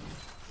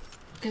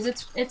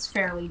 Because it's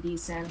fairly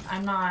decent.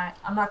 I'm not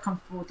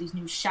comfortable with these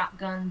new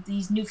shotguns,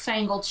 these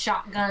newfangled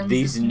shotguns.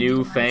 These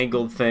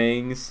newfangled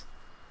things.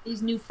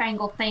 These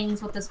newfangled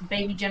things with this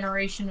baby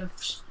generation of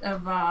T-poses.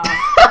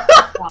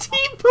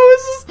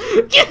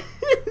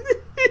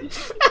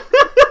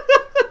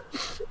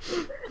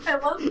 I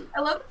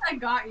love that I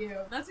got you.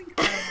 That's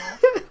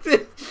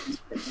incredible.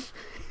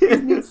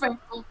 These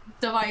newfangled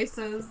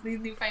devices, these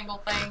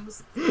newfangled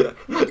things. Oh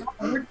my god,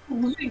 we're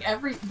looting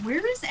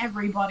where is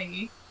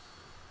everybody?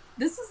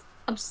 This is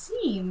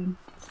obscene.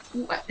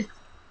 What?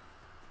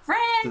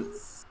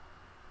 Friends!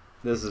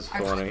 This is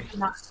funny. I should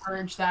not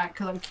encourage that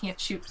because I can't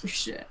shoot for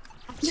shit.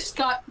 I just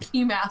got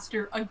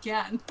Keymaster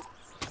again.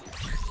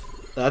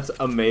 That's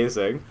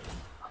amazing.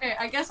 Okay,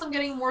 I guess I'm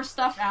getting more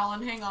stuff,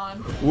 Alan. Hang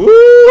on.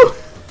 Woo!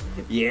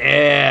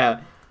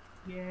 Yeah!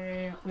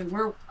 Yeah. Wait,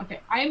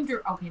 okay,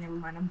 okay, never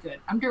mind. I'm good.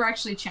 I'm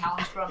directionally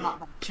challenged, but I'm not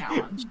that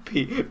challenged.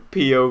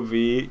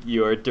 POV,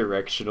 you are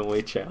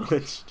directionally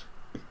challenged.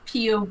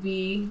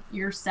 POV,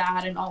 you're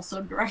sad and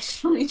also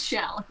directionally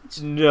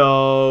challenged.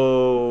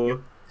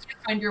 No.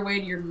 Find your way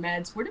to your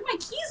meds. Where did my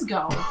keys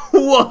go?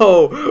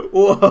 Whoa!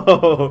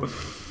 Whoa!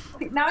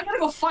 Now I gotta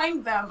go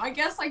find them. I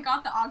guess I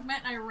got the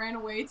augment and I ran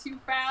away too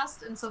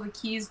fast, and so the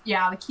keys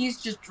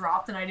just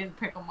dropped and I didn't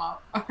pick them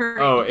up.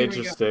 Oh,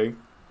 interesting.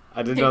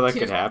 I didn't know that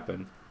could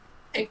happen.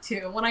 Take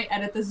 2. When I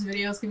edit this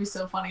video, it's gonna be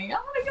so funny. I'm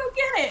gonna go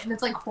get it! And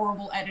it's like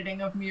horrible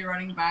editing of me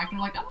running back, and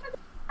I'm like, I'm gonna go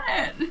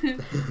get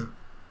it!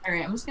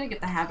 Alright, I'm just gonna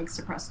get the Havoc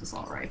suppressed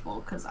assault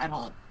rifle, because I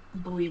don't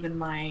believe in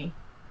my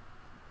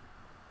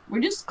We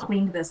just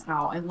cleaned this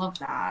out. I love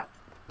that.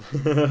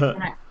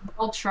 And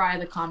I'll try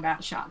the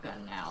combat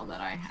shotgun now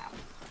that I have.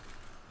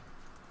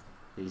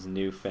 These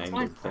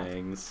newfangled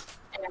things.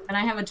 And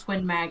I have a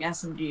twin mag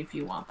SMG if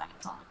you want that.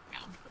 It's on the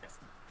ground.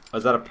 Oh,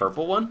 is that a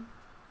purple one?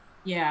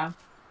 Yeah.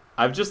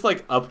 I've just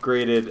like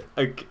upgraded.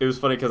 It was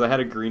funny because I had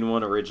a green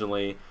one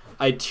originally.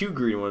 I had 2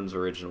 green ones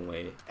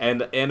originally,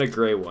 and a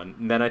gray one.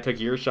 And then I took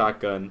your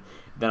shotgun.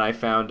 Then I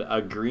found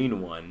a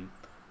green one,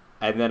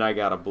 and then I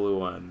got a blue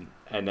one,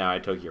 and now I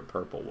took your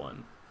purple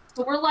one.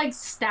 So we're like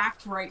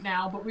stacked right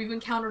now, but we've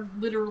encountered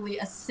literally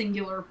a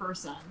singular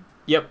person.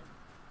 Yep.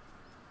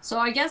 So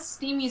I guess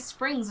Steamy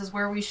Springs is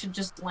where we should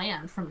just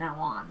land from now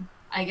on.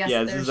 I guess.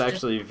 Yeah, this is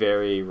actually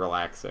very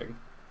relaxing.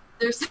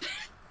 There's,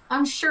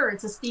 I'm sure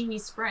it's a steamy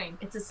spring.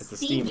 It's a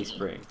steamy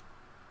spring.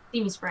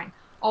 Steamy spring.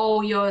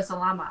 Oh, yo, it's a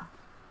llama.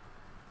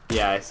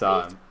 Yeah, I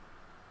saw him.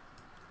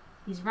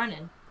 He's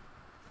running.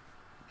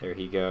 There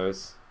he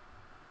goes.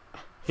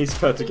 He's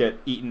about to get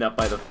eaten up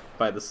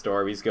by the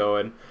storm. He's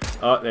going.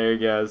 Oh, there he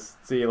goes.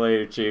 See you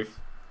later, Chief.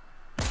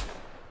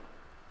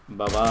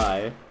 Bye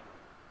bye.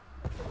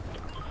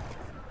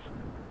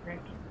 Okay,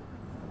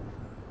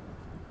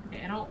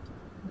 I don't.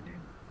 Okay,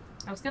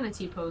 I was gonna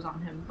T-pose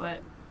on him,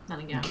 but then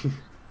again.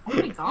 Oh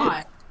my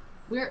god,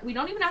 we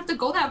don't even have to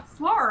go that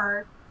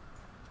far.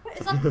 What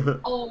is that?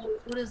 Oh,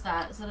 what is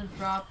that? Is that a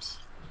dropped?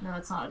 No,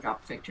 it's not a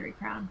dropped victory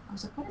crown. I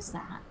was like, what is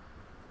that?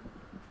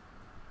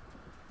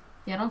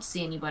 Yeah, I don't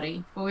see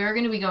anybody. But we are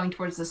going to be going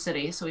towards the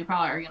city, so we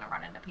probably are going to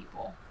run into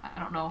people. I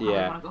don't know how we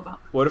want to go about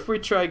it. What if we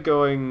try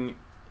going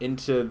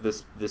into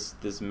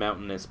this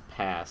mountainous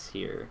pass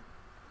here?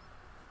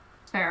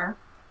 Fair.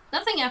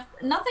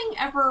 Nothing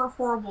ever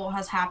horrible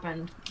has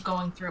happened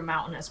going through a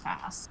mountainous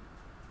pass.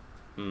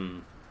 Hmm.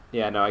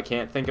 Yeah, no, I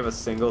can't think of a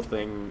single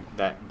thing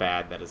that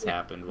bad that has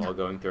happened while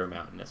going through a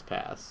mountainous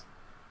pass.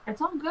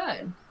 It's all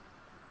good.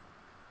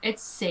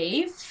 It's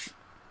safe.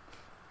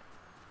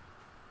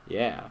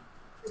 Yeah.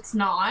 It's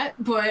not,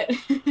 but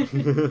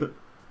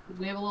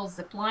we have a little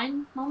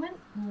zipline moment.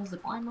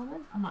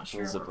 I'm not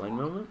sure. A little zipline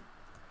moment?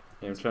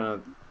 Yeah, I'm trying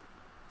to.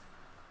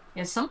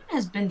 Yeah, someone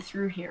has been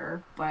through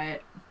here,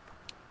 but.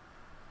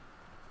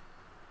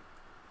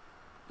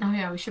 Oh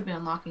yeah, we should be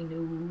unlocking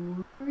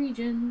new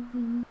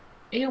region.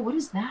 Ew, what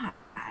is that?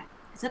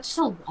 Is that just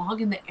a log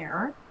in the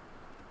air?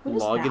 What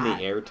is log that? in the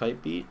air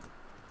type beat?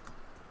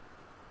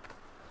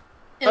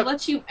 It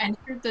lets you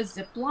enter the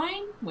zip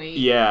line? Wait.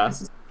 Yeah.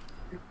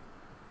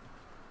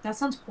 That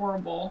sounds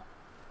horrible.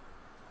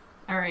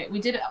 Alright, we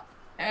did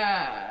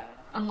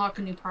unlock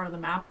a new part of the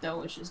map,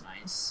 though, which is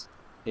nice.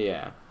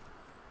 Yeah.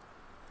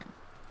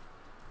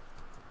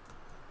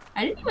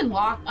 I didn't even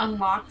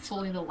unlock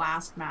fully the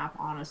last map,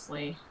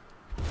 honestly.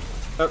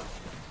 Oh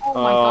my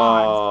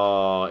god.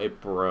 Oh, it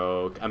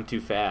broke. I'm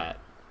too fat.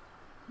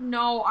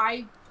 No,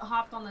 I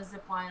hopped on the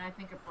zip line. I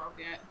think it broke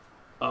it.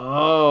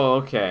 Oh,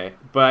 okay.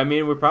 But I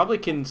mean, we probably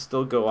can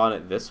still go on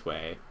it this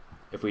way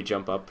if we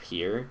jump up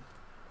here.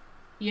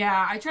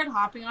 Yeah, I tried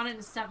hopping on it and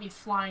it sent me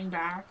flying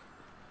back.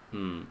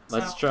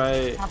 Let's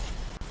try.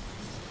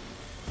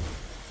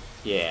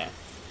 Yeah.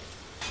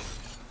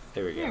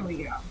 There we go. There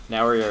we go.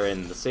 Now we are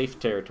in the safe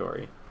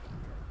territory.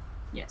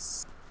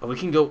 Yes. Oh, we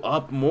can go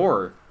up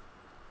more.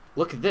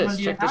 Look at this.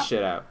 Check this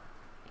shit out.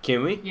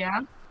 Can we?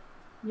 Yeah.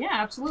 Yeah,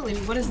 absolutely.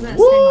 What is this?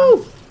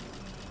 Woo!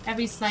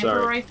 Heavy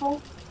sniper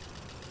rifle?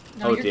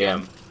 No, oh, you're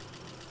damn. Good.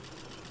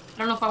 I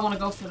don't know if I want to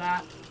go for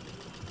that.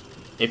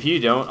 If you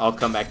don't, I'll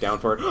come back down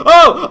for it.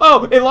 Oh!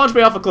 Oh! It launched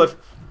me off a cliff.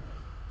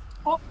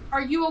 Oh,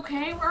 are you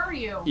okay? Where are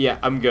you? Yeah,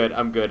 I'm good.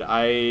 I'm good.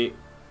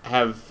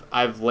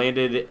 I've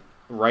landed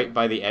right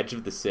by the edge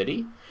of the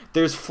city.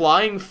 There's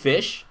flying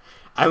fish.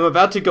 I'm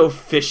about to go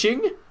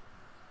fishing.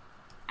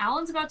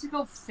 Alan's about to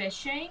go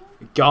fishing?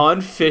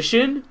 Gone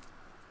fishing?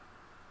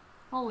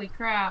 Holy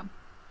crap.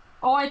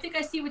 Oh, I think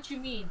I see what you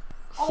mean.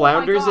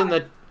 Flounders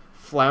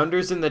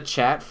in the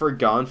chat for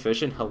gone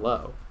fishing.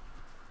 Hello.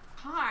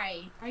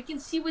 Hi. I can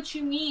see what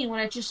you mean when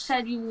I just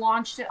said you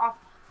launched it off.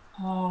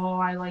 Oh,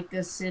 I like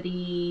this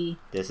city.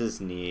 This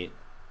is neat.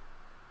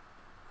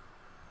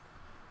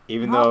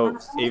 Even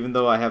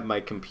though I have my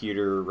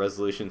computer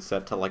resolution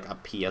set to like a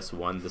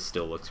PS1, this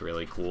still looks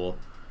really cool.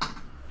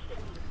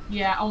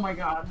 Yeah, oh my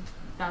god.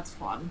 That's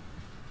fun.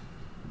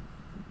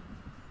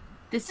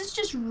 This is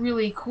just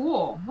really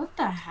cool. What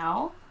the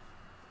hell?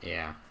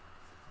 Yeah.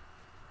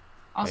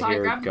 Also, I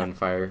hear grabbed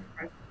gunfire.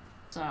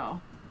 So,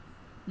 I'm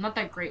not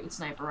that great with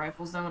sniper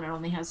rifles though, and it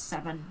only has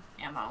 7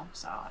 ammo,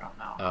 so I don't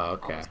know. Oh,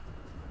 okay.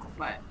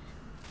 But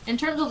in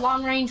terms of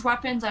long range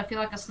weapons, I feel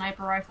like a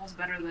sniper rifle is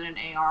better than an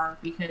AR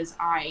because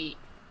ARs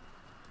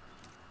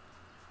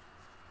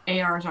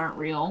aren't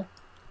real.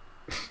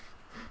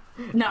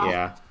 No.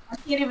 Yeah. I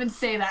can't even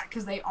say that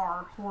because they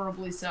are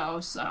horribly so.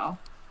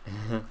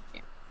 Yeah.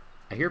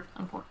 I hear.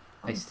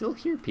 I still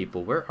hear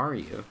people. Where are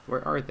you?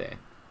 Where are they?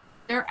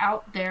 They're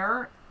out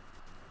there,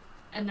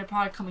 and they're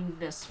probably coming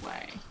this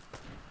way.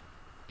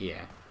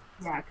 Yeah.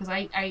 Yeah, because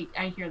I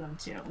hear them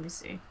too. Let me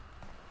see.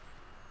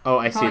 Oh,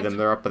 I see them.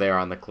 They're up there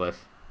on the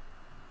cliff.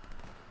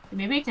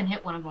 Maybe I can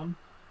hit one of them.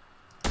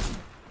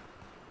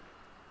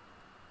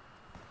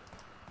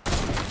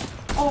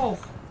 Oh,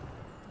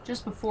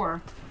 just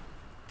before.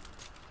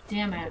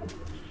 Damn it.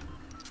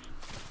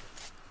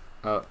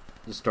 Oh,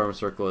 the storm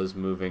circle is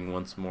moving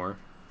once more.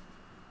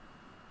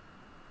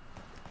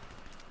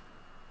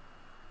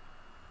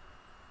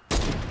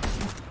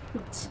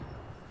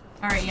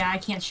 Alright, yeah, I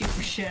can't shoot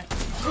for shit.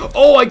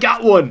 Oh, I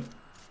got one!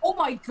 Oh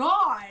my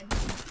god!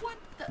 What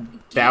the?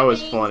 That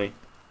was funny.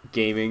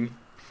 Gaming.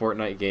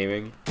 Fortnite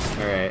gaming.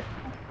 Alright.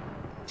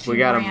 We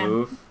gotta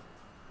move.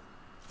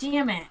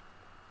 Damn it.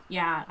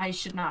 Yeah, I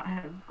should not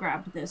have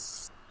grabbed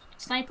this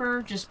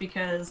sniper just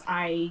because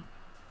I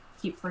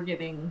keep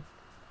forgetting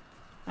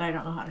that I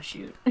don't know how to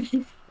shoot.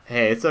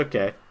 Hey, it's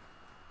okay.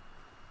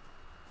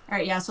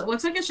 Alright, yeah, so it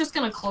looks like it's just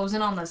gonna close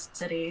in on the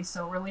city,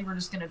 so really we're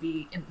just gonna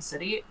be in the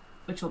city,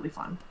 which will be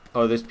fun.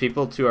 Oh, there's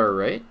people to our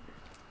right?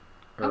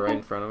 Or Okay. right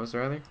in front of us,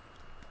 rather?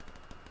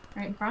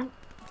 Right in front?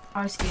 Oh,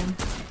 I see him.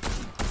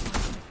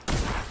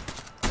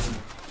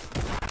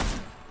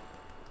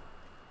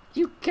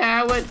 You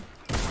coward!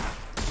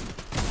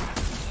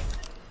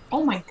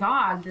 Oh my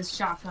god, this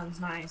shotgun's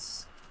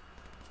nice.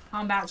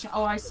 Combat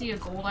oh, I see a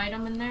gold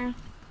item in there.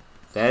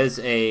 That is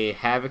a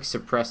Havoc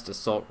suppressed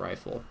assault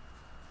rifle.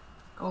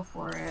 Go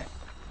for it.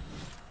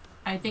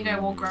 I think I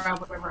will grab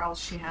whatever else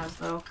she has,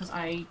 though, because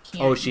I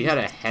can't... Oh, she had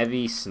a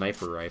heavy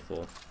sniper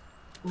rifle.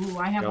 Ooh,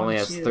 I have It one, only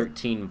has too.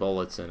 13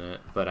 bullets in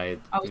it, but I...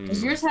 Oh,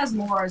 because yours has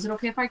more. Is it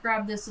okay if I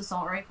grab this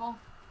assault rifle?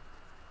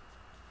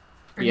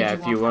 Or Yeah,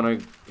 did you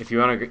want if you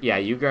wanna, yeah,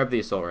 you grab the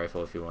assault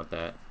rifle if you want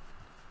that.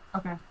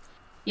 Okay.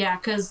 Yeah,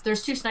 because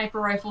there's 2 sniper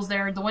rifles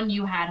there. The one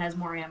you had has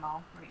more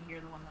ammo. Right here,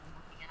 the one that I'm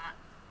looking at.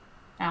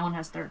 That one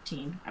has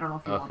 13. I don't know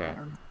if you want that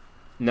or not.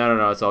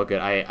 No, it's all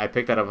good. I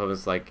picked that up. I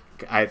was like,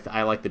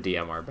 I like the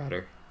DMR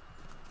better.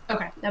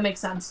 Okay, that makes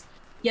sense.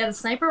 Yeah, the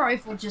sniper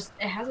rifle just,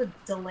 it has a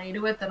delay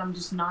to it that I'm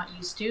just not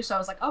used to. So I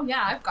was like, oh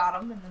yeah, I've got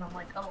them. And then I'm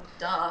like, oh,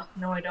 duh.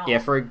 No, I don't. Yeah,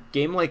 for a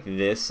game like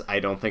this,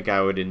 I don't think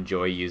I would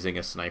enjoy using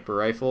a sniper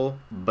rifle.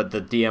 But the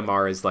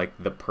DMR is like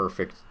the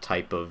perfect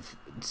type of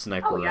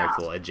sniper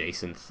rifle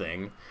adjacent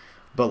thing.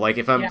 But like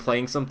if I'm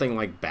playing something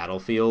like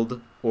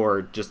Battlefield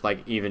or just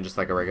like even just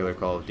like a regular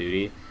Call of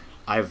Duty,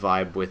 I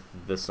vibe with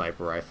the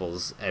sniper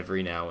rifles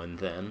every now and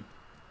then.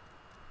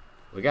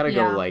 We gotta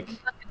go like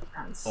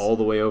all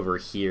the way over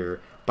here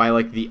by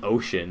like the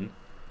ocean.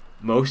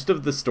 Most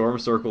of the storm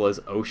circle is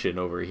ocean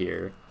over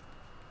here.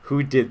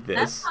 Who did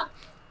this?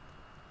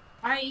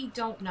 I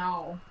don't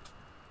know.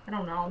 I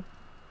don't know.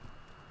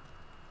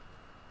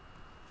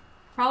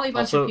 Probably a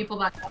bunch of people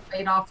that got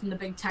laid off from the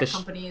big tech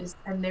companies,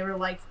 and they were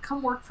like,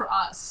 "Come work for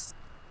us.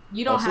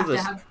 You don't have to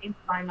have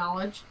inside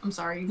knowledge." I'm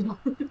sorry.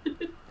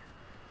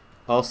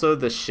 Also,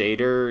 the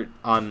shader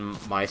on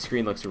my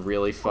screen looks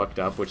really fucked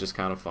up, which is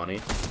kind of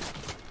funny.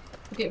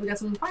 Okay, we got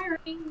some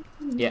firing.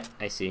 Yeah,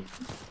 I see.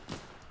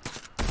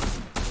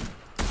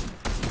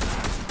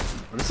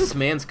 What is this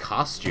man's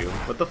costume?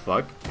 What the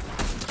fuck?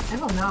 I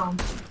don't know.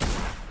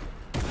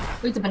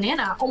 Wait, the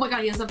banana. Oh my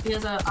god, he has a,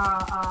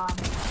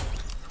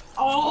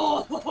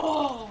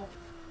 oh!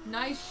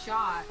 Nice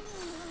shot.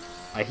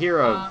 I hear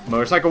a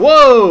motorcycle.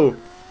 Whoa!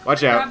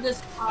 Watch out. Grab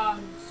this,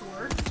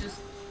 sword,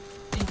 just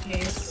in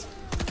case.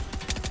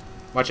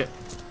 Watch it.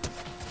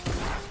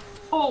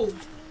 Oh!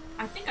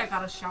 I think I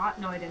got a shot.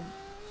 No, I didn't.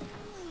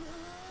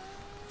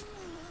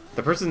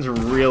 The person's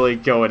really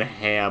going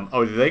ham.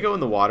 Oh, did they go in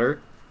the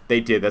water? They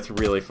did. That's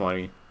really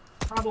funny.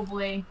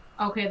 Probably.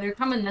 Okay, they're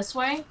coming this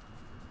way.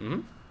 Mm-hmm.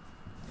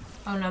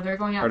 Oh no, they're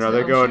going out. Or no,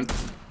 they're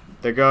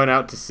going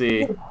out to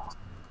sea.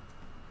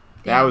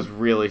 That was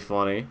really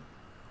funny.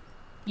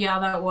 Yeah,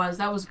 that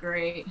was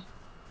great.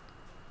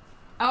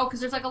 Oh,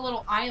 because there's like a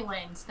little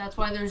island. That's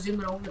why they're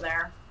zooming over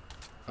there.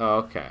 Oh,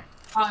 okay.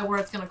 Probably where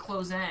it's gonna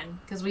close in,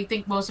 because we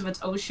think most of it's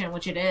ocean,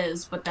 which it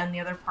is, but then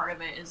the other part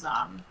of it is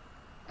a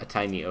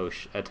tiny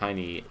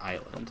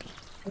island.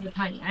 A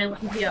tiny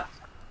island. Yeah.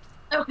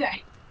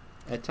 Okay.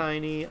 A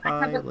tiny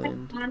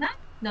island.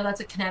 No,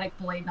 that's a kinetic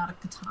blade, not a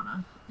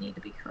katana. I need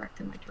to be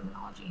correct in my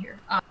terminology here.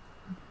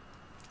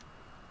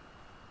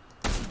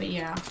 But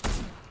yeah.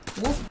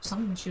 Whoa,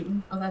 someone's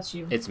shooting. Oh, that's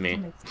you. It's me.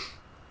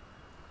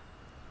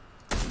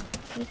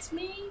 It's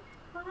me.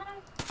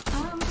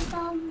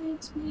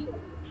 It's me.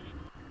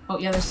 Oh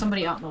yeah, there's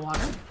somebody out in the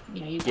water.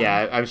 Yeah, you.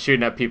 Yeah, I'm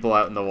shooting at people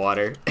out in the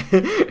water.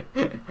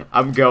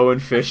 I'm going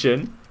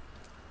fishing.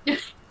 Who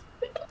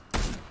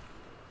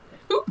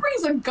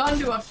brings a gun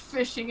to a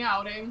fishing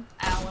outing,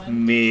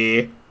 Alan?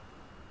 Me.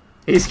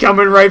 He's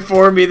coming right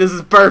for me. This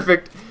is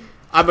perfect.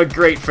 I'm a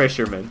great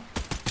fisherman.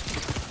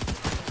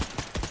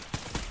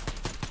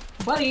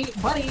 Buddy.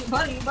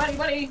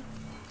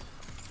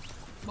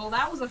 Well,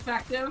 that was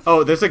effective.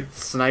 Oh, there's a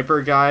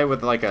sniper guy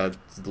with like a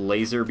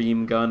laser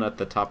beam gun at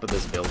the top of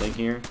this building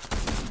here.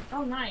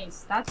 Oh,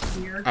 nice. That's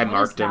weird. I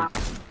marked him.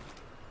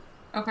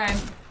 Okay.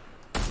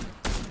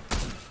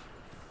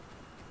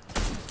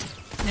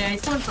 Yeah,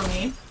 he's coming for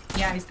me.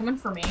 Yeah, he's coming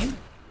for me.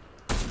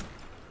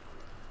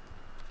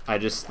 I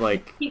just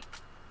like...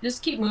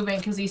 Just keep moving,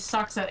 because he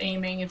sucks at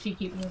aiming if you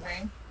keep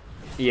moving.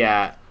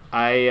 Yeah,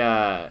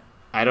 I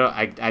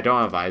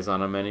don't have eyes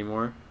on him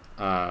anymore.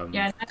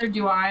 Yeah, neither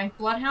do I.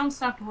 Bloodhound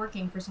stopped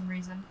working for some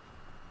reason.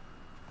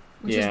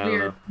 which is Yeah, I don't know.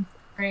 weird.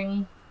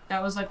 Considering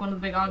that was like one of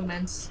the big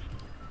augments.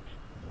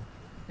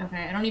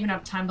 Okay, I don't even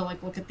have time to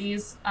like look at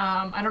these.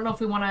 I don't know if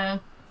we want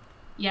to.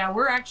 Yeah,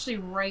 we're actually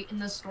right in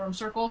the storm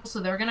circle, so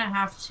they're gonna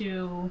have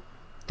to.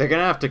 They're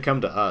gonna have to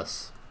come to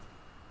us.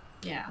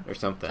 Yeah. Or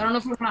something. So I don't know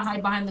if we're gonna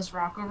hide behind this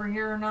rock over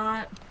here or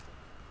not.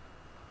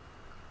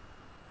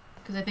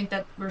 Because I think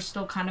that we're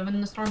still kind of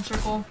in the storm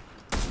circle.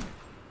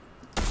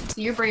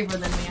 So you're braver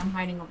than me. I'm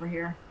hiding over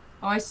here.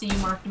 Oh, I see you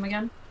marked him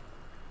again.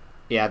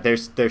 Yeah,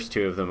 there's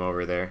 2 of them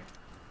over there.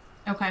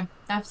 Okay,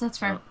 that's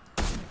fair.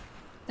 Oh.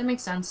 That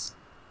makes sense.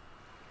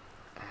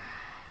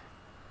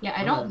 Yeah,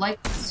 I don't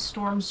like the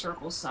storm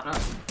circle setup.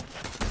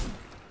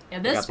 Yeah,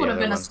 this would have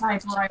been a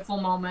sniper rifle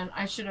moment.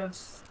 I should have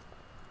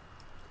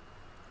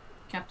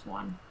kept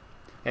one.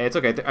 Hey, it's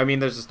okay. I mean,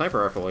 there's a sniper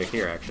rifle right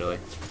here, actually.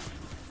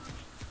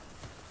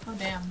 Oh,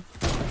 damn.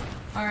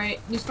 Alright,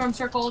 new storm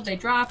circle. They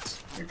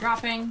dropped. They're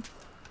dropping.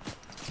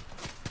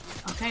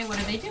 Okay, what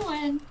are they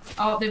doing?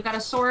 Oh, they've got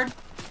a sword.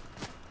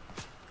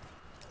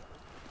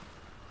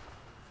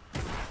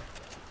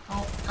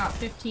 Oh, got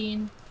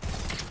 15.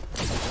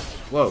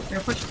 Whoa. They're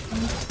pushing.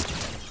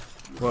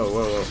 Whoa,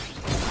 whoa, whoa.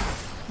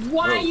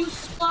 Why Whoa. are you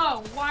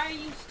slow? Why are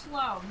you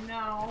slow?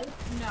 No,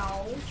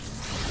 no.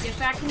 Get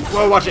back in the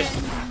Whoa, watch it.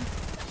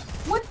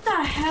 What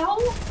the hell?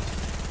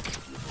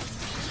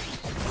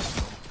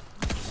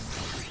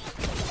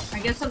 I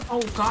guess I'm.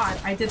 Oh god,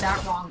 I did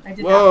that wrong. I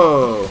did that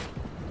wrong.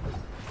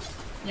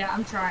 Yeah,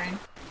 I'm trying.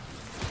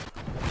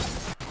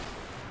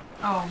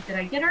 Oh, did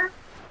I get her?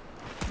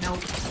 Nope.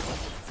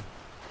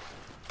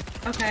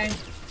 Okay.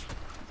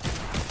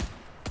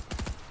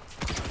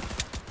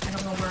 I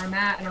don't know where I'm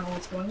at. I don't know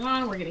what's going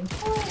on. We're getting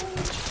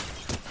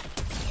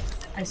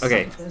I suck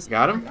Okay, at this.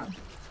 got him? Oh,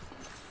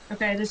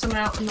 okay, there's someone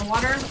out in the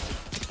water.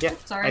 Yeah,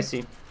 sorry. I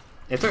see.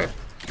 It's okay.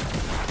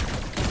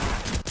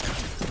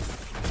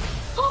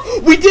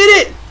 We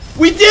did it!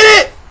 We did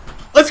it!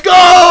 Let's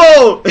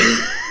go! You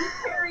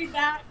carried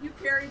that. You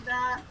carried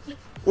that.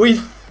 We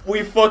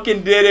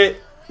fucking did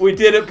it. We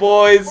did it,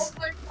 boys. Oh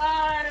my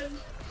god.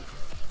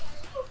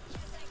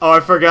 Oh, I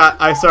forgot.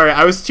 I'm sorry.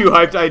 I was too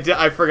hyped.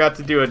 I forgot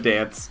to do a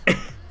dance.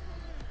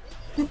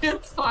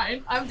 It's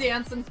fine. I'm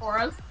dancing for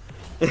us.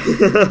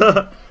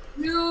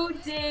 You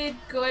did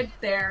good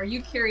there.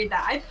 You carried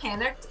that. I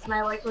panicked and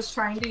I like was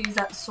trying to use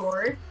that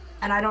sword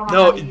and I don't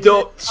know how to use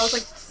don't. it. I was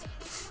like,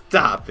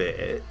 stop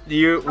it.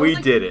 We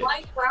did it.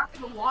 Like around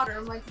in the water.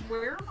 I'm like,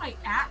 where am I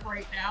at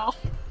right now?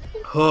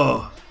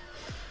 Oh,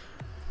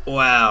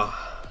 wow.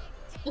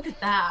 Look at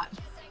that.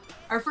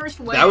 Our first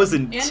win. That was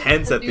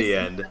intense at the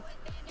end.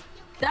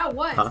 That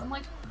was. Huh? I'm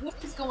like, what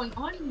is going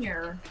on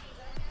here?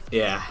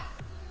 Yeah.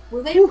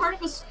 Were they part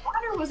of a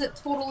squad or was it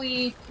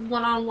totally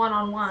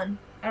one-on-one?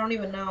 I don't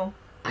even know.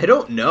 I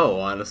don't know,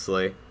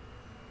 honestly.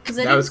 Because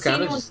I didn't see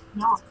anyone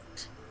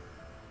knocked.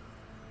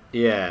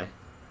 Yeah.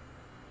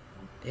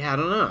 Yeah, I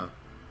don't know.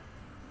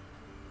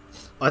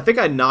 I think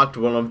I knocked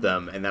one of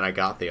them and then I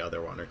got the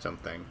other one or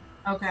something.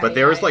 Okay. But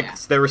there was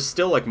there were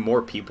still like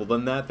more people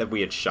than that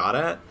we had shot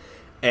at,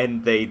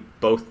 and they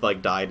both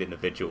like died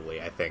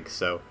individually, I think.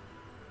 So,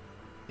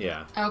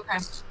 yeah. Okay,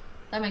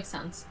 that makes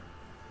sense.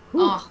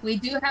 Whew. Oh, we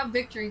do have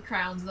victory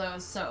crowns though,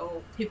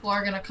 so people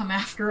are gonna come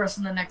after us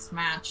in the next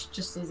match.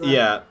 Just as a...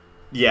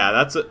 Yeah,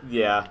 that's a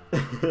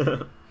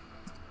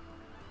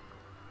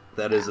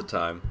that is a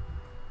time.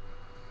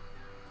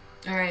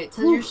 All right,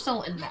 so you're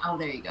still in. Oh,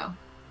 there you go.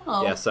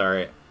 Hello. Yeah,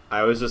 sorry.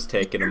 I was just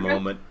taking a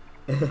moment.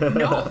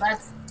 No,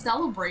 let's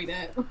celebrate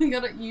it. We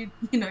gotta, you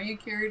know, you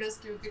carried us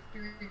to a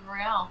victory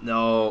royale.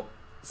 No,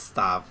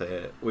 stop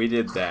it. We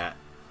did that.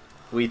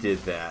 We did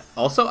that.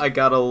 Also, I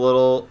got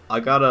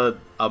a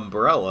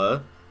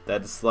umbrella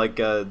that's like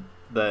the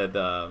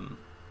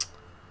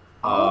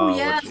oh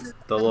yeah,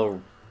 the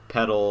little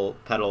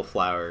petal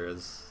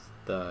flowers,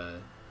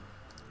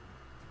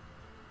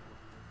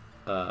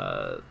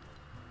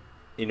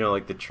 you know,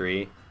 like the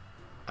tree.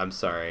 I'm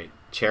sorry.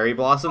 Cherry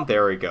blossom?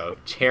 There we go.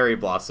 Cherry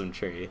blossom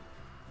tree.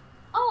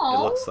 Oh, it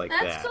looks like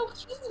that's that. so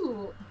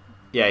cute.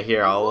 Yeah,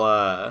 here,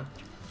 I'll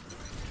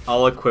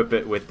equip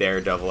it with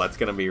Daredevil. That's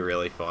gonna be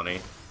really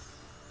funny.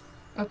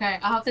 Okay,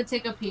 I'll have to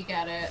take a peek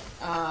at it.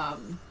 I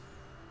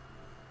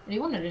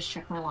want to just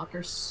check my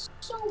locker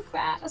so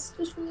fast,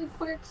 just really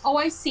quick. Oh,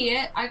 I see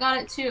it. I got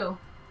it too.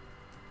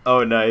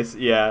 Oh, nice.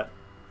 Yeah.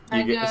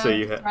 So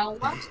you have.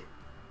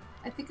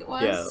 I think it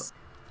was. Yeah.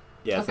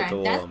 Yeah, it's okay, like a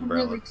little that's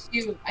umbrella. really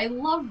cute. I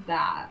love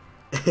that.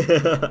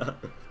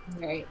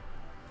 Right.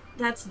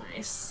 That's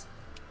nice.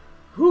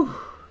 Whew.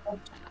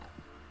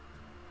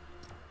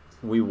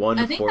 We won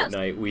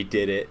Fortnite. We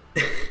did it.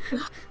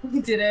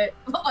 We did it.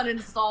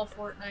 Uninstall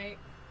Fortnite.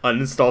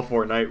 Uninstall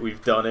Fortnite.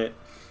 We've done it.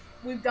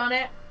 We've done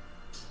it.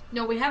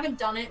 No, we haven't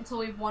done it until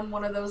we've won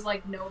one of those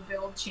like no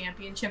build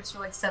championships for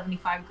like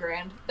 75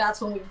 grand.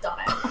 That's when we've done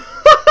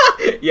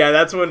it. Yeah,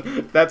 that's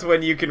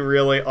when you can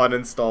really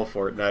uninstall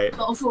Fortnite.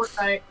 Oh,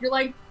 Fortnite. You're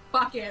like,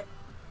 fuck it.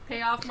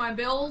 Pay off my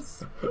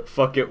bills.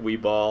 Fuck it, we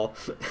ball.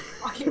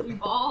 Fuck it, we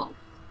ball.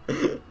 Buy a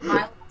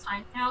little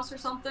tiny house or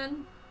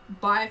something.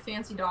 Buy a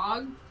fancy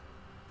dog.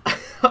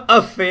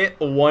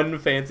 One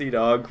fancy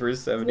dog for One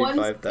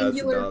singular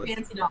 $75,000.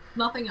 fancy dog.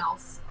 Nothing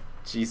else.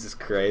 Jesus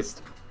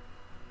Christ.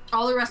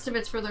 All the rest of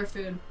it's for their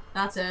food.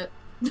 That's it.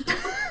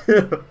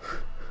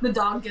 The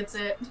dog gets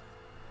it.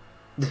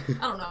 I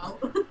don't know.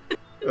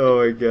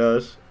 Oh my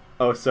gosh.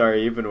 Oh,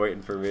 sorry, you've been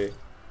waiting for me.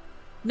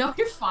 No,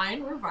 you're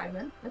fine. We're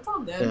vibing. It's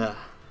all good. Yeah,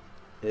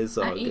 it's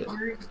all I ain't good.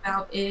 worried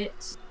about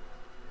it.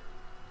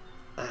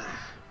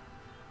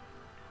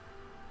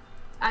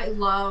 I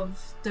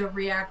love the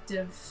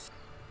reactive,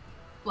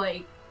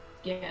 like,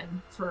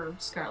 skin for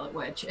Scarlet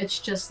Witch. It's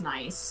just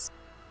nice.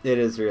 It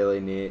is really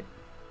neat.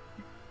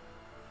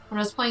 When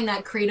I was playing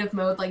that creative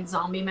mode, like,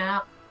 zombie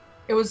map,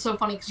 it was so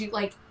funny, because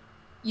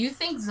you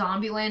think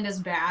Zombieland is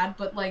bad,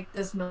 but, like,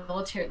 this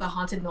military, the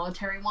haunted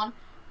military one,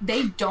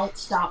 they don't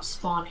stop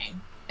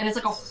spawning. And it's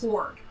like a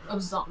horde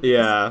of zombies.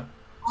 Yeah.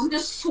 I'm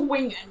just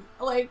swinging,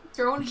 like,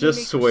 throwing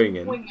just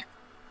swinging.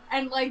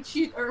 And, like,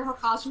 her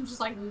costume's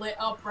just, like, lit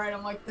up, right?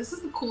 I'm like, this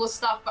is the coolest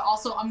stuff, but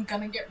also I'm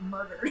gonna get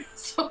murdered.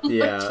 So I'm,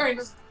 like, trying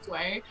to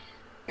sway.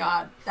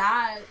 God,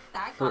 that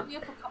got me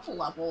up a couple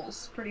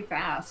levels pretty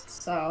fast,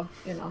 so,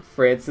 you know.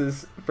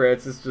 Francis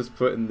just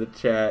put in the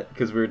chat,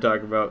 because we were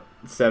talking about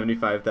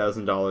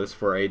 $75,000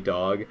 for a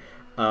dog.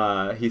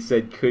 He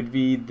said, could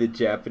be the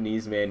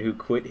Japanese man who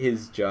quit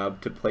his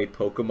job to play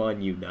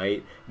Pokemon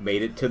Unite,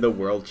 made it to the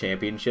World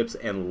Championships,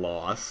 and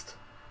lost.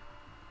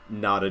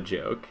 Not a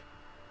joke.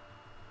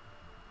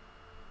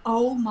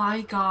 Oh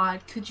my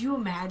god, could you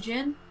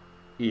imagine?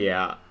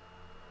 Yeah.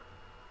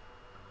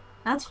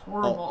 That's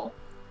horrible.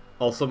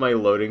 Also, my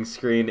loading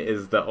screen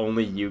is the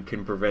only you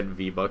can prevent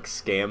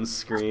V-Bucks scams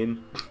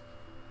screen.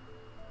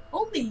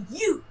 Only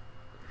you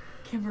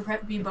can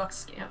prevent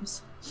V-Bucks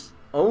scams.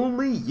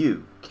 Only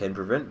you can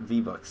prevent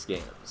V-Bucks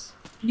scams.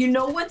 You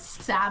know what's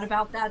sad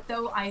about that,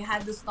 though? I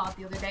had this thought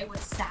the other day.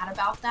 What's sad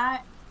about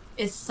that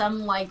is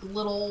some, like,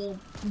 little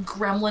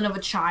gremlin of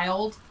a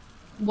child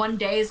one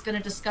day is going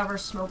to discover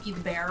Smokey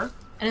the Bear,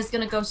 and it's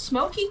going to go,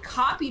 Smokey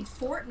copied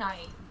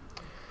Fortnite.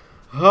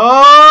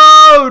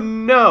 Oh,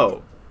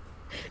 no!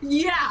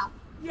 Yeah,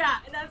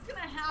 that's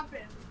going to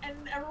happen. And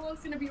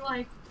everyone's going to be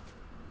like,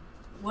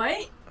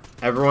 what?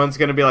 Everyone's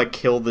going to be like,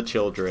 kill the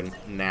children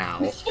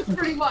now.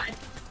 Pretty much.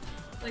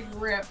 Like,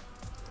 rip.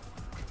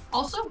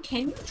 Also,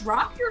 can you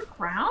drop your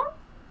crown?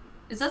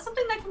 Is that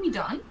something that can be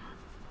done?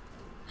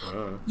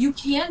 You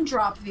can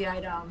drop the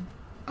item.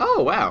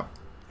 Oh, wow.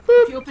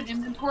 Boop. If you open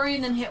inventory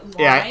and then hit Y.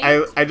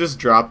 Yeah, I just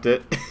dropped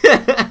it.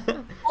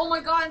 Oh my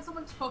god, and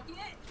someone took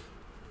it?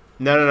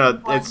 No,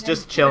 it's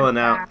just chilling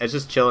out. It's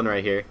just chilling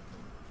right here.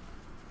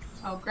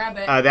 Oh, grab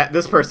it.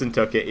 This person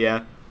took it,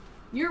 yeah.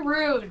 You're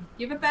rude.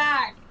 Give it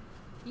back.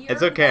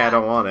 It's okay, I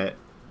don't want it.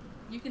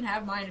 You can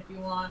have mine if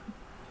you want.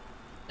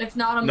 If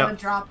not, I'm gonna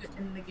drop it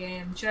in the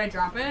game. Should I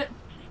drop it?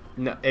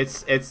 No,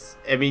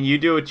 I mean, you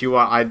do what you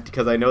want.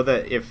 Because I know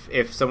that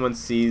if someone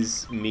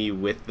sees me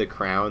with the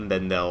crown,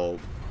 then they'll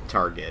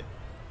target.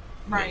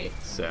 Right. Me,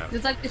 so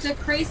it's a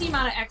crazy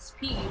amount of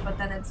XP, but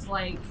then it's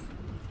like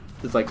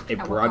a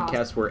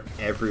broadcast where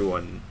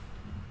everyone.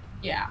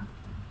 Yeah.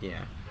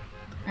 Yeah.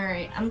 All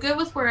right, I'm good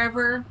with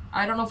wherever.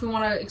 I don't know if we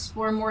want to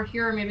explore more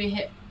here or maybe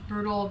hit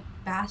Brutal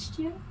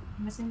Bastion.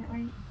 Am I saying that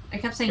right? I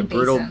kept saying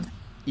Basin.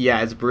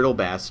 Yeah, it's Brutal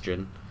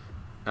Bastion.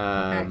 Okay.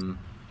 I don't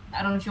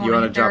know if you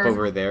want to drop there.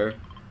 over there.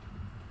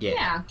 Yeah.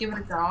 Yeah, give it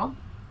a go.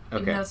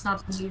 Okay. Even though it's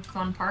not the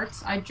fun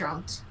parts, I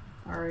jumped.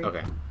 Sorry.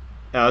 Okay.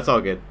 No, it's all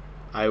good.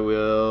 I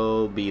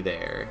will be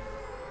there.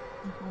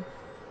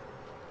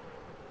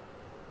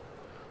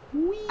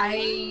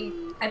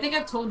 I think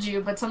I've told you,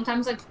 but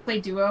sometimes I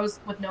play duos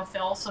with no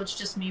fill, so it's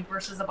just me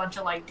versus a bunch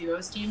of like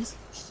duos teams.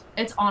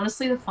 It's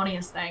honestly the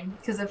funniest thing,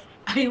 because if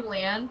I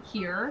land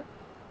here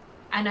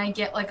and I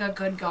get like a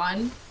good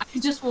gun, I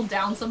just will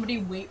down somebody,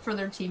 wait for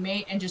their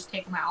teammate, and just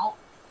take them out.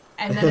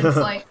 And then it's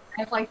like,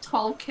 I have like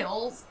 12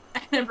 kills,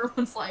 and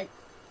everyone's like,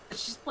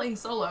 she's playing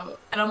solo,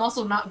 and I'm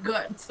also not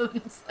good. So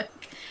it's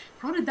like,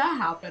 how did that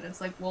happen?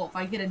 It's like, well, if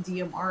I get a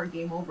DMR,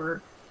 game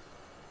over.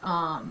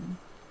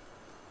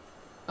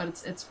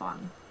 But it's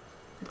fun.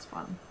 It's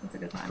fun. It's a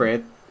good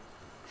time.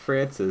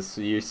 Francis,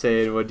 you're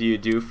saying, what do you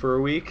do for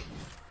a week?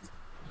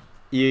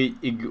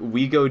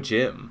 We go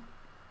gym.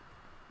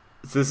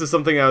 So this is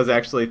something I was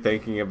actually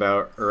thinking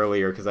about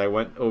earlier, because I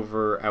went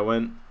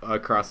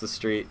across the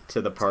street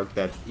to the park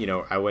that,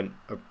 I went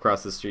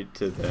across the street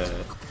to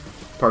the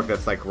park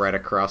that's like right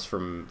across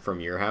from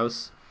your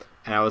house,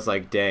 and I was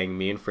like, dang,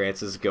 me and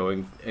Francis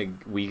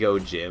we go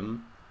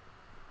gym.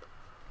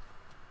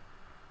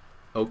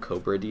 Oh,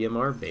 Cobra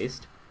DMR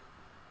based?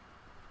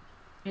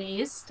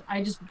 Based?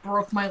 I just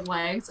broke my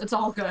legs. It's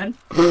all good.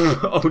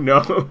 Oh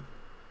no.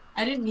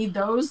 I didn't need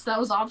those. That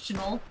was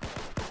optional.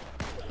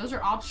 Those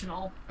are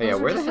optional. Oh, yeah,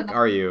 where the heck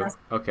are you?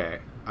 Okay,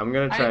 I'm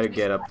gonna try to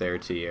get up there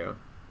to you.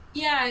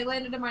 Yeah, I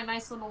landed in my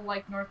nice little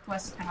like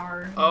northwest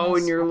tower. Oh,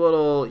 in your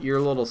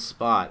little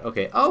spot.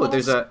 Okay. Oh,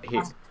 there's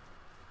here.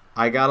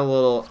 I got a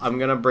little. I'm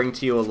gonna bring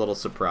to you a little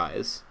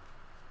surprise.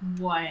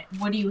 What?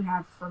 What do you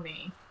have for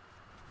me?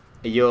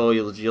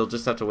 You'll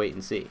just have to wait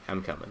and see.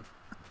 I'm coming.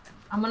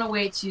 I'm gonna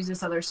wait to use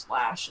this other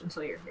splash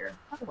until you're here.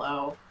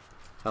 Hello.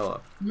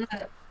 Hello. Yeah.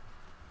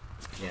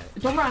 Yeah.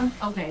 Don't run.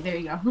 Okay, there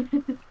you go.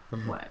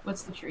 What?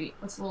 What's the treat?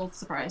 What's the little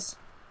surprise?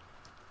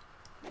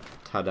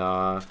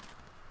 Ta-da.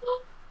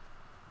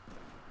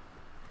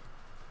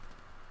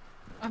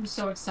 I'm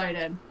so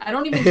excited. I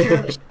don't even care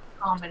that she's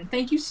common.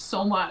 Thank you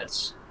so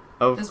much.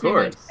 Of This made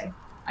my course. day.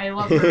 I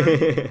love her.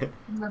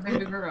 She's my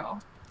baby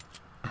girl.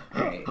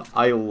 Alright.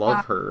 I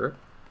love her.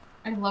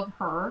 I love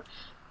her.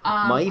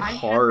 My I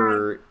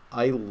heart.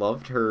 I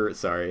loved her.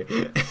 Sorry.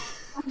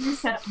 you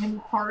said I'm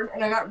hard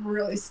and I got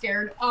really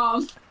scared.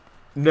 No,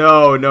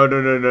 no, no,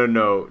 no, no,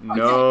 no,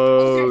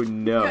 Okay,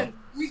 no, okay. no.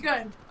 We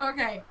good.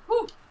 Okay.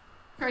 Whew.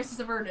 Crisis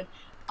averted.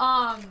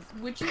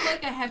 Would you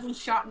like a heavy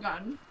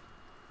shotgun?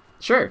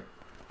 Sure.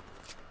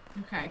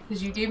 Okay,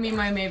 because you gave me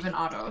my Maven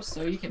Auto,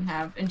 so you can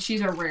have, and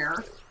she's a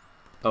rare.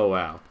 Oh,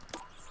 wow.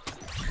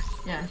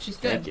 Yeah, she's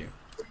good. Thank you.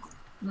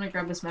 I'm gonna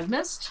grab this med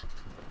mist.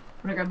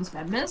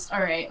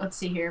 Alright, let's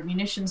see here.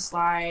 Munition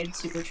slide,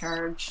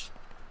 supercharge,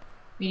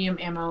 medium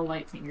ammo,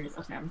 light fingers.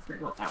 Okay, I'm gonna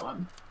go with that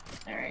one.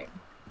 Alright.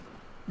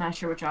 Not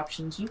sure which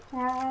options you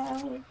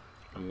have.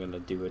 I'm gonna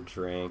do a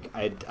drink.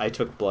 I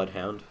took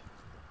Bloodhound.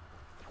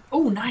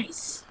 Oh,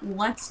 nice.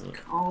 Let's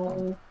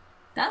go.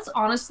 That's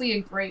honestly a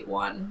great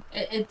one.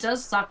 It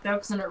does suck though,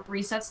 because then it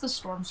resets the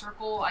storm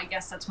circle. I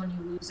guess that's when you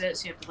lose it,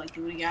 so you have to like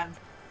do it again.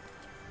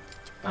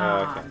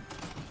 Okay.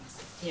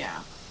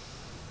 Yeah.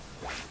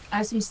 I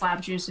have some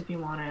slab juice if you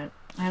want it.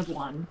 I have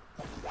one.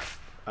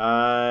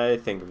 I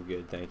think I'm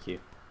good, thank you.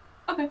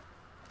 Okay.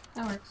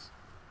 That works.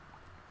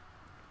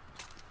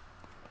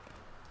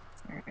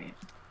 Alright.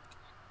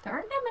 There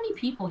aren't that many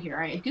people here.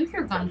 I do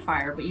hear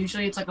gunfire, but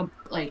usually it's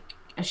like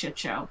a shit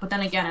show. But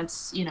then again,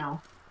 it's, you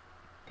know,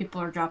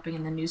 people are dropping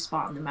in the new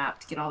spot on the map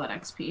to get all that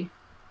XP.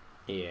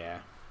 Yeah.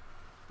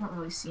 I don't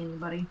really see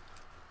anybody.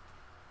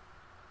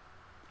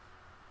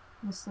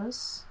 What's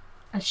this?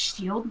 A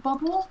shield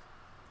bubble?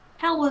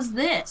 Hell was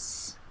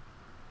this?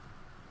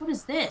 What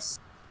is this?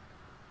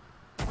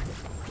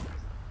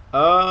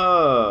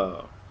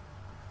 Oh.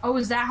 Oh,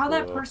 is that how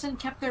that Cool. person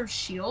kept their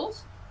shield?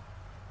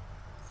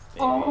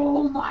 Maybe.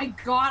 Oh my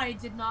god, I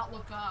did not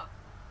look up.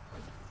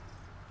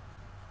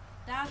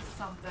 That's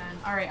something.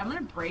 Alright, I'm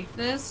gonna break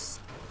this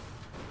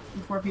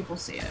before people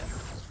see it.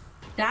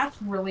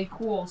 That's really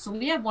cool. So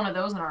we have one of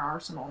those in our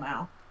arsenal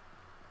now.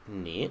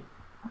 Neat.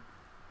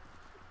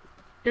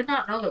 Did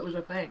not know that was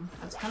a thing.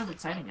 That's kind of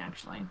exciting,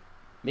 actually.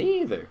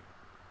 Me either.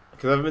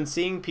 Because I've been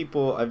seeing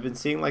people,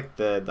 like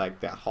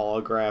that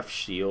holograph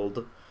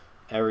shield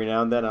every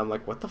now and then. I'm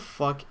like, what the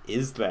fuck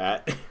is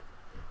that?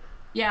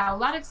 Yeah, well,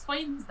 that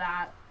explains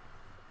that.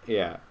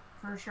 Yeah.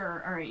 For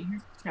sure. Alright,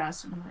 here's the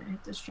chest. I'm gonna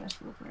hit this chest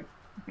real quick.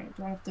 Okay,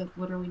 do I have to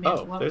literally make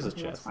Oh, there's a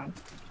okay, that's chest. fine.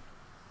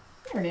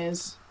 There it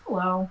is.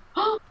 Hello.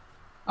 Oh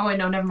wait,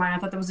 no, never mind. I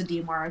thought that was a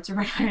DMR. It's a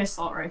red eye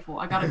assault rifle.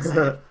 I got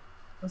excited.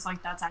 I was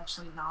like, that's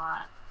actually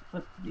not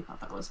what you thought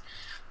that was.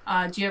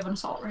 Do you have an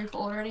assault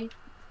rifle already?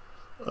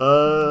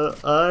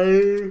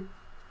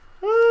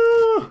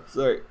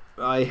 Sorry.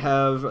 I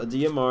have a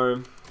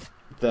DMR,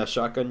 the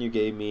shotgun you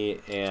gave me,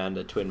 and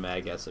a twin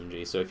mag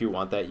SMG. So if you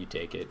want that, you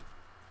take it.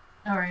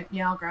 Alright,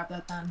 yeah, I'll grab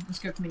that then. It's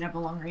good for me to have a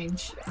long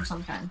range of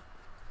some kind.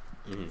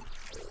 Mm-hmm.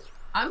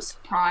 I'm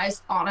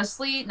surprised,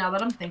 honestly, now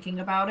that I'm thinking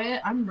about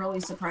it, I'm really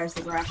surprised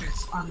the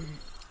graphics on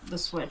the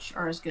Switch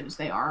are as good as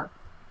they are.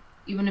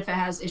 Even if it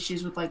has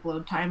issues with, like,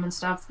 load time and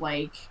stuff,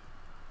 like...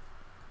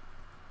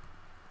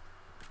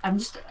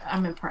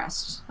 I'm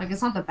impressed. Like,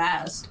 it's not the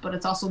best, but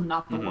it's also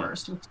not the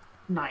worst, which is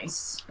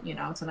nice. You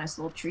know, it's a nice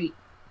little treat.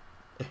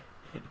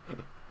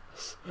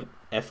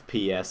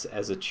 FPS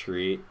as a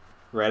treat.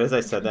 Right as I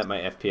said that, my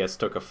FPS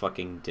took a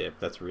fucking dip.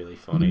 That's really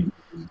funny.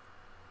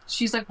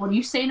 She's like, what are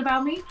you saying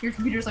about me? Your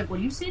computer's like, what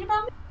are you saying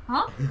about me?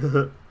 Huh?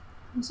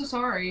 I'm so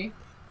sorry.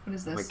 What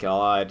is this? Oh my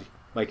god.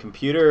 My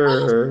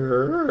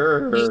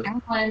computer. Hey,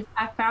 Alan,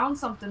 I found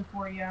something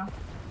for you.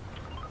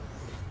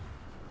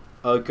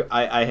 Oh,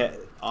 I had...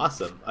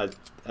 Awesome.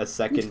 A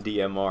second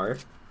DMR.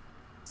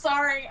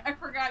 Sorry, I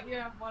forgot you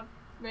have one.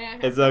 May I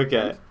have It's that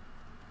okay. first?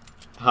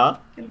 Huh?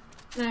 Can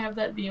I have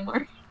that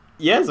DMR?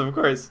 Yes, of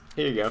course.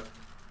 Here you go.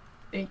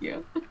 Thank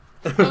you.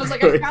 I was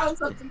like, I found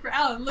something for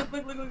Alan. Look.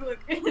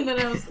 And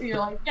then you're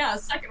like, yeah,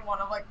 second one.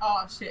 I'm like,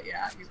 oh shit,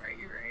 yeah, you're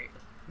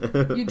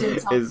right. You did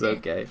tell It's me.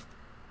 okay.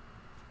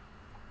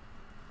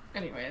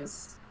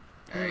 Anyways.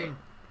 Alright.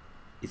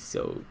 It's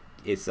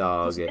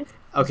all good.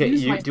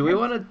 Okay, do we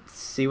want to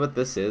see what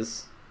this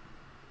is?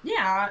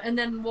 Yeah, and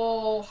then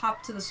we'll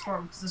hop to the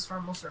storm, because the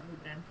storm will start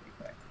moving in pretty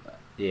quick. But...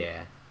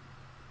 Yeah.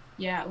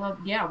 Yeah, well,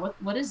 yeah,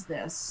 what is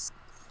this?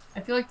 I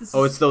feel like this is...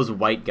 Oh, it's those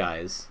white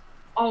guys.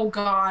 Oh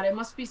god, it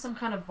must be some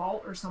kind of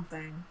vault or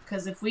something.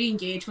 Because if we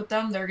engage with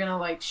them, they're gonna,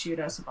 like, shoot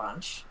us a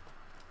bunch.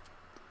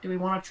 Do we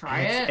want to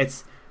try it?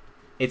 It's...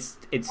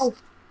 Oh,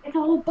 it's a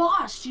whole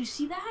boss! Do you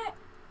see that?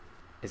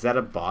 Is that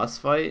a boss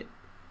fight?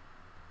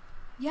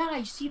 Yeah,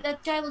 you see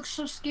that guy looks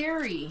so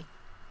scary.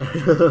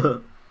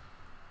 I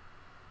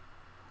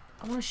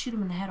want to shoot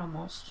him in the head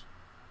almost.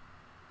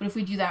 But if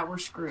we do that, we're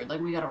screwed.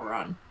 Like, we gotta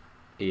run.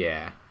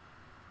 Yeah.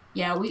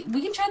 Yeah, we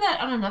can try that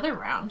on another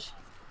round.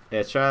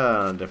 Yeah, try that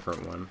on a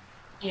different one.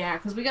 Yeah,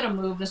 because we gotta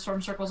move. The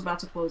storm circle's about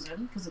to close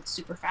in because it's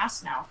super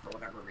fast now for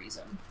whatever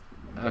reason.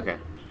 Okay.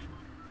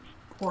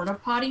 Porta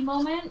potty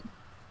moment.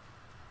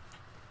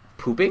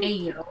 Pooping?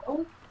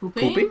 Ayo.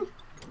 Pooping? Pooping?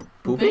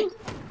 Pooping? Pooping?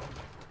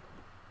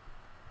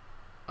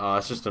 Oh,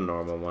 it's just a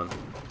normal one.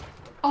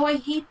 Oh, I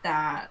hate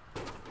that.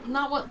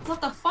 Not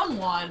the fun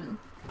one.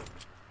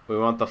 We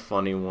want the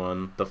funny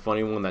one. The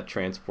funny one that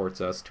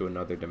transports us to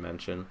another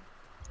dimension.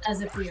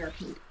 As if we are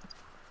poop.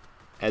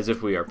 As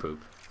if we are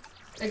poop.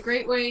 A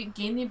great way,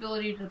 gain the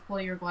ability to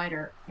deploy your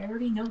glider. I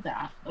already know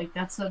that. Like,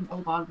 that's an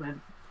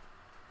augment.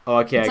 Oh,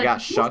 okay, It's I got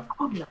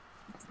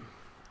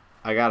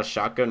a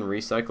shotgun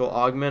recycle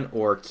augment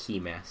or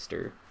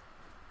keymaster.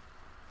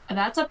 And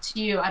that's up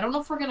to you. I don't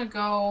know if we're gonna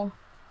go...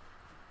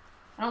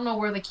 I don't know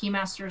where the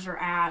keymasters are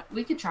at.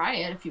 We could try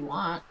it if you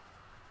want.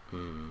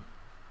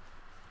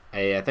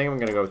 I think I'm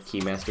gonna go with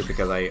keymaster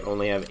because I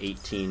only have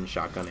 18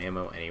 shotgun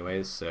ammo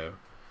anyways, so...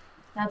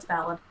 That's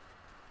valid.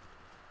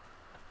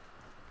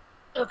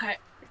 Okay.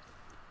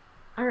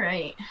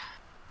 Alright.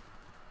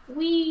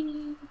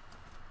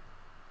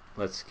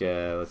 Let's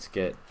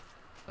get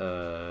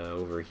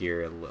over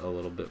here a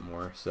little bit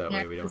more so that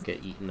way we don't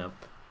get eaten up.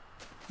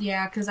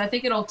 Yeah, because I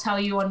think it'll tell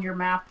you on your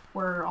map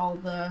where all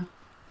the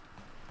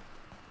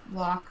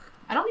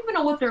I don't even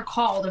know what they're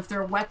called, if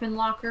they're weapon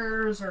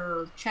lockers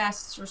or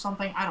chests or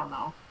something, I don't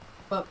know.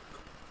 But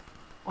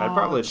I'd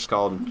probably just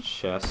call them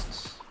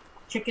chests.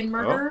 Chicken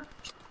murder?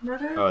 Oh.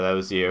 Murder? Oh, that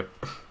was you.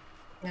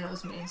 Yeah, that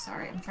was me.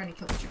 Sorry, I'm trying to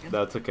kill the chicken.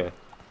 That's okay.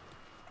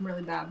 I'm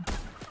really bad.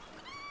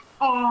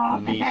 Oh,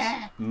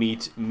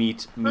 meat.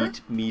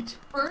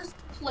 First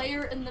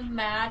player in the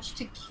match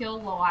to kill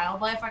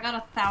wildlife. I got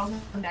 1,000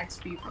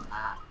 XP from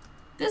that.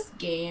 This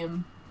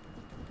game.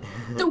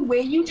 The way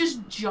you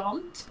just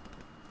jumped.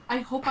 I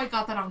hope I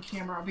got that on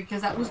camera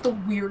because that was the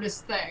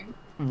weirdest thing.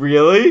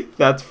 Really?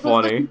 That's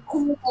funny.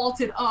 Like,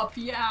 vaulted up,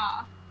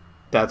 yeah.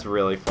 That's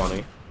really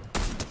funny.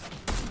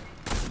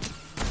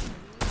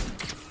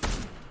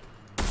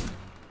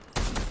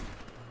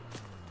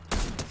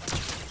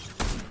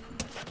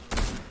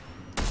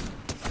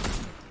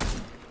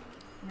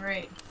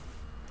 Alright.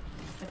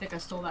 I think I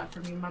stole that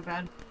from you, my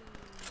bad.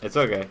 It's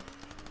okay.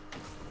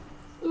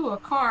 Ooh, a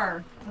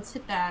car. Let's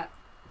hit that.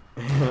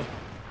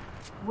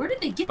 Where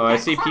did they get that I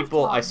see car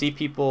people from? I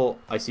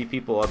see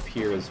people up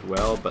here as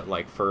well, but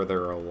like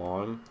further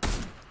along.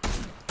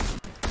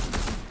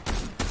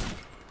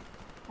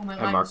 Oh, my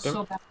lag is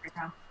so bad right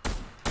now.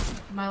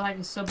 My lag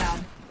is so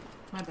bad.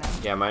 My bad.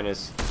 Yeah, mine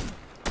is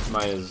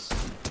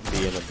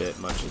being a bit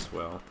much as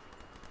well.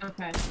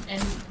 Okay,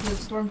 and the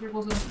storm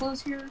circle's gonna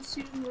close here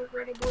soon,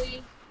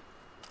 regrettably.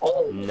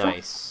 Oh!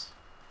 Nice.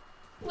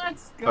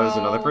 Let's go! Oh, there's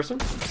another person?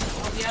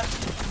 Oh, yep,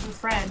 a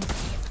friend.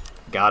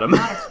 Got him.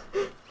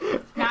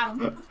 Got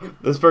him.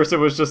 This person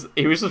was just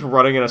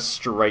running in a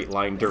straight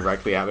line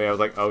directly at me. I was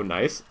like, oh,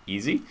 nice.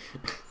 Easy.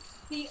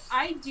 See,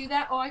 I do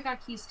that. Oh, I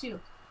got keys too.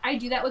 I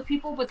do that with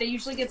people, but they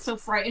usually get so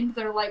frightened.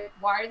 They're like,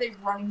 why are they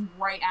running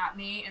right at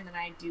me? And then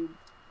I do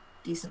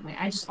decently.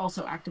 I just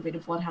also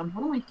activated Bloodhound.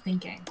 What am I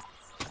thinking?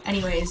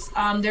 Anyways,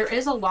 there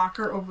is a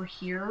locker over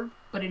here,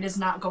 but it is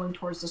not going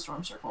towards the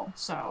storm circle,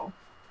 so...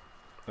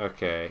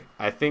 Okay.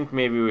 I think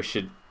maybe we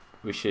should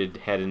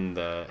head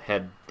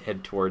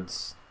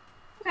towards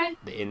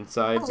the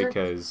inside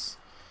because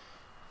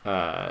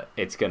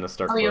it's gonna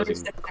start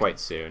closing quite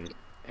soon,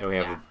 and we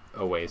have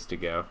a ways to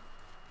go.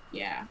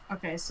 Yeah.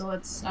 Okay. So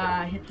let's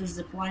hit the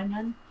zip line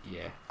then.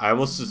 Yeah. I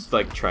almost just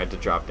like tried to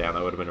drop down.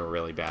 That would have been a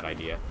really bad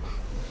idea.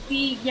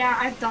 See, yeah,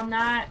 I've done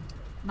that.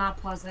 Not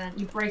pleasant.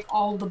 You break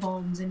all the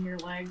bones in your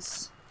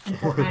legs. And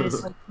Fortnite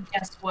is like,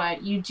 guess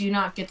what? You do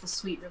not get the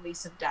sweet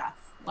release of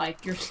death.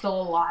 Like, you're still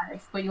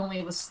alive, but you only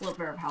have a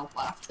sliver of health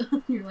left.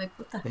 You're like,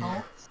 what the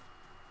hell?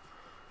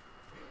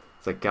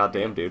 It's like,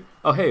 goddamn, dude.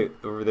 Oh, hey,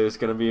 over there's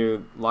gonna be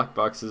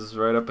lockboxes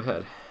right up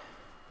ahead.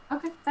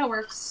 Okay, that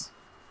works.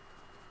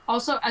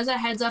 Also, as a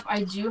heads up,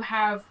 I do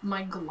have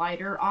my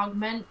glider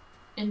augment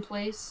in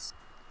place.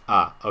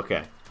 Ah,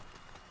 okay.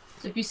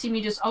 So if you see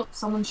me just... Oh,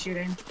 someone's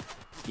shooting.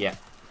 Yeah.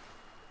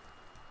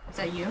 Is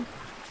that you?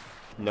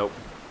 Nope.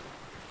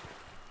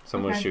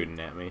 Someone's shooting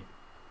at me.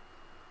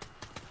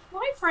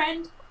 Hi,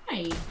 friend.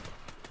 Hi.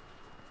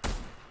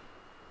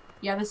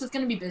 Yeah, this is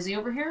gonna be busy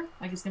over here.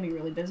 Like, it's gonna be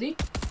really busy.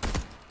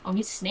 Oh,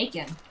 he's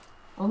snaking.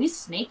 Oh, he's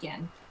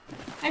snaking.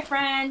 Hi,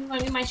 friend.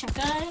 Wanna be my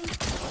shotgun?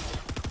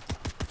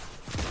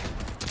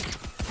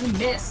 I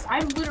missed.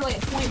 I'm literally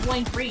at point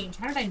blank range.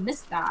 How did I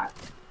miss that?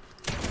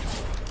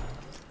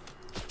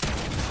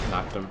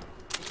 Knocked him.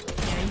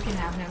 Yeah, you can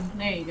have him.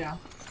 There you go.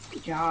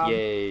 Good job.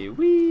 Yay,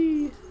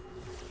 wee!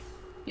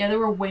 Yeah, there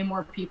were way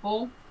more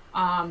people. So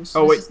oh, this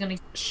wait. is gonna...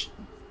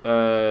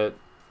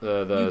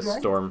 The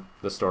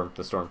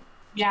storm.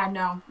 Yeah,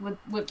 no.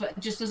 But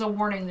just as a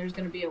warning, there's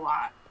gonna be a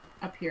lot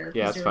up here.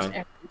 Yeah, that's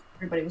fine.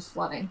 Everybody was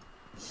flooding.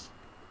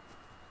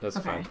 That's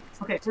fine.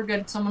 Okay, we're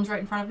good. Someone's right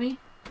in front of me.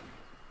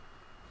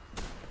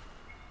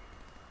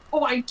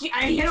 Oh, I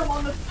hit him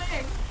on the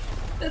thing!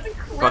 That's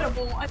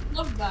incredible. I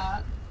love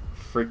that.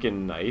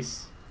 Freaking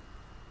nice.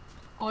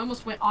 Oh, I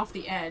almost went off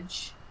the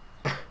edge.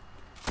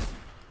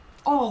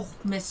 Oh,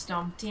 missed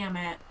him. Damn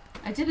it.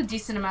 I did a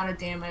decent amount of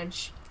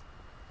damage.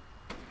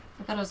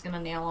 I thought I was gonna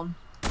nail him.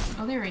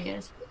 Oh, there he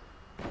is.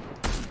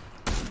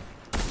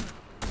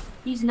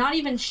 He's not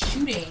even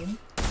shooting.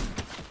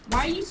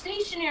 Why are you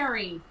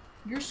stationary?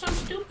 You're so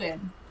stupid.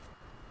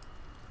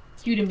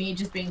 Cue to me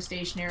just being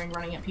stationary and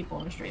running at people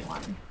in a straight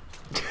line.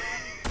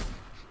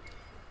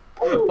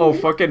 Oh,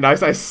 fucking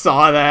nice! I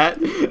saw that.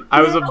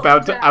 I was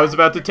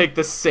about to take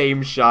the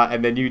same shot,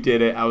 and then you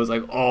did it. I was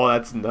like, oh,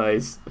 that's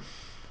nice.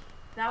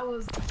 That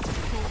was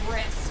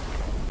crisp.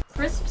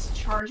 Crisp's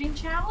charging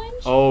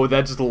challenge? Oh,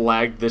 that just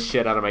lagged the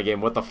shit out of my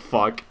game. What the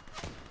fuck?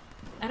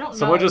 I don't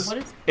Someone know. just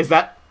is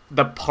that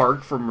the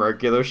park from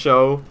regular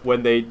show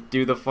when they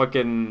do the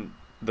fucking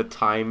the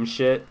time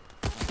shit?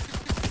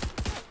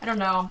 I don't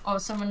know. Oh,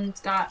 someone's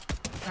got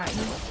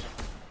you.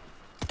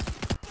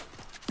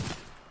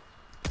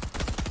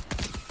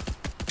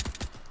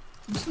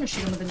 I'm just gonna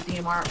shoot him with a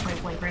DMR at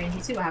point blank range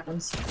and see what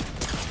happens.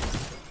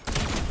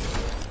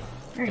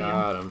 There you go.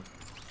 Got him.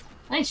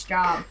 Nice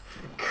job.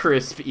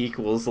 Crisp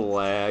equals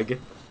lag.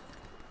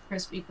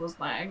 Crisp equals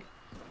lag.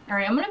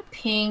 Alright, I'm gonna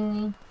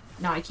ping...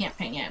 No, I can't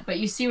ping it. But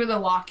you see where the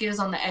lock is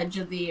on the edge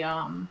of the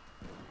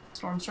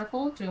storm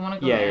circle? Do we want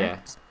to go there? Yeah.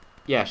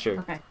 Yeah, sure.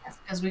 Okay,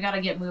 because we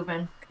gotta get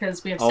moving.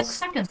 Because we have 6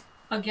 seconds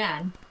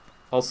again.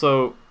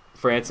 Also,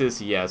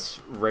 Francis, yes.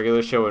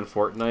 Regular show in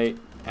Fortnite?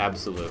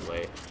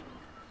 Absolutely.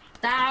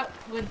 That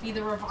would be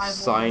the revival.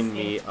 Sign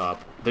me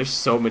up. There's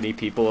so many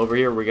people over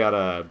here. We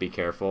gotta be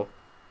careful.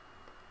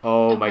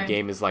 Oh, my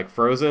game is like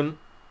frozen.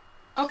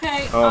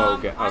 Okay. Oh,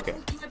 okay. I will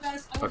do my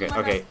best. Okay.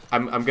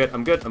 I'm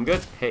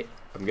good. Hey,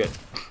 I'm good.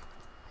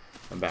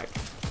 I'm back.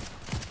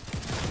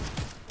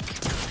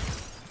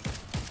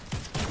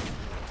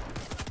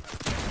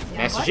 Yeah,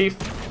 Master Chief,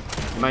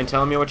 you mind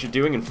telling me what you're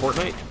doing in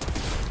Fortnite?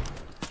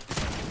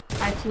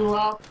 I threw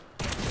up.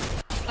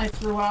 I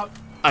threw up.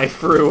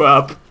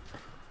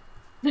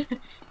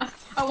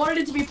 I wanted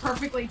it to be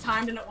perfectly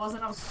timed and it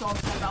wasn't. I was so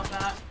upset about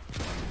that.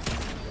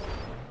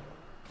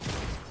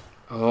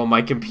 Oh,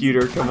 my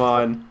computer, come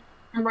on.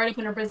 I'm right up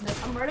in your business.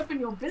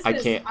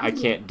 I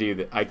can't do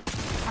that.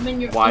 I'm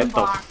in your What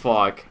inbox. the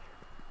fuck?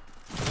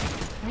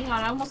 Hang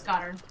on, I almost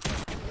got her.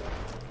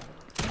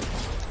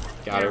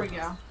 Got her. There we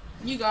go.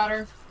 You got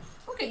her.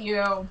 Look at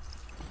you.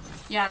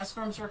 Yeah, the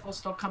storm circle's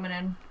still coming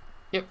in.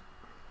 Yep.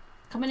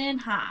 Coming in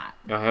hot.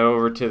 Now head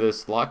over to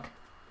this lock.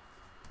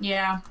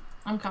 Yeah,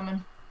 I'm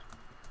coming.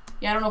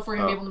 Yeah, I don't know if we're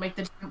gonna be able to make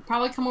the...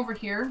 Probably come over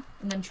here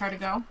and then try to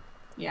go.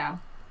 Yeah.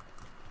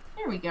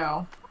 There we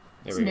go.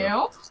 There It's we new?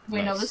 go.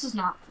 Wait, Nice. no, this is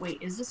not...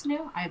 Wait, is this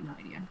new? I have no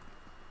idea.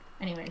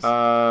 Anyways.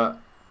 I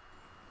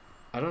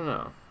don't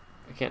know.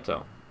 I can't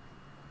tell.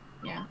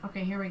 Yeah,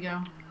 okay, here we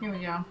go. Here we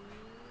go.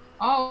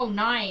 Oh,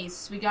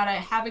 nice. We got a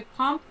Havoc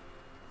Pump.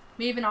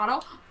 Maven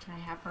Auto. Can I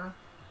have her?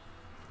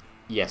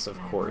 Yes, of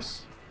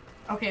course.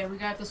 Okay, we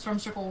got the storm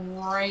circle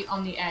right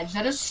on the edge.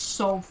 That is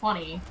so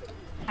funny.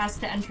 Has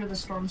to enter the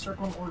storm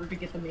circle in order to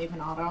get the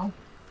Maven Auto.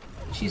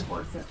 She's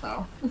worth it,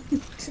 though.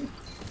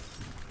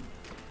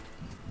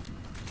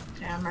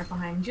 Yeah, I'm right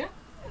behind you.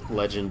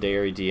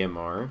 Legendary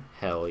DMR.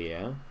 Hell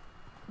yeah.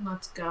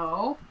 Let's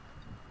go.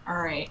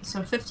 Alright,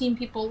 so 15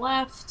 people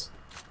left.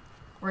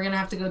 We're gonna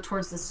have to go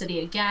towards the city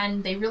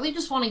again. They really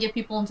just want to get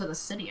people into the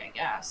city, I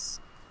guess.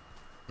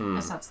 I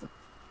guess that's the...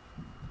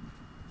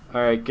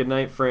 Alright, good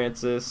night,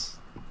 Francis.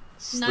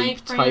 Sleep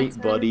Night, tight, Francis.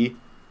 buddy.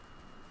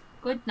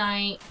 Good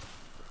night.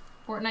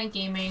 Fortnite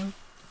gaming.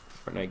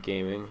 Fortnite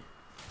gaming.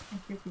 I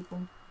hear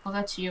people. Oh,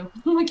 that's you.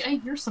 Like, I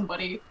hear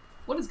somebody.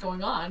 What is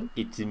going on?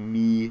 It's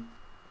me.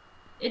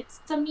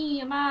 It's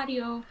me,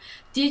 Mario.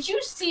 Did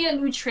you see a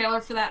new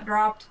trailer for that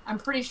dropped? I'm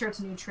pretty sure it's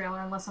a new trailer,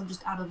 unless I'm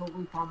just out of the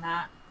loop on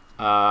that.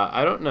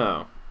 I don't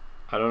know.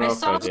 I don't know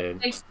if I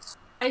did.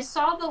 I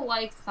saw the,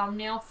 like,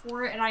 thumbnail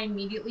for it, and I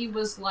immediately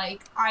was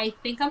like, I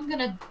think I'm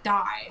gonna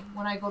die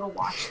when I go to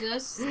watch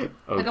this.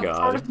 Oh, like, God. a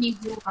part of me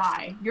will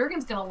die.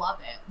 Jurgen's gonna love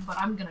it, but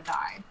I'm gonna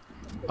die.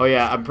 Oh,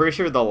 yeah, I'm pretty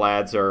sure the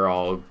lads are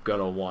all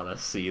gonna want to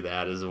see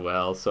that as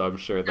well, so I'm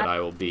sure that I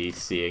will be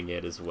seeing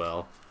it as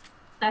well.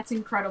 That's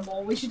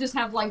incredible. We should just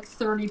have, like,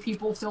 30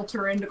 people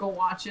filter in to go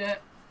watch it.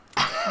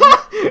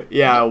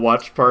 Yeah,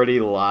 watch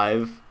party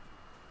live.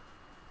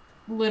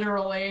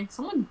 Literally.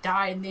 Someone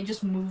died and they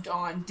just moved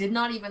on. Did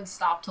not even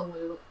stop to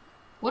loot.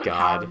 What a God.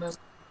 power move.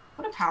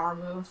 What a power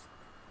move.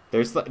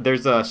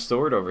 There's a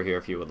sword over here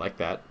if you would like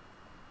that.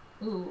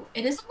 Ooh.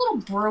 It is a little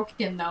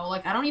broken, though.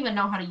 Like, I don't even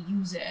know how to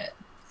use it.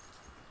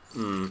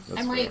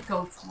 I might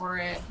go for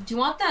it. Do you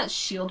want that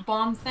shield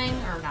bomb thing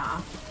or nah?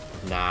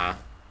 Nah.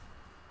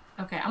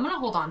 Okay, I'm gonna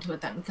hold on to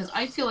it then, because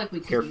I feel like we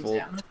could Careful,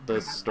 use it.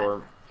 the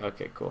storm.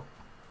 Okay, cool.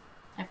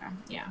 Okay,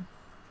 yeah.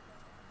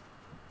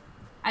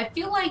 I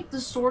feel like the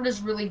sword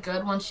is really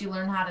good once you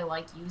learn how to,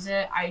 like, use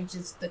it.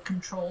 The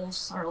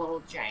controls are a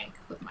little jank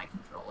with my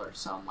controller,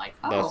 so I'm like,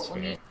 oh,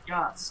 let me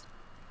adjust.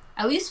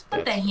 At least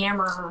with the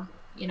hammer,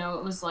 you know,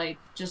 it was like,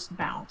 just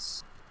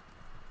bounce.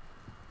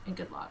 And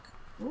good luck.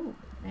 Ooh,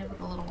 they have like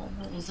a little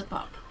zip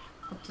up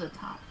to the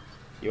top.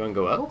 You wanna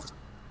go up? Oh.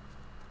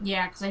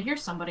 Yeah, because I hear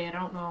somebody, I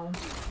don't know.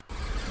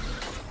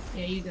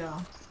 Yeah, you go.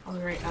 I'll be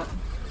right up.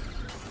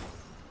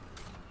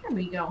 There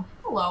we go.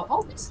 Hello.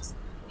 Oh, this is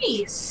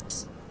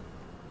nice.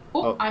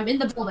 Oh, Oh. I'm in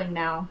the building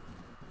now.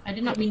 I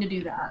did not mean to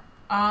do that.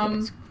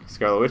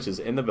 Scarlet Witch is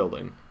in the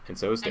building, and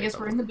so is I guess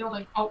we're in Daredevil. the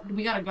building. Oh,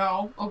 we gotta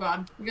go. Oh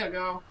god, we gotta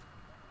go.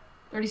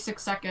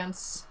 36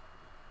 seconds.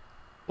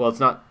 Well, it's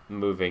not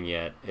moving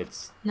yet.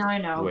 It's No, I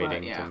know, but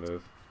waiting to yeah.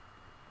 move.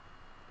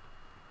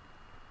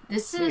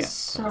 This We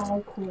is got time.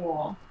 so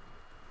cool.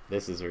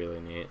 This is really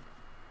neat.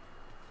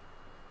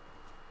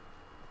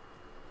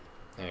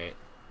 Alright.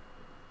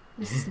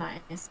 This is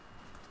nice.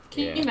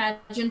 Can Yeah. you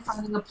imagine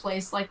finding a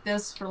place like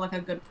this for like a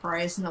good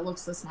price and it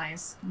looks this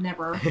nice?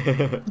 Never.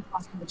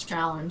 Impossible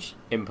challenge.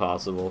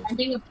 Impossible.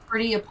 Finding a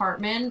pretty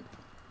apartment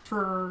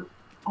for,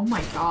 oh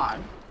my god.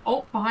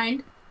 Oh,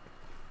 behind.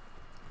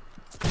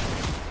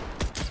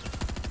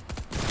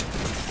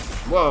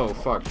 Whoa,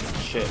 fuck,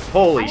 shit.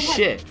 Holy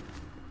shit!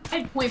 I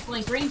had point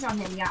blank range on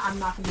him. Yeah, I'm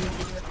not gonna be able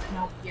to do it.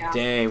 Nope, yeah.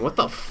 Dang, what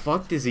the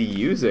fuck is he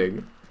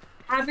using?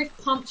 Havoc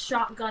Pump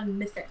Shotgun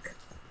Mythic.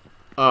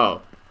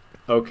 Oh,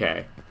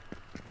 okay.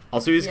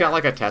 Also, he's got Yeah.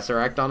 like a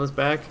Tesseract on his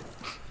back.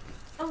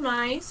 Oh,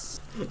 nice.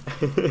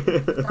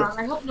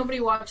 I hope nobody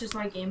watches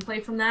my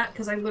gameplay from that,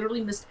 because I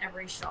literally missed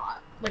every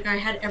shot. Like, I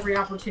had every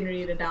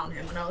opportunity to down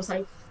him, and I was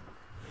like...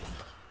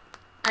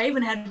 I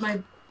even had my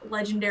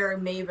legendary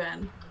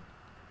Maven.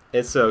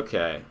 It's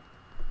okay.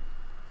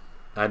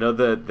 I know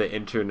that the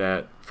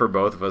internet for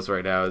both of us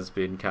right now has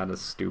been kind of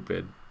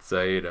stupid,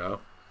 so you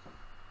know,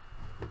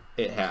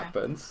 it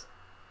happens.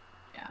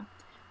 Yeah.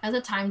 As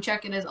a time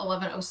check, it is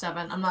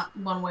 11:07. I'm not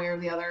one way or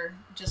the other,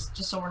 just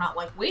so we're not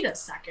like, wait a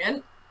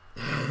second.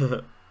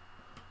 Yeah,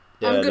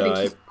 I'm good no,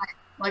 to keep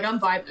like I'm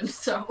vibing,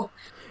 so.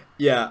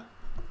 Yeah,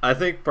 I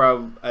think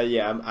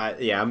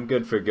I'm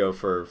good for go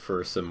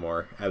for some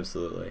more.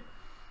 Absolutely.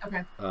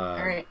 Okay. All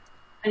right.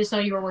 I just know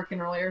you were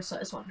working earlier, so I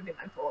just wanted to be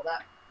mindful of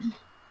that.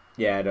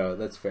 Yeah, no,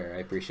 that's fair. I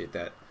appreciate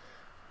that.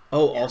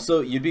 Oh, Yeah.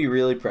 also, you'd be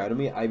really proud of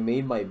me. I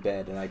made my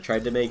bed, and I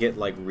tried to make it,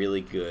 like,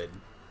 really good.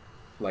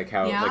 Like,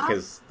 how, Yeah? like,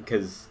 because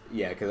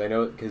I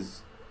know,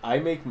 because I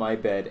make my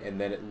bed, and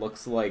then it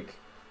looks, like,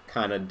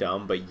 kind of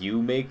dumb, but you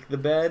make the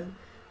bed,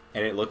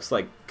 and it looks,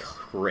 like,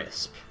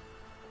 crisp.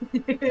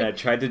 And I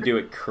tried to do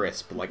it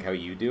crisp, like how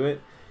you do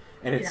it,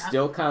 and it's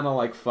still kind of,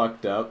 like,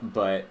 fucked up,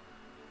 but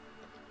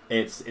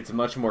it's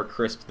much more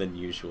crisp than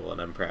usual, and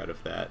I'm proud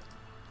of that.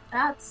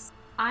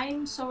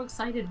 I'm so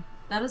excited.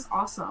 That is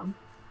awesome.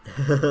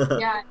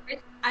 Yeah,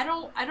 I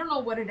don't know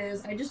what it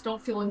is. I just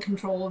don't feel in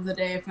control of the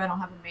day if I don't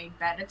have a made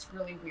bed. It's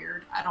really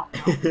weird. I don't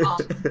know.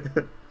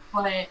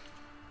 But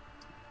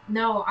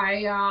no, I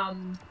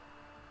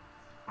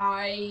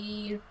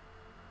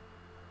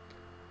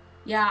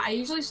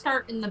usually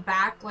start in the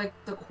back, like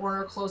the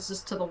corner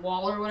closest to the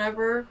wall or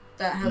whatever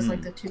that has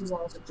like the two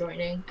walls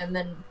adjoining, and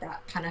then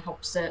that kind of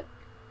helps it.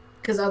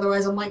 Because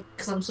otherwise,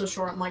 because I'm so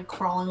short, I'm like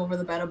crawling over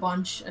the bed a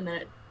bunch, and then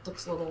it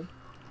looks a little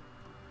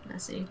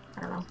messy.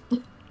 I don't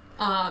know.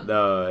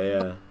 No,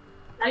 yeah.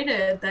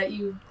 Excited that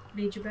you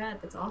made your bed.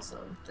 That's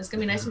awesome. It's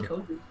gonna be nice and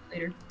cozy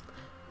later.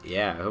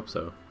 Yeah, I hope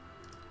so.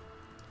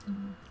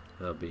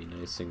 That'll be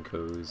nice and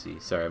cozy.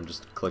 Sorry, I'm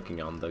just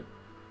clicking on the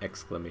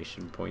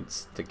exclamation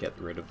points to get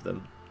rid of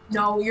them.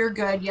 No, you're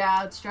good.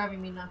 Yeah, it's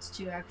driving me nuts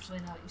too, actually,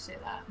 now that you say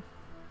that.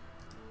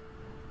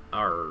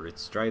 Arr,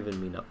 it's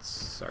driving me nuts.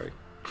 Sorry.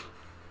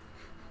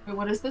 Wait,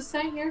 what is this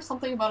saying here?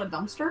 Something about a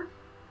dumpster?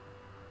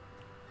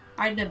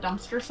 Hiding a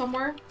dumpster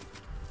somewhere?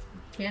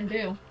 Can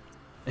do.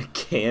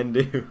 Can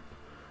do.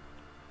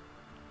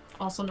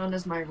 Also known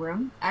as my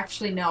room.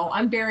 Actually, no.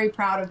 I'm very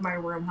proud of my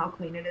room, how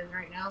clean it is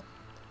right now.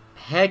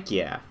 Heck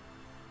yeah.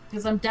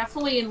 Because I'm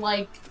definitely in,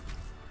 like,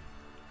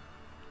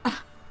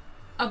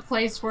 a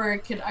place where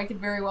I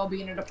could very well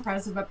be in a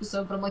depressive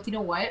episode, but I'm like, you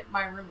know what?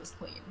 My room is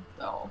clean,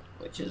 though,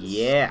 which is...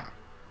 Yeah.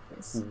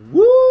 Nice.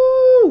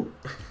 Woo!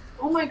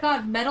 Oh my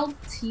god, metal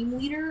team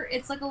leader?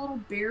 It's like a little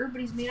bear,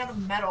 but he's made out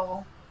of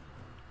metal.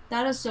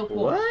 That is so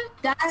cool. What?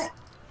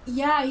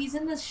 Yeah, he's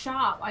in this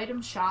shop,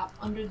 item shop,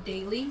 under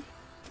daily.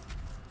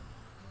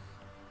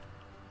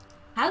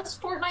 Has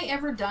Fortnite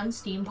ever done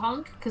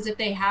steampunk? Because if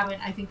they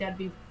haven't, I think that'd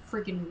be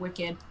freaking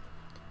wicked.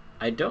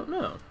 I don't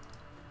know.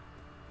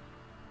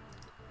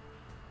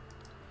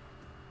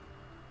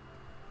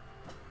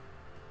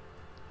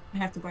 I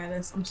have to buy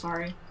this, I'm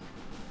sorry.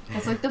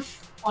 It's like the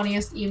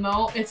funniest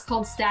emo. It's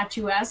called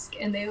Statuesque,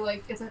 and they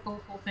like, it's like a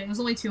whole thing. It was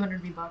only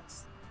 200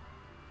 V-bucks.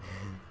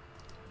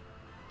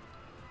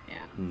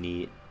 Yeah.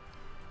 Neat.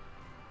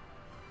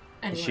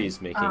 Anyway,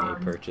 She's making a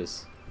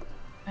purchase.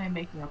 I'm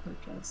making a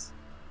purchase.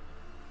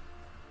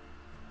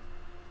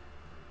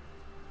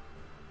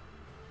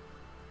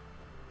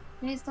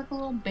 Yeah, he's like a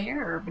little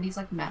bear, but he's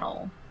like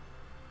metal.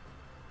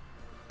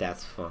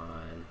 That's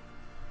fun.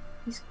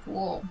 He's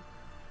cool.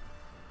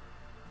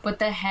 But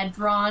the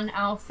head-drawn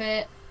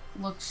outfit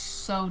looks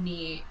so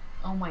neat.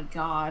 Oh my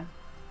god.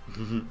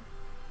 I've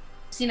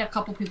seen a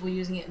couple people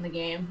using it in the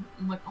game.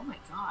 I'm like, oh my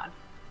god.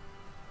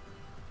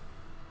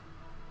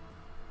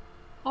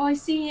 Oh, I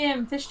see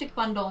him! Fish stick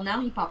bundle. Now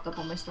he popped up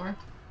on my store.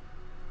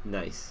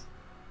 Nice.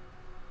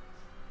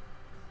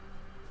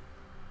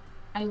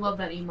 I love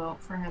that emote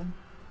for him.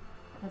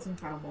 That's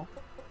incredible.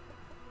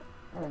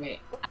 Alright.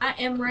 I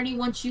am ready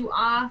once you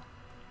are.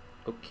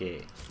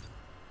 Okay.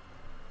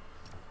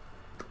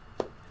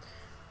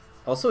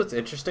 Also, it's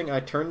interesting. I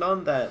turned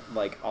on that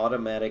like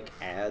automatic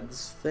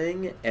ads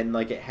thing, and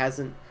like it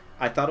hasn't.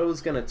 I thought it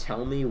was gonna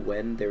tell me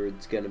when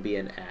there's gonna be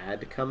an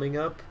ad coming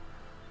up,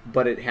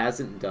 but it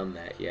hasn't done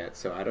that yet.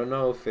 So I don't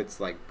know if it's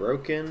like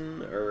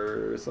broken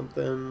or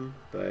something.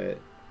 But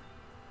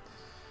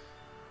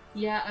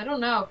Yeah, I don't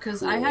know,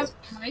 because cool. I have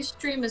my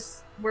stream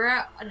is we're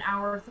at an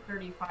hour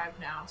 35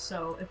 now.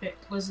 So if it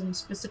was in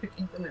specific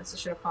increments, it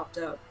should have popped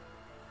up.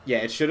 Yeah,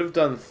 it should have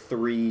done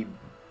 3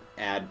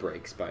 ad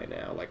breaks by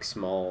now, like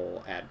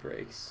small ad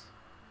breaks.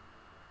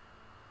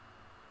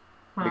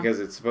 Huh. Because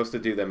it's supposed to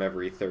do them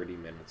every 30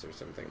 minutes or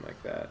something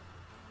like that.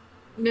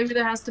 Maybe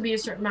there has to be a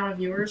certain amount of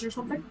viewers or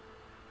something?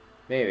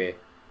 Maybe.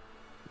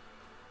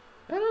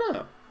 I don't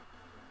know.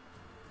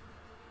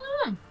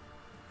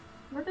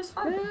 We're just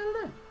I fine.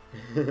 don't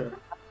know.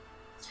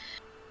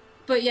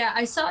 But yeah,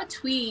 I saw a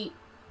tweet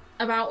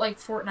about like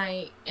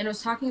Fortnite, and it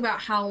was talking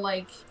about how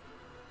like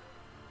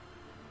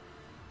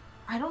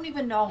I don't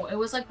even know. It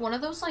was like one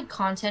of those like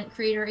content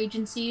creator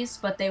agencies,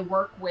 but they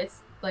work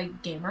with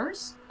like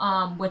gamers,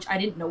 which I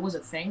didn't know was a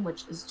thing,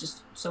 which is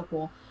just so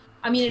cool.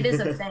 I mean, it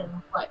is a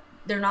thing, but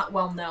they're not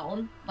well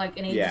known. Like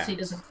an agency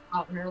doesn't come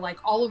out and they're like,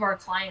 all of our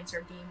clients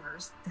are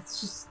gamers.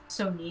 That's just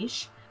so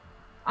niche.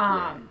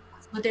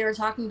 But they were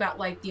talking about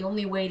like the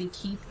only way to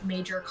keep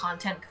major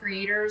content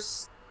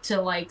creators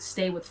to like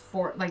stay with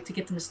to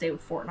get them to stay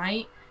with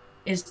Fortnite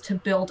is to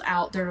build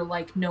out their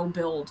like no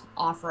build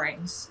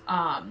offerings.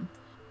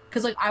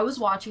 Because like I was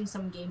watching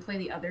some gameplay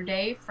the other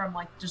day from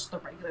like just the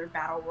regular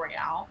battle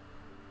royale,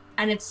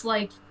 and it's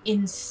like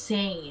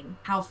insane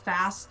how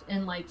fast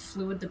and like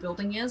fluid the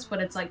building is.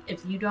 But it's like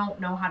if you don't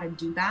know how to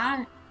do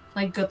that,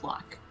 like good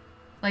luck.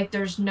 Like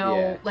there's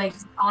no like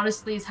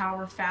honestly, is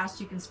however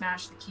fast you can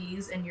smash the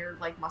keys in your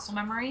like muscle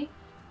memory.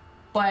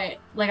 But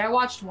like I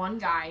watched one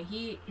guy,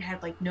 he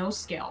had like no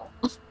skill,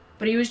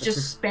 but he was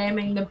just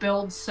spamming the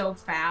build so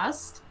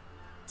fast.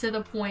 To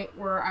the point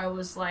where I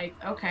was like,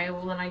 okay,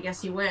 well then I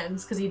guess he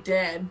wins, because he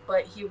did,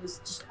 but he was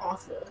just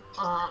awful.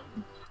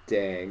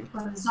 Dang.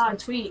 I saw a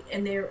tweet,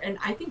 and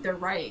I think they're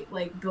right,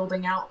 like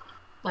building out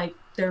like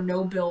their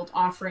no build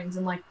offerings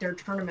and like their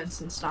tournaments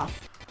and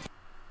stuff.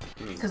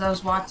 Because I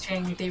was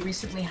watching, they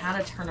recently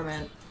had a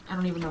tournament. I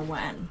don't even know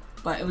when,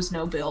 but it was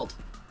no build,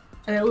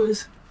 and it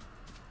was.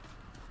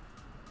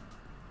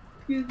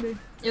 Excuse me.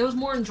 It was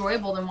more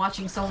enjoyable than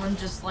watching someone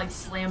just like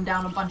slam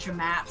down a bunch of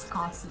maps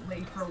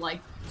constantly for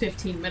like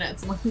 15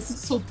 minutes. I'm like, this is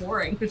so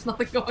boring. There's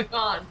nothing going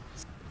on.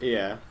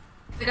 Yeah.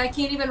 Like I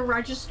can't even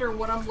register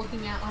what I'm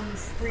looking at on the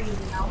screen,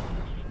 you know?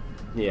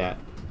 Yeah.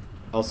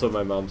 Also,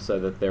 my mom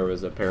said that there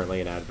was apparently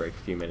an ad break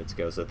a few minutes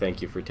ago, so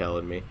thank you for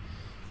telling me.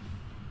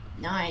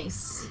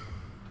 Nice.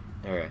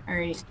 Alright.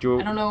 Alright. I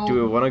don't know. Do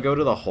we want to go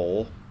to the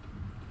hole?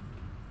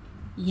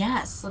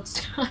 Yes,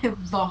 let's try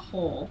the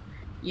hole.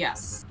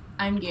 Yes.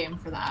 I'm game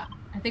for that.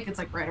 I think it's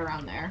like right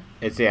around there.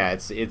 It's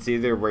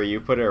either where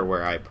you put it or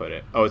where I put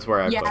it. Oh, it's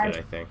where I put it,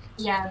 I think.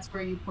 Yeah, it's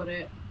where you put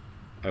it.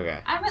 Okay.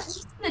 I'm at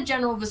least in the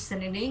general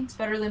vicinity. It's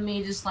better than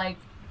me just like,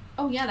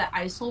 oh yeah, that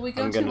ice hole we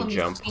go to. I'm gonna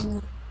jump.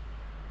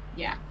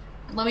 Yeah.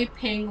 Let me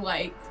ping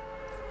like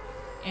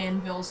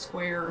Anvil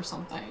Square or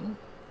something.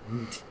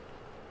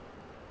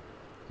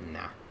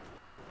 Nah.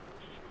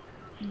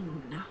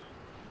 Nah.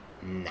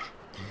 Nah.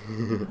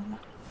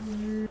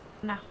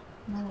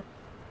 Nah.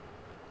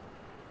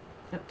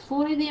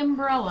 Deploy the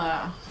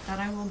umbrella.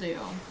 That I will do.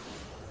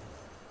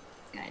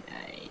 Guy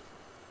died.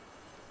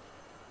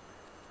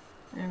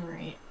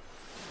 Alright.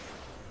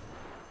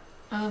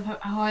 Oh,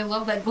 I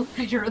love that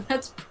glider.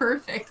 That's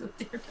perfect with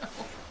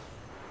Daredevil.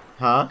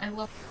 Huh? I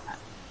love that.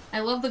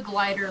 I love the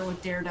glider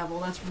with Daredevil.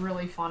 That's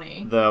really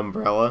funny. The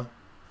umbrella?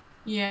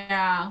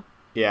 Yeah.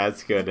 Yeah,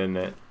 it's good, isn't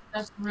it?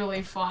 That's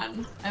really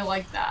fun. I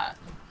like that.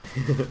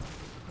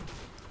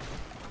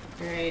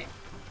 Great.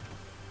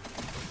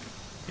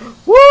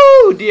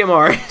 Woo!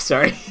 DMR!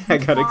 Sorry, I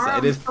got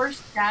excited.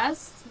 First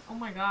guest? Oh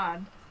my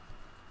god.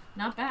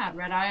 Not bad.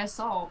 Red Eye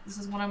Assault. This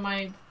is one of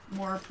my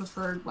more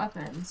preferred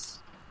weapons.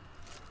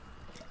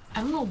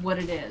 I don't know what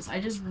it is. I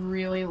just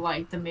really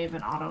like the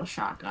Maven Auto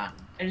Shotgun.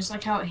 I just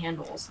like how it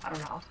handles. I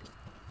don't know.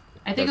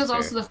 I think it was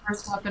also the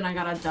first weapon I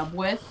got a dub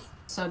with,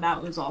 so that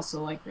was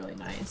also like really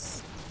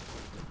nice.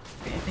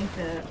 Okay, I think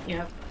that,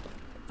 yep,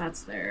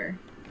 that's there.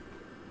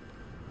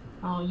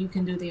 Oh, you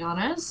can do the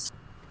honors?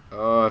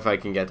 Oh, if I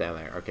can get down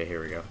there. Okay,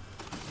 here we go.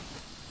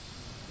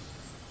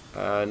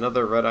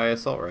 Another Red Eye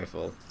Assault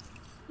Rifle.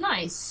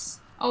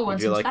 Nice. Oh,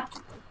 would you like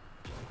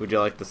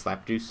the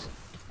slap juice?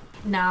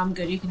 Nah, I'm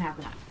good. You can have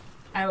that.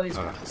 I always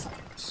want the slap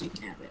juice, so you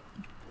can have it.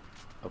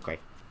 Okay.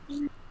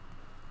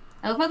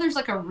 I love how there's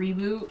like a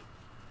reboot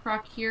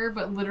proc here,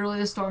 but literally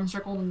the Storm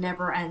Circle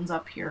never ends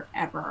up here,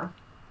 ever.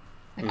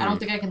 Like, I don't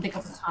think I can think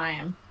of the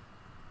time.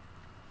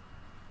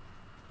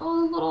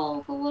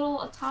 Oh, the little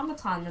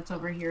automaton that's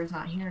over here is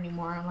not here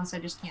anymore, unless I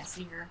just can't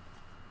see her.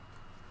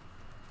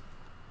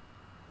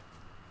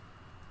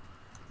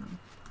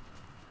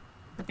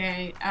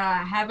 Okay,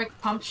 Havoc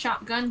pump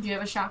shotgun. Do you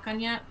have a shotgun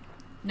yet?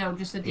 No,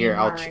 just a Here,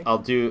 DMR, right?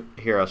 I'll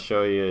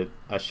show you.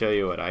 I'll show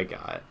you what I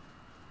got.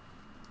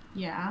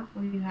 Yeah,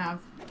 what do you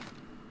have?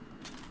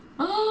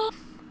 Oh,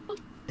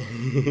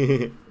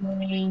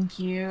 thank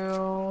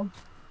you.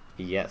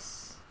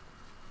 Yes.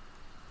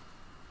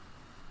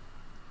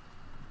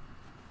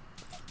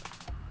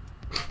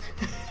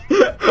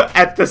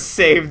 At the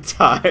same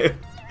time.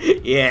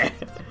 Yeah.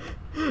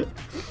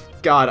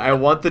 God, I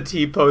want the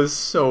T-pose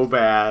so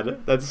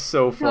bad. That's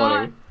so God,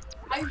 funny.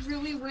 I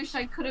really wish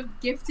I could have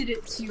gifted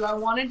it to you. I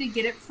wanted to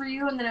get it for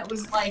you, and then it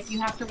was like, you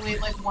have to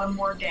wait like one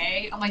more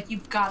day. I'm like,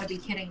 you've got to be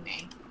kidding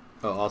me.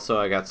 Oh, also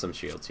I got some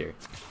shields here.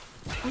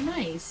 Oh,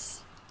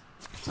 nice.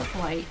 So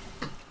polite.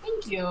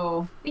 Thank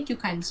you. Thank you,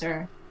 kind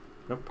sir.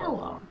 No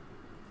problem.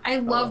 Hello. I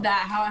love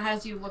that, how it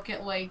has you look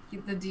at, like,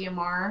 the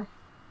DMR.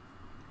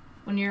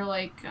 When you're,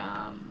 like,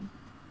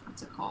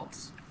 what's it called?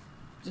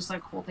 Just,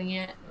 like, holding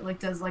it. It, like,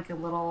 does, like, a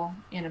little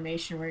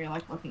animation where you're,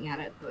 like, looking at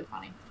it. It's really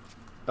funny.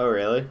 Oh,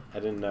 really? I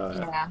didn't know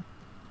that. Yeah.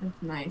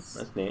 That's nice.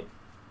 That's neat.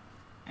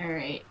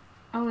 Alright.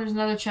 Oh, there's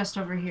another chest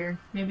over here.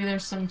 Maybe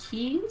there's some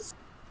keys?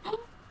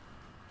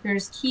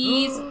 There's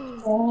keys.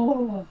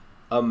 Oh.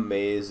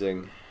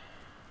 Amazing.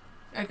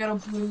 I got a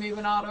blue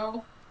Maven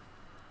Auto.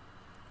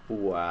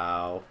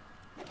 Wow.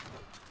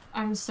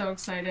 I'm so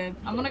excited.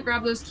 I'm gonna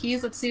grab those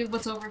keys. Let's see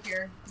what's over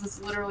here.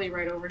 It's literally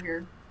right over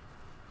here.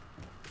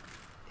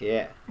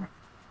 Yeah.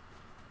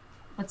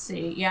 Let's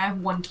see. Yeah, I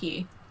have one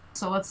key.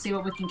 So let's see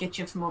what we can get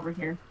you from over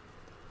here.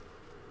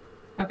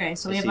 Okay,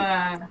 so we have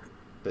a...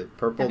 The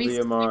purple heavy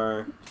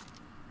DMR.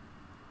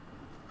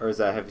 Or is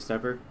that a heavy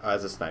sniper? Oh,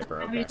 it's a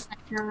sniper, okay. Heavy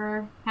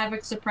sniper,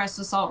 Havoc suppressed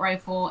assault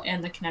rifle,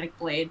 and the kinetic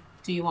blade.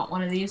 Do you want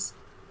one of these?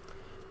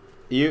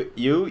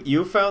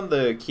 You found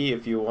the key.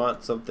 If you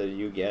want something,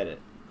 you get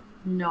it.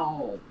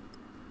 No.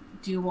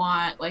 Do you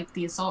want, like,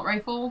 the assault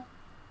rifle?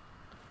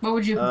 What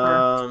would you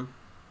prefer?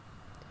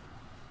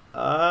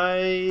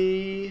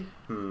 Because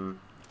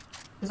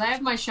I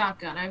have my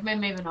shotgun. I have my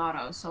Maven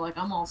Auto, so, like,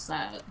 I'm all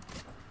set.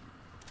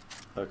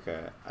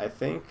 Okay. I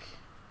think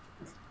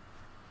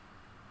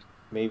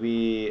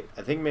maybe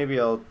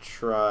I'll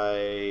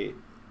try...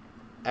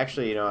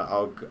 Actually, you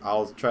know,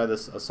 I'll try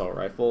this assault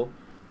rifle.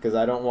 Because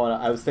I don't want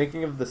to... I was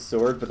thinking of the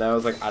sword, but then I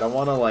was like, I don't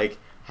want to, like,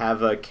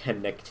 have a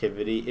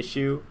connectivity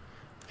issue.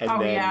 And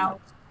then yeah.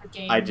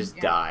 I just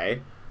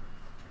die.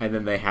 And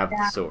then they have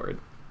the sword.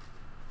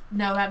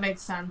 No, that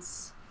makes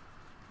sense.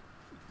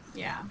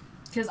 Yeah.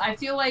 Because I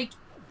feel like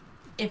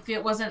if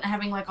it wasn't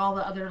having, like, all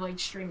the other, like,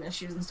 stream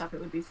issues and stuff,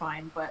 it would be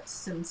fine. But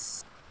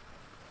since...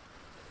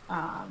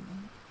 Yeah.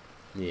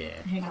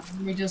 Hang on. Let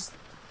me just...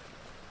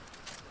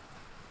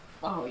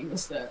 Oh, you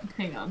missed it.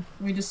 Hang on.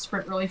 Let me just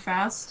sprint really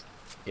fast.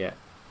 Yeah.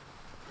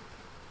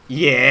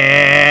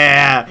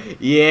 Yeah!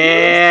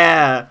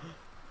 Yeah!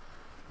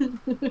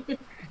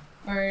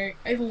 Alright.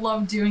 I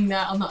love doing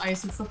that on the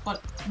ice. It's so fun.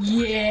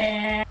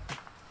 Yeah!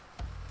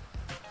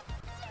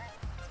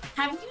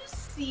 Have you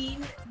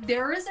seen...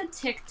 There is a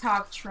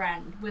TikTok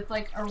trend with,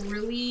 like, a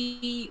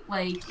really,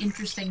 like,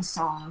 interesting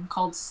song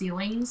called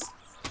Ceilings.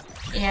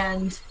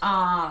 And,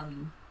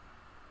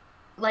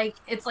 like,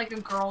 it's like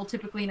a girl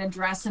typically in a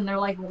dress and they're,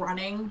 like,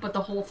 running, but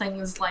the whole thing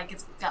is, like,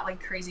 it's got,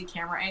 like, crazy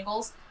camera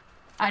angles.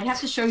 I'd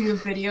have to show you a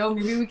video.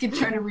 Maybe we could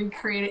try to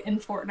recreate it in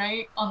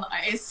Fortnite on the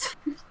ice.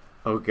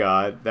 Oh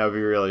god, that would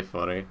be really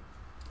funny.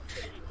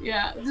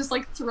 Yeah, just,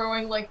 like,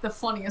 throwing, like, the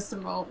funniest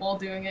emote while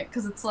doing it,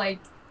 because it's, like,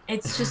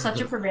 it's just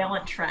such a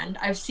prevalent trend.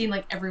 I've seen,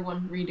 like,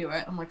 everyone redo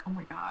it. I'm like, oh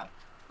my god.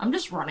 I'm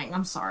just running.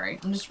 I'm sorry.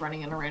 I'm just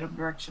running in a random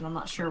direction. I'm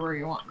not sure where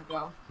you want me to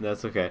go.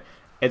 That's okay.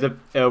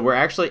 We're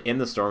actually in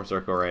the storm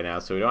circle right now,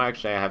 so we don't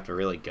actually have to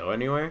really go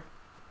anywhere.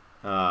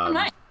 Oh,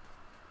 nice.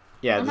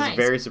 Yeah, Oh, this nice. is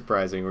very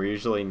surprising. We're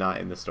usually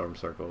not in the storm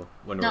circle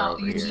when we're over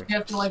you here. just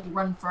have to, like,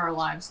 run for our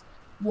lives.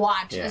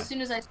 Watch. Yeah. As soon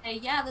as I say,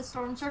 yeah, the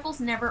storm circle's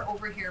never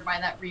over here by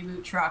that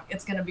reboot truck,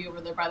 it's gonna be over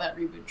there by that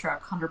reboot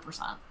truck,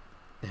 100%.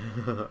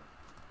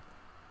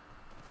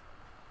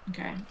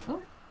 Okay.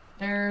 Oh,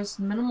 there's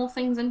minimal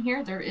things in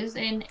here. There is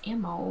an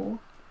ammo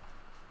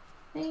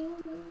thing.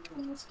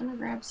 I'm just gonna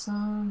grab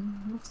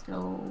some. Let's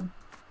go.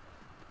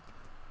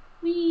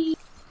 Whee!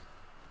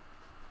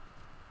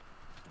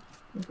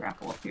 Let me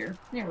grapple up here.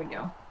 There we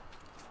go.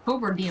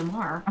 Cobra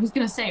DMR. I was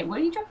gonna say, what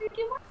do you drop your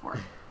DMR for?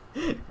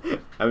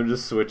 I'm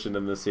just switching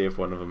them to see if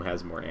one of them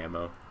has more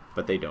ammo,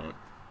 but they don't.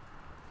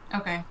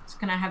 Okay, so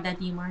can I have that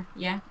DMR?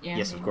 Yeah? Yeah.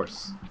 Yes, of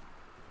course.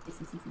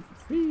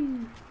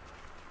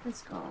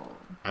 Let's go.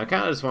 I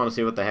kind of just want to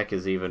see what the heck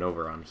is even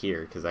over on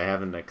here, because I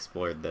haven't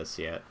explored this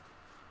yet.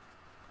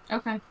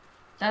 Okay.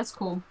 That's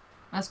cool.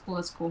 That's cool,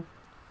 that's cool.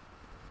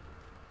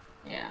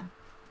 Yeah.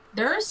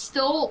 There are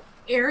still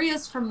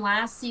areas from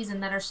last season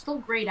that are still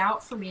grayed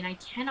out for me, and I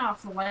cannot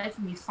for the life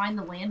of me find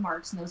the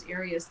landmarks in those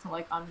areas to,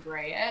 like,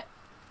 ungray it.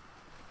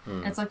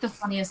 It's, like, the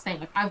funniest thing.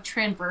 Like, I've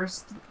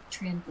transversed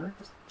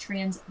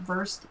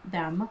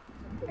them.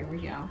 There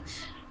we go.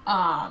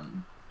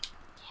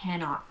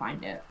 Cannot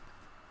find it.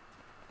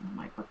 I'm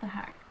like, what the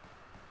heck?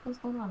 What's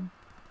going on?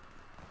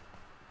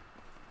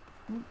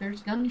 Oh,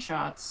 there's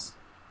gunshots.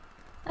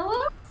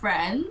 Hello,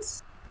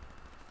 friends.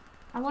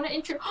 I want to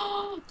intro.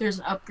 Oh, there's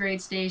an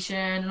upgrade station,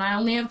 and I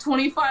only have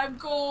 25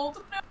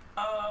 gold.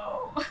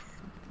 No.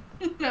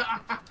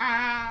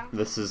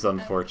 This is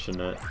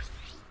unfortunate.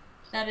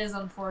 That is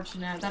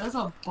unfortunate. That is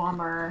a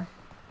bummer.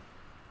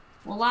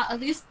 Well, at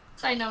least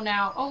I know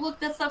now. Oh, look,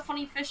 that's that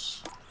funny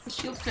fish. The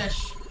shield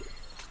fish.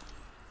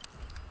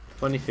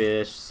 Funny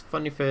fish.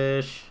 Funny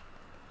fish.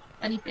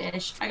 Funny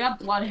fish. I got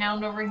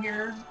Bloodhound over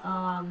here.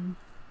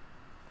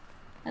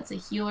 That's a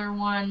healer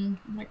one.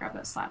 I'm gonna grab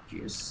that slap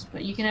juice.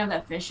 But you can have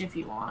that fish if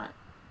you want.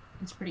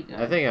 It's pretty good.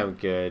 I think I'm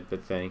good,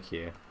 but thank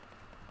you.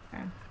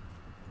 Okay.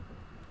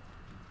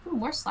 Ooh,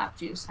 more slap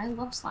juice. I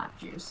love slap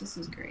juice. This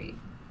is great.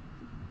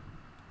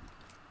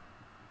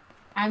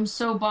 I'm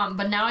so bummed,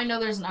 but now I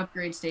know there's an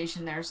upgrade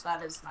station there, so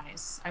that is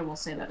nice. I will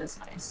say that is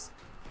nice.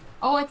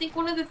 Oh, I think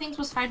one of the things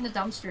was hide in the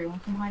dumpster. You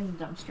want to come hide in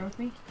the dumpster with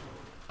me?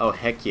 Oh,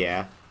 heck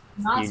yeah.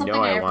 Not You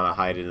know I want to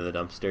hide in the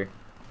dumpster.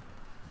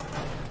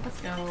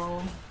 Let's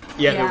go.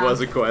 Yeah, it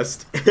was a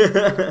quest.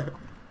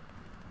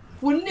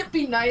 Wouldn't it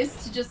be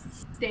nice to just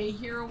stay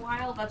here a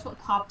while? That's what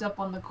popped up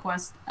on the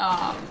quest,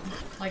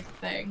 like,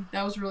 thing.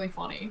 That was really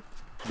funny.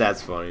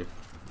 That's funny.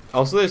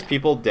 Also, there's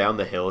people down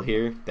the hill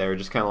here that are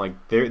just kind of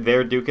like,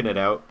 they're duking it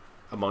out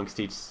amongst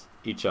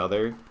each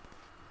other.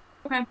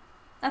 Okay,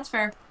 that's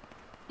fair.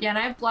 Yeah, and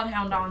I have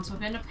Bloodhound on, so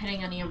if we end up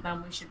hitting any of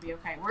them, we should be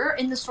okay. We're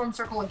in the storm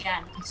circle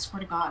again. I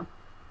swear to God.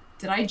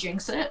 Did I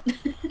jinx it?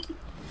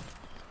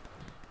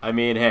 I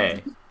mean,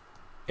 hey,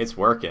 it's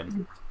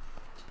working.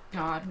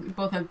 God, we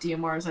both have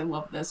DMRs. I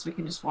love this. We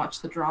can just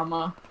watch the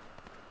drama.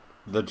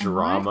 The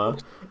drama?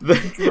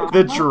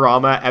 The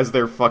drama as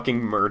they're fucking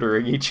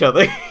murdering each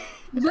other.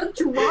 The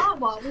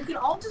drama! We could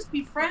all just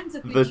be friends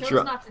if we chose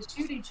not to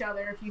shoot each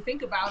other, if you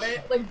think about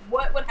it. Like,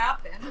 what would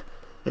happen?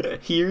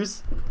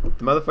 Here's the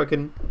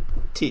motherfucking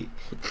tea.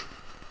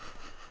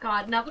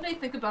 God, now that I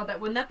think about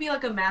that, wouldn't that be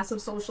like a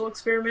massive social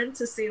experiment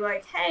to see,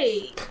 like,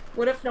 hey,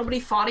 what if nobody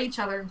fought each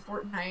other in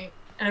Fortnite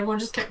and everyone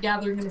just kept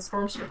gathering in the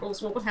storm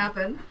circles? What would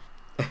happen?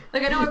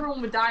 Like, I know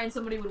everyone would die and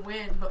somebody would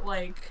win, but,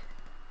 like,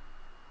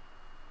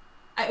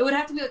 it would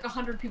have to be, like,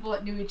 100 people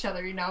that knew each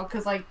other, you know?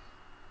 Because, like,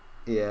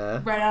 yeah,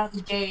 right out of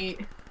the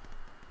gate.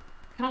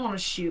 I don't want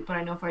to shoot, but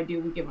I know if I do,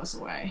 we give us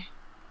away.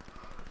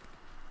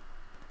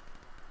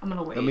 I'm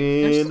gonna wait. I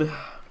mean,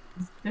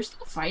 they're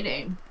still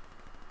fighting.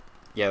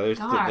 Yeah,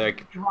 there's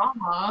like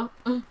drama.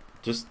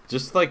 Just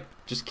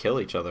kill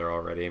each other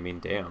already. I mean,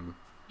 damn.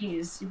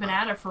 Jeez, you've been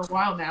at it for a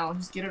while now.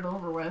 Just get it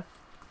over with.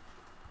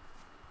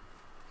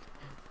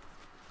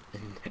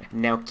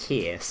 Now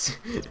kiss.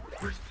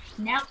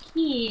 Now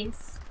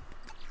kiss.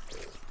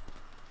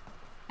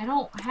 I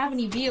don't have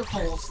any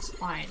vehicles. It's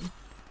fine.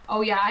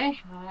 Oh yeah, I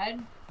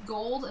had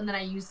gold and then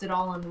I used it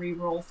all on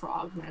reroll for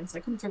augments.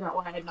 I couldn't figure out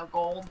why I had no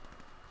gold.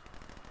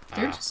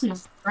 They're just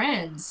not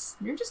friends.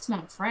 You're just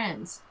not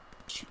friends.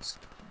 Shoot.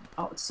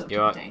 Oh, it's so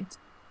tempting.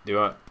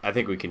 I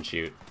think we can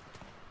shoot.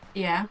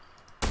 Yeah.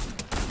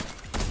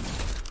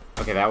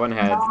 Okay, that one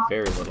had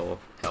very little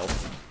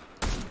health.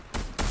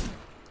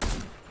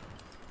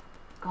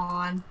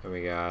 Gone. And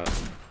we got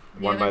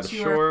one by the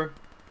shore.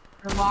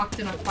 They're locked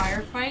in a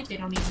firefight. They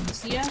don't even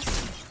see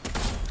us.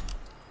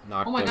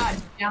 Knocked oh my god,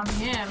 down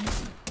him.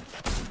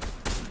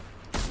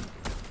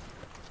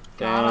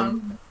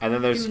 Down. And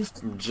then there's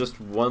just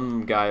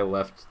one guy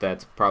left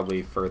that's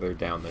probably further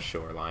down the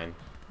shoreline.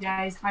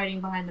 Yeah, he's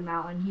hiding behind the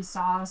mountain. He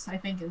saw us, I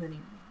think, and then he...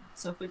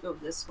 So if we go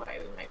this way,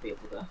 we might be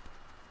able to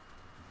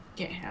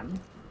get him.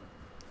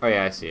 Oh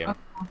yeah, I see him.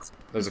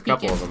 There's a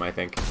couple of them, I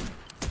think.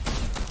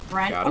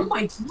 Right? Oh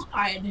my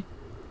god!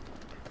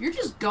 You're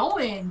just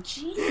going!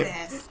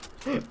 Jesus!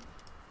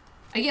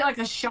 I get like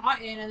a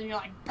shot in and then you're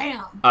like,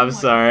 BAM! I'm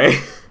sorry.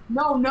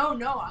 No, no,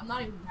 no. I'm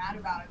not even mad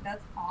about it.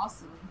 That's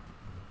awesome.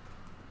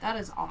 That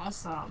is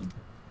awesome.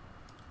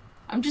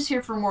 I'm just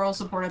here for moral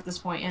support at this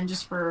point and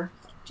just for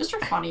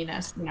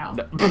funniness, you know.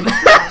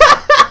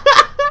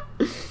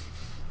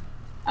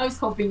 I was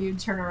hoping you'd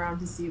turn around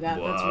to see that.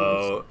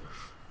 Whoa.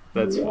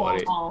 That's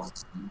funny.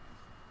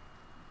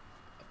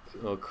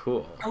 Oh,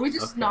 cool. Are we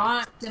just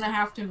not gonna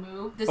have to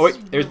move? This wait,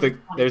 is there's really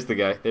there's the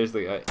guy. There's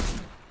the guy.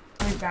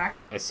 He's back.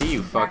 I see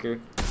you,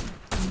 fucker.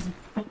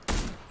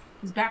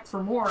 He's back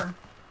for more.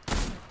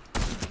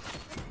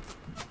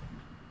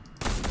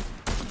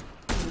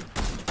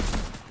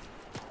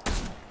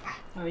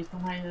 Oh, he's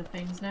behind the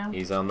things now.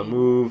 He's on the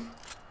move.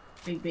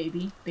 Big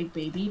baby, big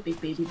baby,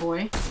 big baby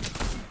boy.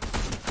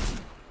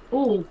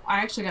 Oh, I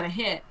actually got a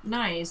hit.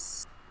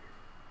 Nice.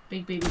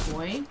 Big baby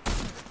boy.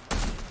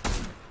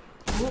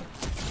 Oh,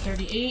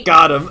 38.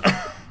 Got him.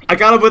 I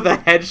got him with a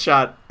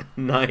headshot.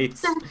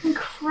 Nice. That's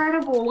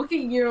incredible. Look at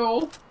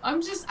you.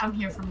 I'm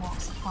here for more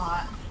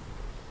support.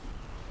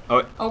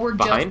 Oh, we're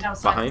behind?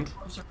 just outside. Behind?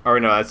 Oh,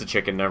 no, that's a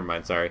chicken. Never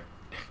mind. Sorry.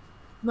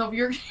 No,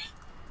 you're...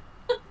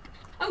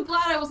 I'm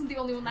glad I wasn't the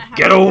only one that had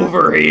Get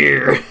over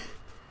here!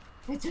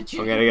 I'm gonna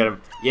get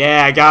him.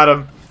 Yeah, I got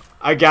him.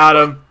 I got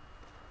him.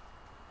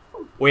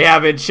 We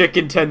having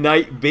chicken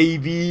tonight,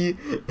 baby.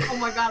 Oh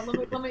my god,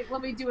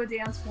 let me do a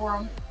dance for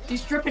him.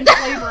 He's dripping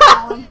flavor,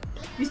 Alan.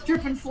 He's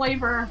dripping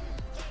flavor.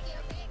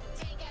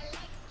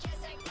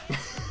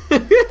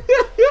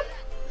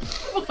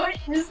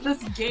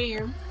 this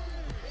game.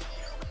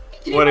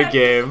 Can you What a imagine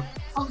game.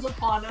 if someone comes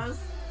upon us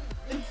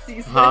and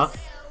sees Huh?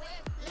 this?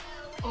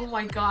 Oh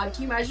my god,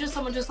 can you imagine if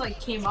someone just like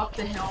came up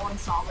the hill and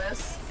saw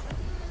this?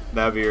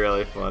 That'd be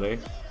really funny.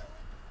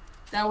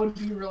 That would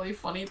be really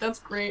funny. That's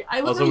great. I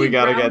love Also, how we you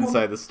gotta grab get him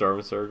inside the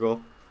storm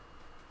circle.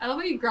 I love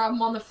how you grab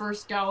him on the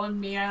first go,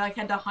 and me, I like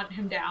had to hunt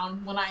him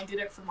down when I did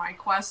it for my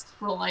quest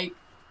for like,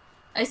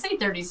 I say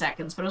 30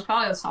 seconds, but it was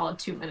probably a solid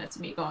 2 minutes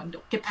of me going,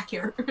 "Don't get back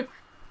here."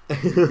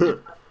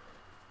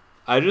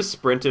 I just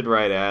sprinted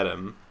right at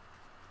him.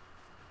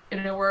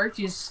 And it worked.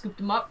 You just scooped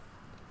him up.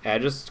 I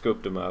just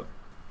scooped him up.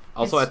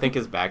 Also, I think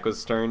his back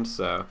was turned,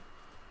 so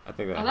I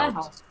think that helped.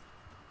 helps.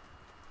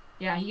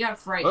 Yeah, he got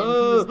frightened.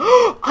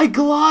 I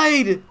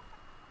glide!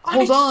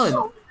 Hold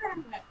on.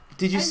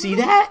 Did you see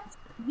that?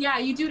 Yeah,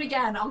 you do it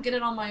again. I'll get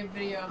it on my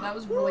video. That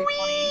was really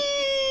funny.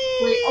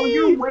 Wait, oh,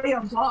 you're way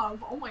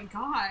above. Oh my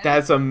god.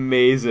 That's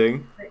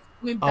amazing.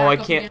 Oh, I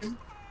can't. Again.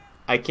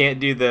 I can't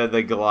do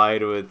the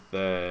glide with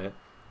the.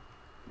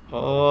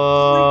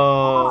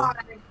 Oh my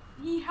god.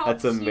 He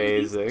helps That's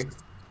amazing.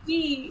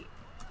 You.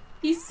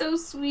 He's so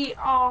sweet.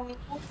 Oh,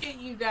 look at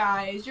you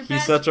guys. Your He's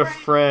best such a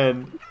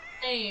friend.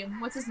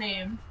 What's his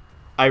name?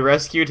 I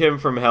rescued him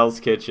from Hell's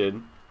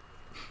Kitchen.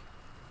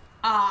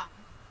 Ah.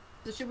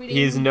 So should we name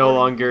He's him no Gordon?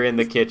 longer in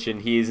the kitchen.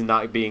 He's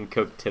not being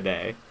cooked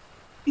today.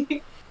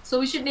 So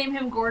we should name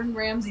him Gordon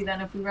Ramsay then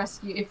if you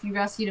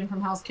rescued him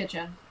from Hell's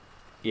Kitchen.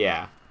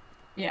 Yeah.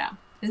 Yeah.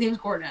 His name's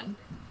Gordon.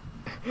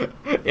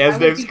 Yeah, his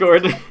name's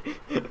Gordon.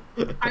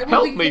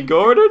 Help me,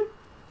 Gordon.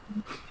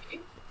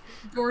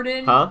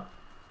 Gordon. Huh?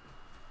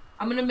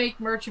 I'm gonna make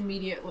merch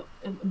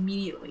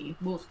immediately.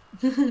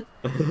 Gordon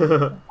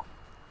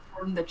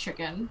the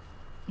chicken.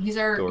 He's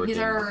our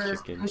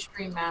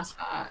stream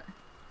mascot.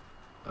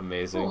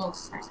 Amazing. Oh,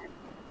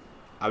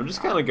 I'm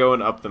just kind of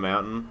going up the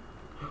mountain.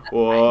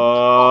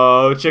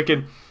 Whoa,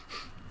 chicken.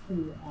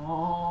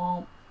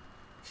 Whoa.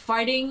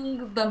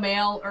 Fighting the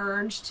male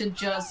urge to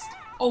just...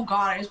 Oh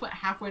god, I just went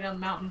halfway down the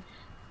mountain.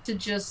 To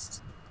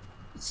just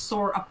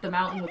soar up the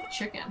mountain with a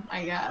chicken,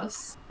 I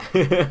guess.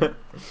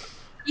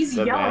 He's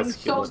yelling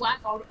so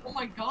loud. Oh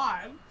my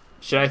god.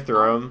 Should I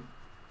throw him?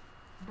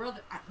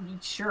 Brother, I mean,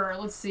 sure.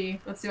 Let's see.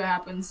 Let's see what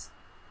happens.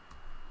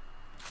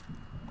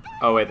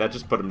 Oh wait, that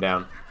just put him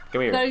down.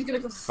 Come here. Now he's gonna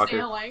go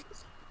sailing.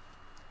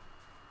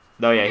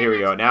 No, yeah, here we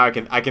go. Now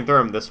I can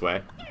throw him this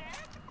way.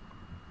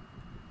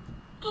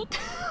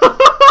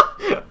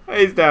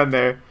 He's down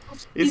there.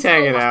 He's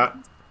hanging out.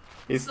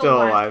 He's still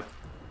alive.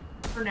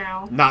 For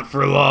now. Not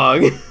for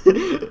long.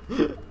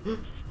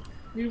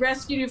 We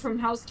rescued you from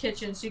Hell's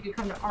Kitchen so you could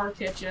come to our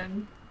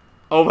kitchen.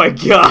 Oh my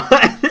god.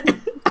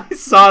 I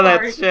saw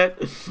that shit.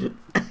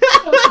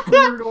 That was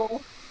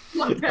brutal.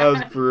 That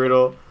was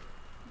brutal.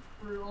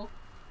 Brutal.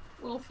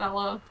 Little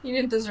fella. He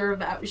didn't deserve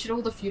that. We should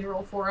hold a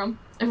funeral for him.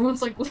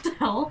 Everyone's like, what the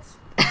hell?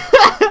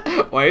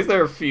 Why is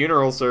there a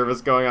funeral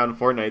service going on in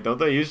Fortnite? Don't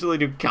they usually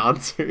do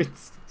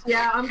concerts?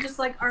 Yeah, I'm just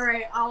like,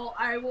 alright,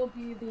 I will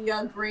be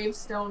the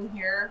gravestone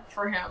here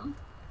for him.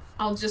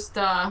 I'll just,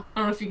 I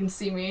don't know if you can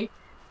see me.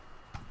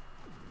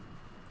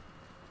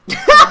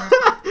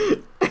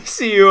 I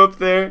see you up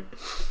there.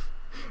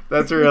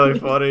 That's really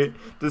funny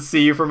to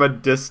see you from a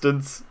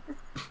distance.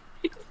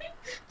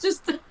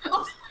 Just the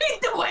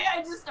way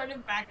I just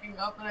started backing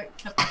up and I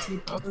kept the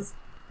T-pose.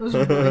 It was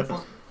really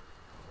fun.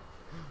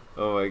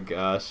 Oh my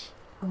gosh.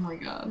 Oh my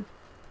god.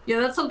 Yeah,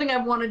 that's something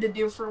I've wanted to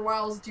do for a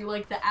while is do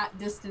like the at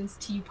distance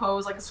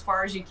T-pose like as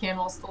far as you can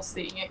while still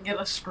seeing it and get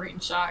a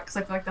screenshot because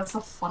I feel like that's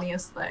the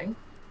funniest thing.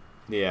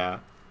 Yeah.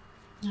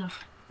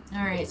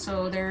 Alright,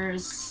 so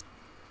there's...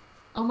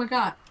 Oh my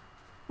god.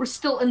 We're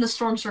still in the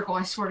storm circle,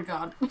 I swear to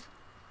god.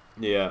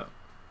 Yeah.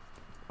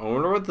 I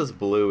wonder what this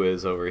blue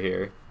is over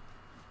here.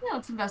 Yeah,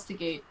 let's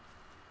investigate.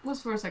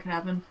 What's the worst that could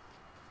happen?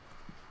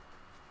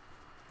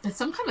 It's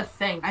some kind of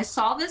thing. I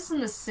saw this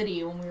in the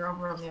city when we were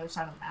over on the other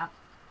side of the map.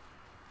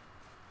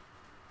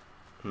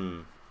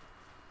 Hmm.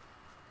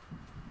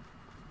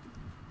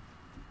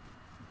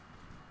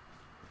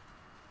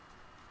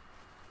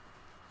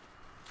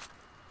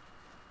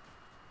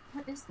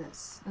 What is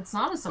this? It's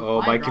not a supply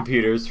Oh, my drop.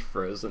 computer's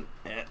frozen.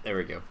 There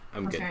we go.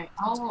 I'm good. Okay,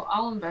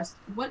 I'll invest.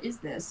 What is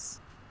this?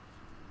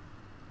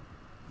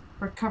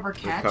 Recover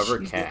cash. Recover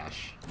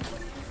cash.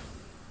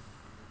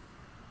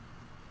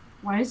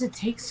 Why does it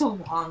take so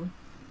long?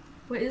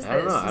 What is this? I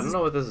don't know. I don't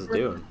know what this is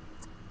doing.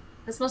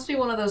 This must be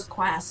one of those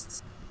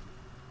quests.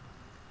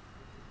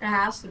 It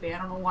has to be. I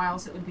don't know why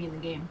else it would be in the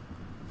game.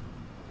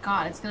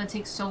 God, it's gonna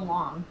take so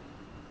long.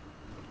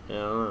 I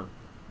don't know.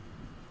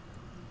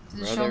 Does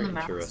it show in the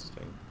maps?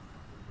 Interesting.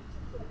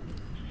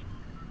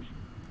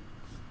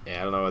 Yeah,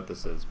 I don't know what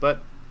this is,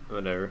 but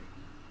whatever.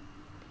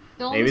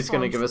 Maybe it's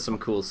gonna give us some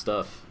cool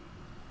stuff.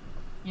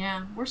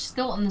 Yeah, we're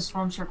still in the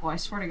storm circle, I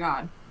swear to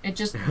god. It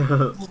just...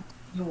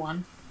 new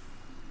one.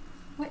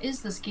 What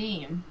is this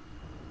game?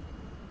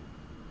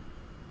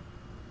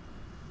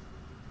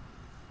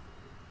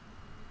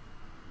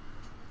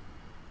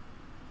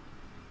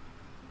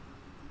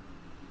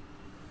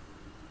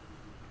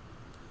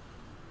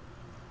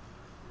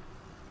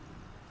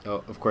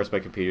 Oh, of course my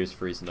computer's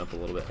freezing up a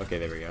little bit. Okay,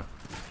 there we go.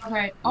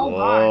 Okay. Oh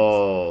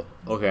Whoa.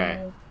 God.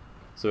 Okay.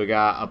 So we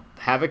got a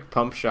Havoc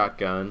pump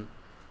shotgun,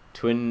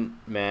 twin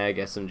mag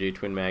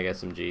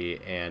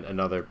SMG, and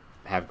another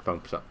Havoc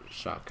pump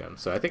shotgun.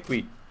 So I think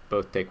we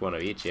both take one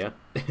of each, yeah?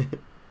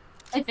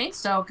 I think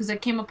so, because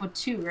it came up with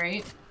 2,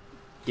 right?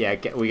 Yeah,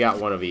 we got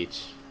one of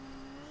each.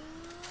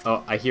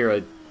 Oh, I hear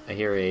a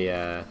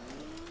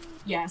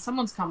Yeah,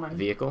 someone's coming.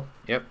 vehicle.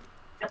 Yep.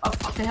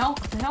 Up the hill,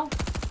 up the hill.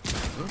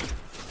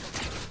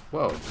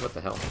 Whoa, what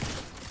the hell?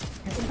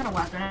 It's some kind of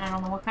weapon. I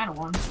don't know what kind of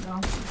one. So.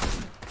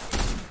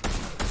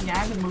 Yeah, I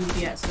haven't moved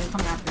yet, so they're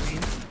coming after me.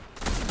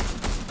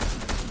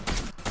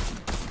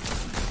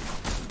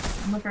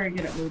 I'm not very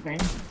good at moving.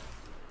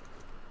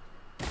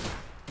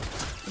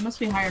 It must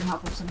be hired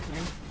help or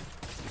something.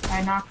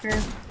 I knocked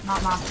her.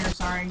 Not knocked her,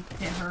 sorry.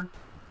 Hit her.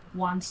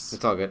 Once.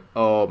 It's all good.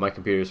 Oh, my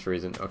computer's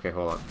freezing. Okay,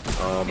 hold on.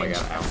 Oh my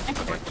god. Ow.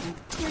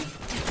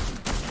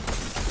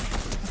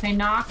 Okay,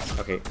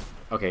 knocked.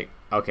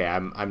 Okay,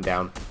 I'm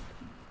down.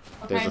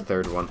 Okay. There's a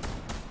third one.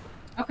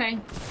 Okay,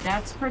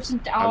 that's person.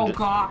 Oh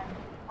god.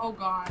 Oh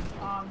god.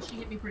 She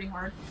hit me pretty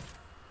hard.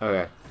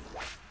 Okay.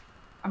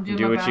 I'm doing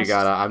Do my what best. you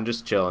gotta. I'm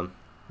just chilling.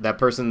 That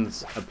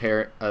person's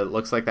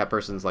looks like that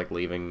person's like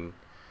leaving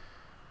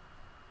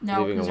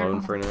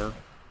alone for now.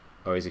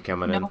 Oh, is he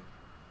coming in?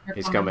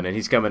 He's coming in.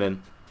 He's coming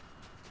in.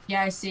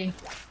 Yeah, I see.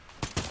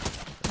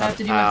 I have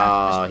to do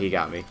my best. He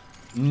got me.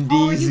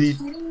 Oh, are Easy. you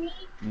kidding me?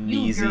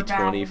 Easy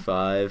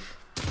 25.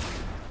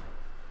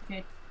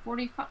 Okay,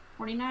 45,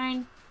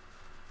 49.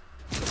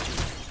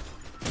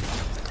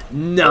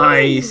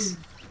 Nice. Ooh.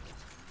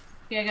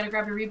 Okay, I gotta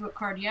grab your reboot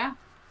card, yeah?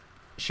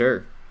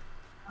 Sure.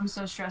 I'm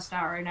so stressed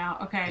out right now.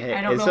 Okay, Hey,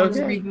 I don't it's know what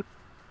the okay. reboot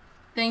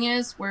thing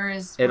is. Where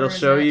It'll is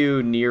show it?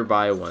 you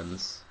nearby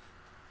ones.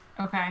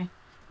 Okay.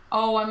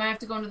 Oh, I might have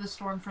to go into the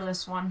storm for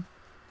this one.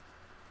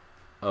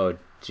 Oh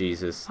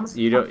Jesus!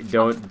 You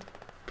don't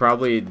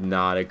probably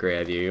not a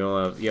great idea.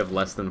 You have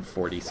less than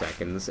 40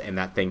 seconds, and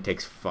that thing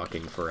takes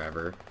fucking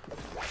forever.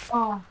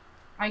 Oh,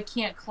 I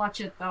can't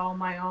clutch it though on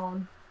my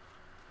own.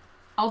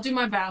 I'll do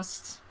my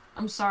best.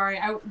 I'm sorry.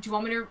 Do you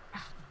want me to?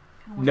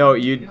 No,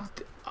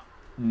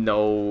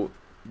 no,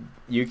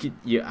 you could.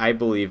 I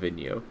believe in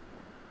you.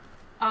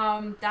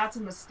 That's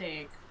a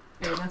mistake.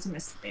 Dude, that's a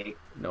mistake.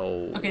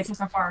 No. Okay, it's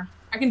not far.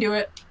 I can do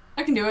it.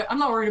 I can do it. I'm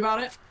not worried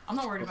about it. I'm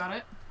not worried about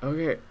it.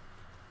 Okay.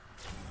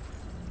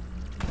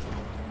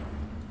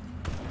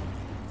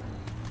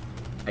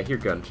 I hear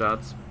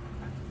gunshots.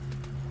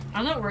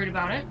 I'm not worried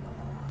about it.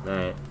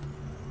 Alright.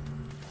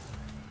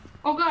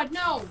 Oh god,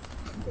 no!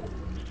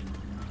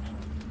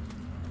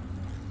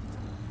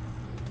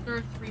 There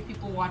are 3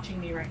 people watching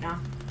me right now.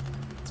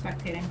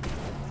 Spectating.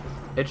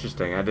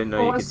 Interesting. I didn't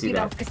know you could see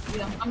that. I see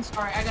them. I'm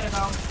sorry. I gotta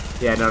go.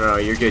 Yeah, no,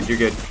 you're good. You're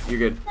good. You're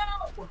good. No!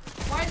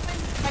 Why is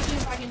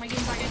my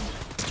game lagging?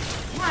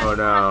 Oh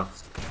no.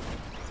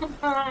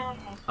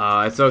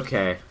 It's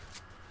okay.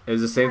 It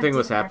was the same thing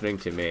was happening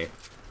to me.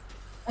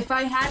 If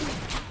I hadn't,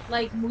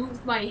 like,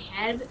 moved my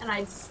head and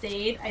I'd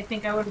stayed, I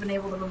think I would have been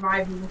able to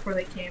revive you before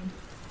they came.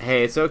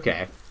 Hey, it's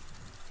okay.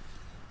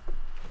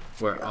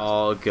 We're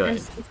all good.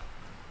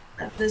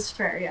 This is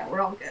fair, yeah,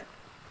 we're all good.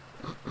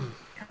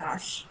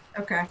 Gosh.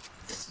 Okay.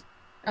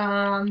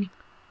 I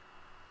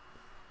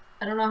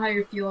don't know how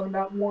you're feeling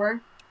about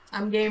more.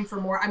 I'm game for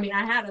more. I mean,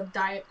 I had a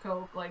Diet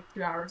Coke like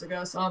 2 hours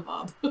ago, so I'm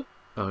up.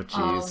 Oh,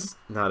 jeez.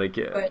 Not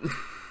again. But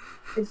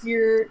if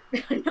you're...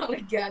 not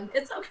again.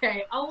 It's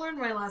okay. I'll learn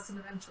my lesson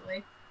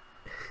eventually.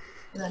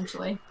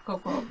 Eventually.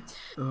 Quote.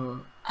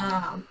 Oh,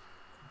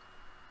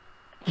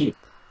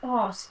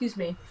 excuse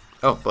me.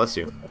 Oh, bless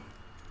you.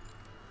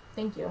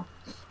 Thank you.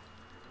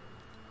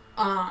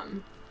 I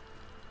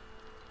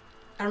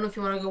don't know if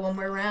you want to go one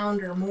more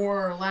round or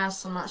more or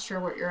less. I'm not sure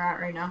what you're at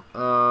right now.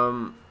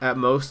 At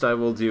most I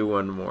will do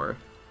one more.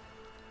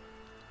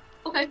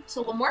 Okay,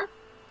 so one more?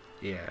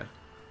 Yeah.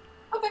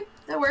 Okay,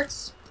 that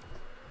works.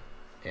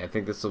 Yeah, I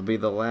think this will be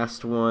the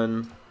last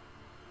one,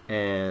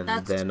 and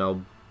then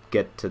I'll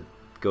get to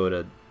go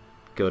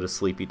to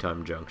Sleepy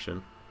Time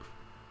Junction.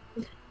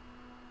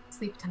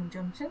 Sleepy Time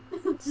Junction?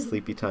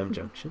 Sleepy Time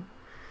Junction?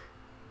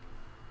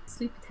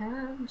 Sleepy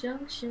Time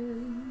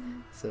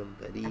Junction.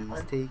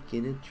 Somebody's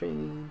taking a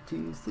train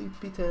to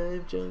Sleepy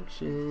Time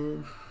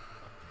Junction.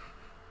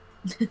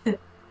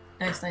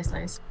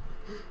 Nice.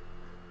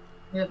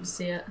 We have to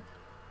see it.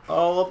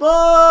 All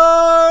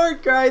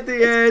aboard! Cried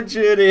the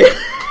engineer.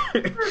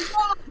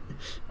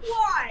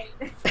 Why?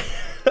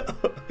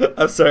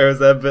 I'm sorry, was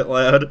that a bit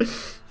loud?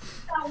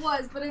 That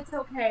was, but it's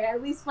okay.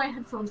 At least my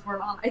headphones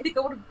weren't on. I think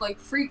I would have like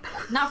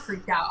not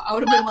freaked out. I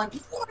would have been like,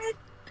 what?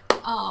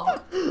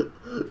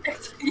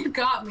 You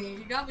got me.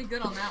 You got me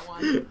good on that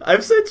one.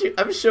 I've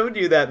shown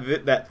you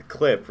that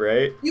clip,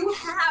 right? You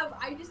have.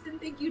 I just didn't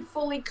think you'd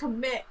fully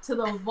commit to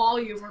the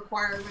volume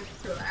requirements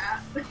for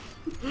that.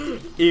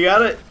 You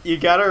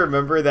gotta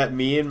remember that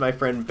me and my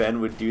friend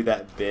Ben would do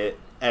that bit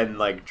and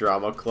like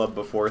drama club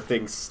before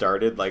things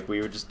started. Like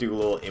we would just do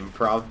little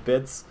improv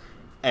bits,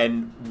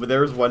 and there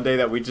was one day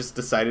that we just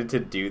decided to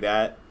do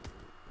that,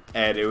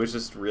 and it was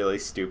just really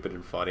stupid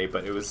and funny,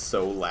 but it was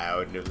so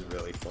loud and it was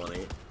really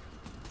funny.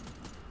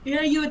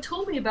 Yeah, you had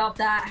told me about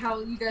that, how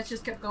you guys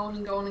just kept going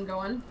and going and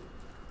going.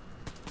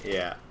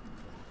 Yeah.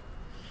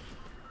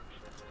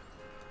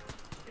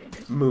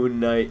 Moon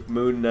Knight,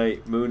 Moon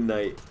Knight, Moon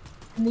Knight.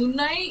 Moon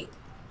Knight?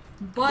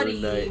 Buddy,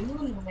 Moon Knight.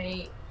 Moon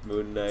Knight.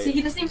 Moon Knight. See,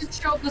 he doesn't even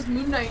show up as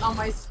Moon Knight on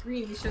my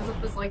screen. He shows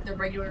up as, like, the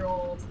regular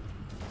old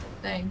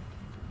thing.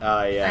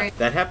 Yeah. Right.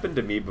 That happened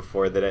to me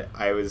before that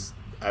I was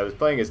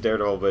playing as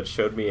Daredevil, but it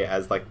showed me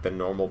as, like, the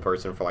normal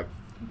person for, like,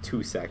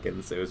 2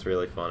 seconds. It was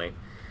really funny.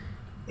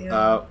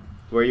 Yeah.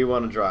 Where you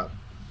want to drop?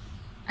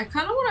 I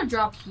kind of want to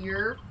drop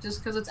here,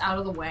 just because it's out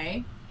of the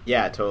way.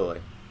 Yeah,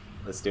 totally.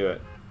 Let's do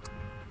it.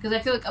 Because I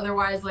feel like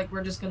otherwise, like,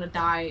 we're just gonna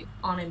die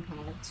on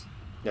impact.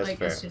 That's like,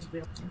 fair. as soon as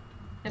we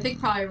I think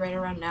probably right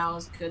around now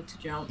is good to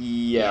jump.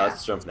 Yeah,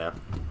 let's jump now.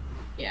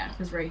 Yeah,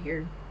 because right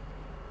here.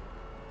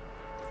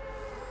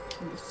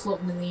 We're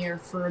floating in the air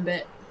for a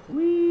bit.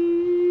 Whee!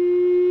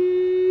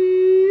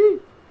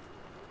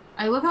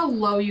 I love how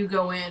low you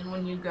go in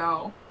when you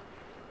go.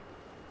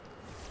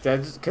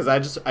 That's because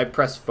I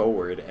press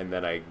forward and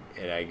then I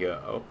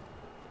go.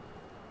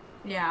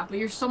 Yeah, but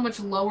you're so much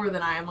lower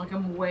than I am. Like,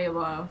 I'm way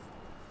above.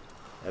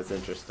 That's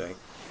interesting.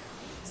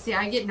 See,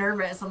 I get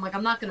nervous. I'm like,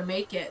 I'm not gonna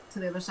make it to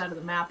the other side of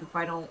the map if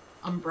I don't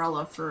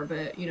umbrella for a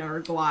bit, you know, or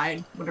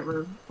glide,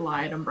 whatever,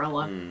 glide,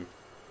 umbrella. Hmm.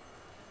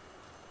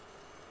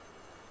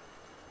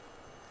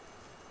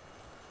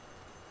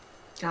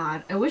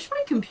 God, I wish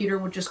my computer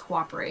would just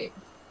cooperate.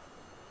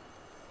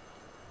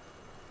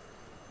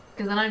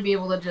 Because then I'd be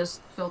able to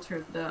just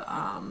filter the,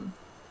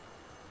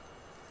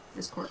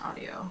 Discord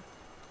audio.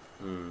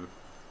 Hmm.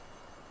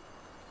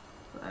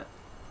 But...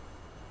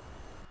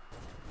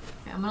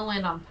 Okay, I'm gonna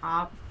land on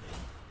top.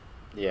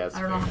 Yeah, it's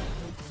I don't know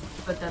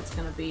what that's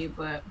gonna be,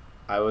 but...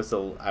 I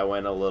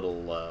went a little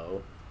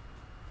low.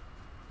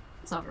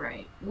 It's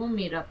alright. We'll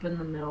meet up in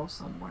the middle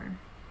somewhere.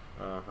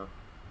 Uh-huh.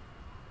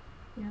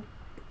 Yep.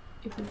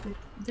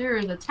 There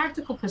is a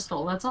tactical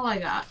pistol. That's all I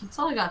got. That's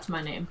all I got to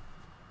my name.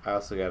 I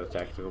also got a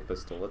tactical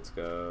pistol. Let's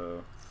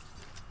go.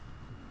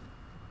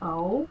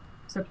 Oh?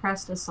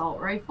 Suppressed assault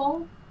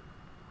rifle?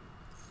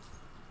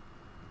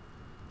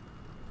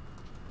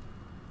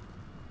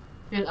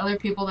 There's other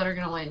people that are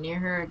gonna land near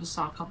her. I just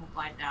saw a couple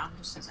glide down,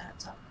 just as a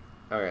heads up.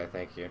 Okay,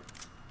 thank you.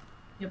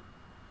 Yep.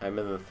 I'm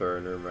in the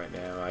throne room right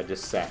now. I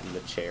just sat in the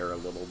chair a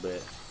little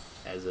bit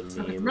as a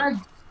Okay,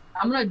 meme.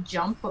 I'm gonna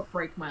jump but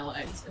break my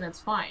legs, and it's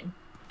fine.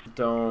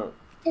 Don't.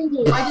 I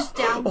just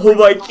downed. Oh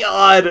my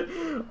god!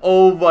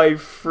 Oh my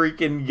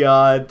freaking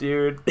god,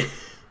 dude.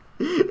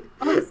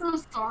 I'm so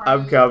sorry.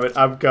 I'm coming,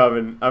 I'm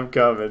coming, I'm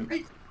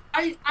coming.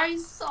 I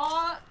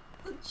saw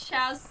the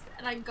chest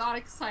and I got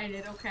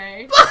excited,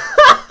 okay?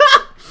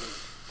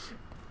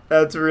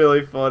 That's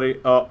really funny.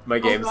 Oh, my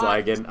game's God.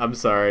 lagging. I'm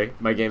sorry.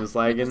 My game's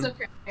lagging. It's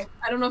okay.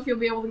 I don't know if you'll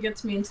be able to get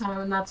to me in time,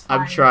 and that's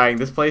fine. I'm trying.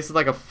 This place is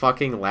like a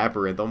fucking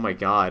labyrinth. Oh my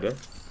god.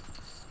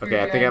 Okay,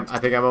 You're I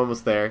think I'm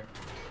almost there.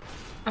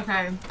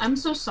 Okay, I'm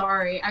so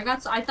sorry. I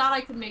thought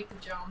I could make the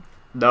jump.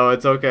 No,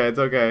 it's okay. It's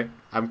okay.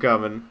 I'm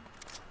coming.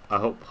 I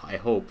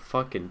hope.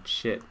 Fucking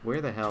shit.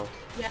 Where the hell?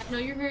 Yeah, no,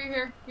 you're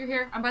here. You're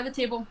here. I'm by the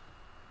table.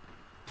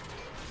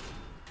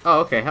 Oh,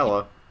 okay.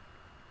 Hello.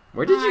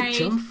 Where did Hi. you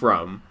jump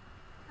from?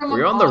 From Were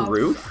you on the above.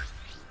 roof?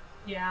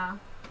 Yeah.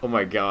 Oh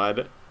my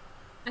god.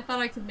 I thought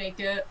I could make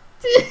it.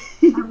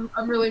 I'm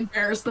really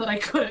embarrassed that I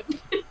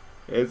couldn't.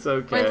 It's My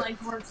okay.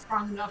 legs weren't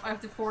strong enough. I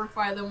have to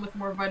fortify them with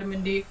more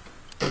vitamin D.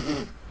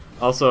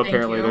 Also, Thank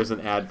apparently you. there's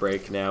an ad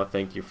break now.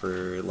 Thank you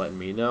for letting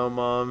me know,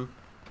 Mom.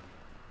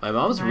 My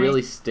mom's Nice.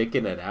 really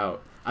sticking it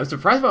out. I'm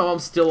surprised my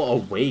mom's still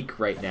awake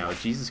right now.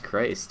 Jesus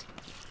Christ.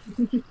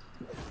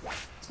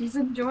 She's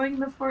enjoying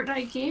the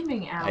Fortnite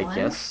gaming, Alan. I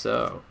guess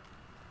so.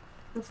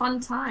 It's a fun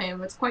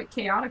time. It's quite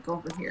chaotic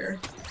over here.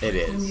 It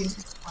The is.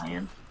 music's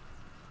playing.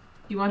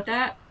 You want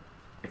that?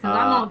 Because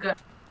I'm all good.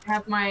 I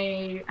have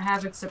my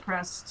Havoc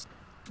suppressed.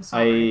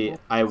 assault rifle.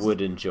 I would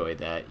enjoy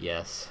that,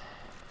 yes.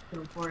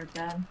 Go for it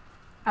then.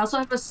 I also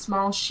have a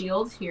small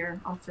shield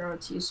here. I'll throw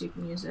it to you so you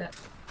can use it.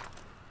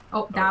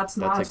 Oh, that's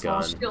not a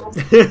small shield.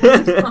 That's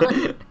a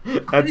gun.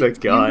 That's a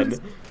gun.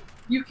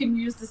 You can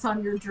use this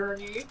on your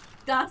journey.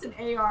 That's an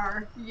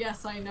AR.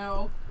 Yes, I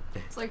know.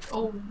 It's like,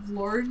 oh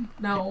lord,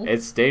 no.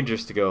 It's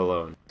dangerous to go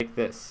alone. Take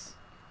this.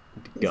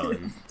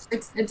 Gun.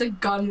 It's a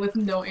gun with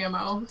no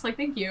ammo. It's like,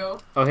 thank you.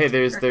 Oh hey,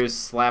 there's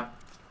slap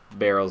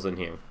barrels in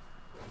here.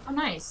 Oh,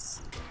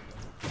 nice.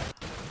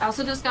 I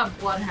also just got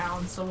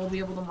bloodhounds, so we'll be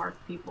able to mark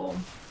people.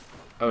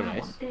 Oh I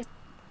nice. want it.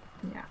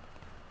 Yeah.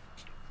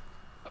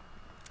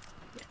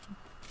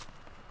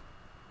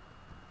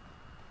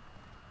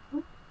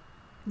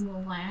 A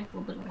little lag, a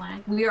little bit of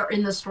lag. We are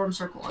in the storm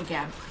circle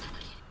again.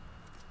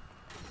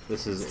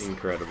 This is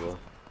incredible.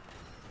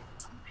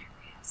 It's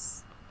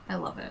hilarious. I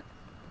love it.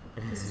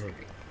 This is great.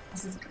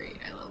 This is great.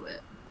 I love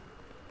it.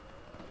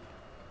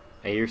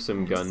 I hear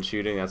some gun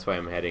shooting, that's why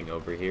I'm heading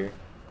over here.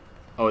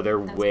 Oh, they're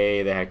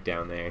way the heck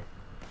down there.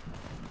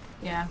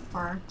 Yeah,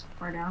 far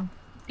down.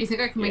 Do you think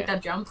I can make Yeah.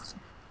 that jump?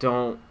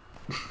 Don't.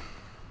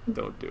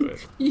 Don't do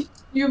it.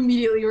 You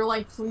immediately were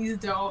like, please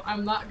don't.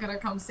 I'm not gonna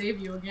come save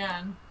you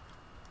again.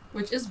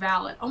 Which is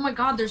valid. Oh my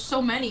god, there's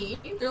so many.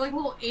 They're like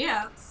little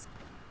ants.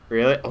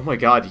 Really? Oh my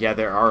god, yeah,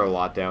 there are a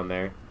lot down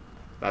there.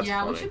 That's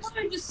Yeah, funny.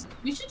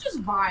 we should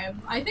just vibe.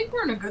 I think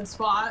we're in a good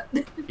spot.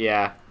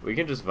 Yeah, we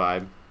can just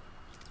vibe.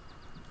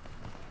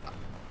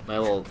 My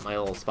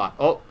little spot.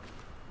 Oh!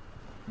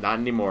 Not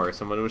anymore.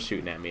 Someone was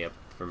shooting at me up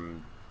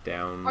from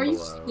down Are you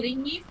below.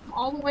 kidding me? From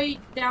all the way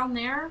down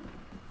there?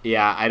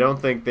 Yeah, I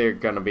don't think they're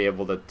gonna be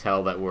able to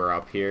tell that we're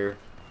up here,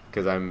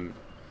 because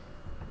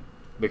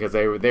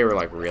they were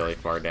like really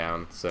far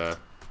down, so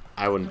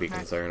I wouldn't be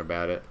concerned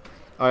about it.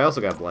 Oh, I also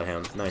got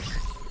Bloodhound. Nice.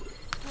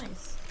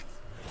 Nice.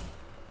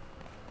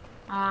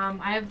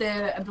 I have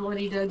the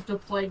ability to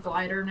deploy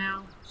glider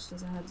now, just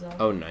as a heads up.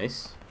 Oh,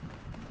 nice.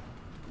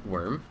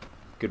 Worm.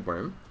 Good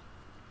worm.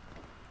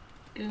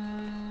 Good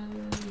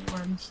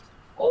worm.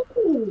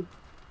 Oh!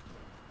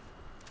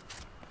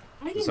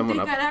 I didn't think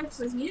I'd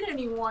actually hit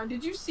anyone.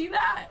 Did you see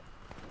that?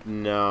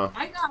 No.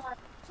 I got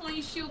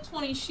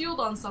 20 shield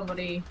on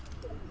somebody.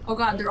 Oh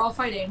god, they're all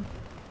fighting.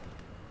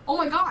 Oh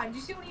my god, did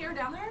you see how many are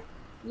down there?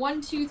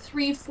 1, 2,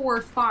 3,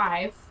 4,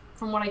 5,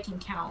 from what I can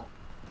count.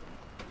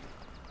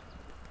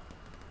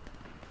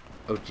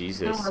 Oh,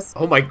 Jesus.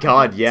 Oh my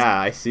god,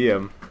 yeah, I see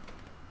him.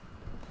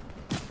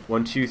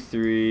 1, 2,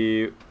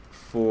 3,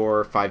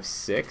 4, 5,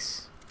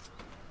 6.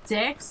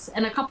 6,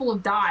 and a couple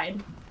have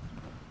died.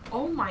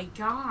 Oh my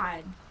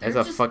god. That's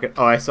a fucking...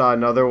 Oh, I saw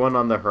another one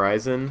on the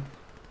horizon.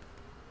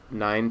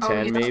 9,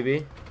 10, yeah.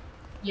 maybe?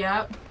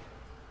 Yep.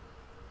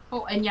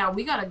 Oh, and yeah,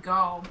 we gotta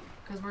go,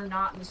 because we're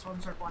not in the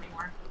storm circle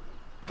anymore.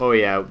 Oh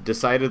yeah,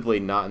 decidedly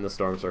not in the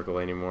storm circle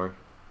anymore.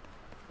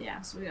 Yeah,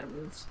 so we gotta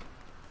move.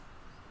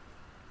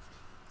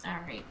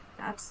 Alright,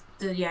 that's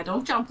the... Yeah,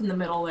 don't jump in the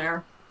middle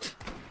there.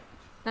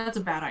 That's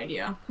a bad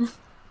idea.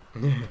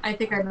 I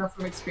think I know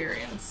from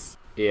experience.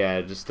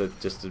 Yeah, just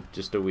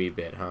a wee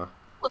bit, huh?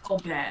 A little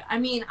bit. I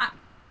mean,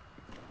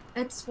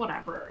 it's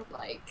whatever.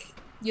 Like,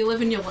 you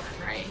live and you learn,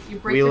 right? You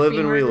break your live femurs,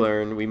 and we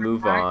learn. We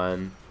move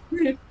on.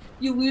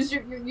 You lose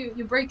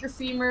you break your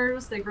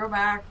femurs. They grow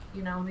back.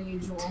 You know, the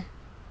usual.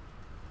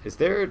 Is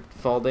there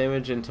fall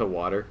damage into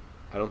water?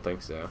 I don't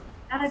think so.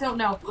 That I don't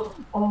know.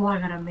 Oh, I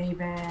got a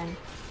Maven.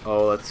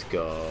 Oh, let's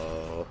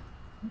go.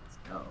 Let's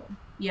go.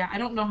 Yeah, I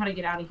don't know how to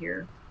get out of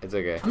here. It's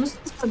okay. I'm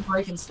just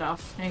breaking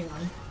stuff. Hang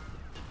on.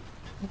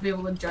 I'll be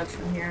able to judge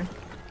from here.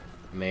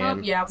 Man.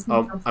 Oh, yeah.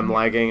 Oh, I'm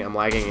lagging, and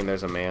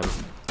there's a man.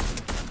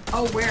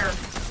 Oh, where?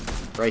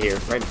 Right here,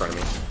 right in front of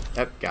me.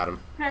 Yep, got him.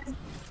 Okay.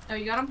 Oh,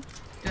 you got him?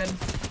 Good.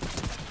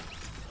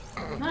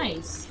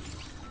 Nice.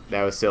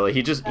 That was silly.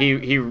 He just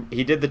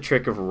he did the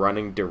trick of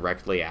running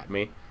directly at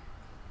me.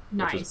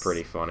 Nice. Which was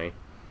pretty funny.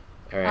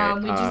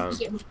 Alright, we just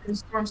get the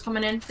storms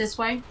coming in this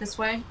way.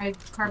 I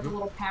carved a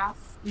little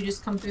path. We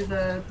just come through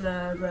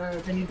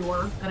the new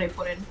door that I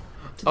put in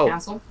to the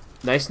castle.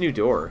 Nice new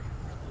door.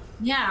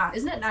 Yeah,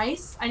 isn't it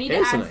nice? I need to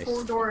add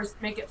 4 doors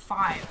to make it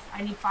 5.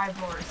 I need 5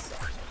 doors.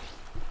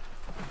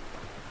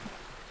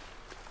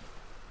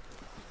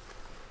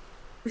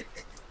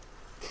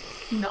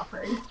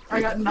 Nothing.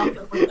 I got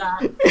nothing with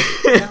that.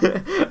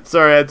 Yeah.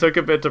 Sorry, I took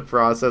a bit to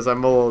process.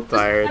 I'm a little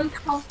tired.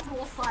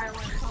 Uncomfortable silence.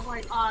 I'm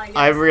like, yes.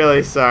 I'm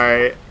really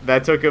sorry.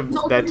 That took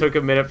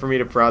a minute for me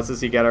to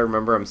process. You gotta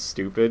remember I'm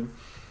stupid.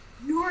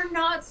 You're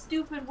not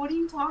stupid. What are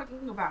you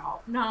talking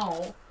about?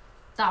 No.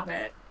 Stop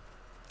it.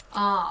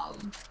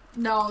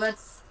 No,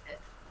 that's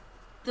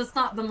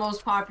not the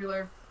most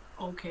popular.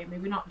 Okay,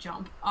 maybe not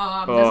jump.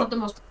 That's not the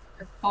most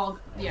fall.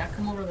 Yeah,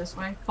 come over this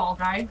way. Fall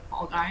guy,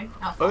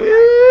 not Fall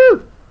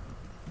Guy.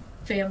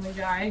 Family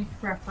Guy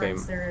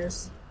reference. There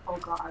is. Oh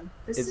God,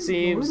 this is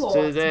seems brutal.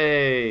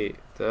 Today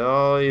that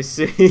all you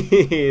see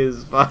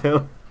is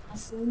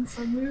violence. In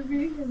some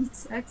movie and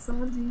sex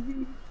on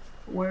TV.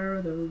 Where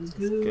are those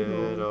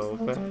good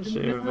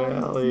old-fashioned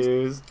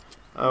values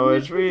on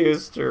which we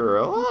used to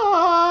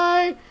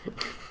rely?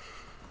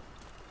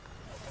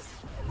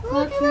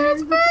 Look at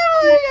this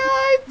Family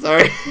Guy!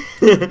 Sorry.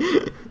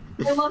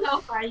 I love how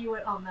far you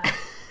went on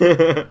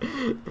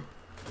that.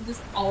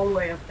 Just all the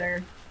way up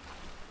there.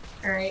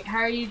 Alright, how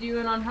are you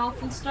doing on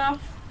health and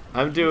stuff?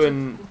 I'm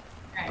doing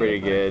pretty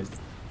good.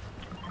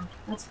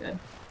 That's good.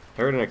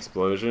 Heard an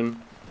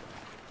explosion.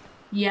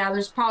 Yeah,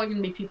 there's probably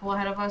gonna be people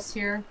ahead of us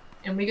here.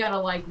 And we gotta,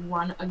 like,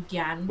 run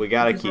again. We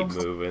gotta keep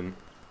moving.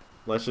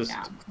 Let's just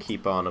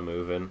keep on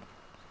moving.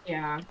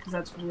 Yeah, because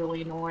that's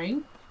really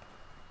annoying.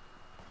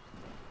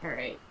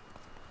 Alright.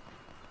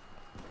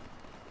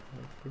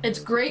 It's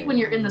great when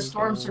you're in the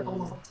storm circle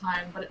the whole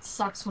time, but it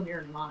sucks when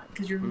you're not.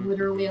 Because you're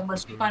literally,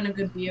 unless you find a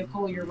good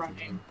vehicle, you're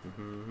running.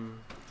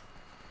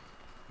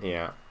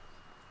 Yeah.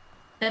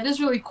 That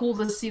is really cool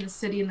to see the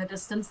city in the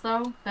distance,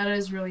 though. That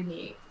is really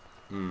neat.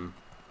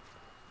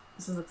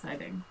 This is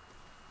exciting.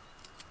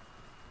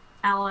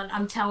 Alan,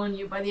 I'm telling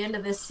you, by the end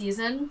of this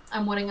season,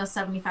 I'm winning a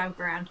 75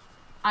 grand.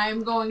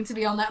 I'm going to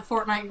be on that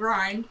Fortnite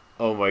grind.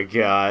 Oh my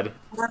god.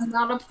 I'm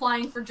not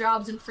applying for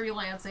jobs and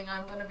freelancing.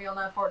 I'm going to be on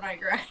that Fortnite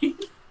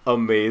grind.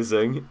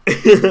 Amazing.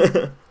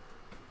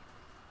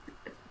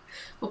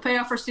 We'll pay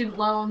off our student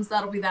loans.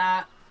 That'll be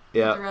that. Put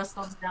Yeah. the rest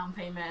on the down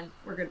payment.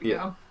 We're good to Yeah.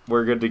 go.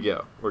 We're good to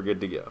go. We're good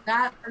to go.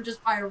 That or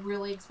just buy a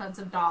really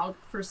expensive dog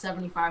for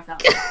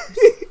 $75,000.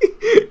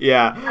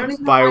 Yeah. I don't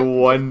even Buy know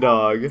one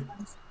dog.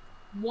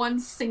 One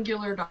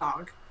singular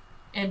dog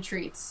and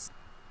treats.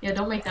 Yeah,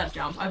 don't make that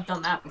jump. I've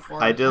done that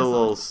before. I did a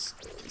little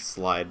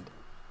slide.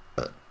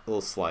 A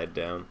little slide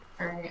down.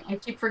 Alright, I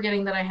keep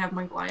forgetting that I have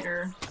my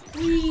glider.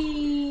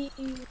 Whee!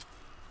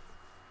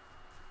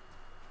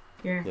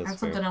 Here, I have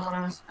something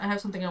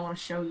I wanna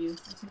show you.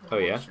 Oh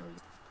yeah?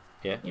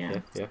 Yeah.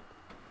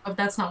 Oh,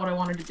 that's not what I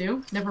wanted to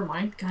do. Never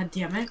mind. God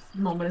damn it.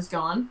 The moment is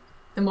gone.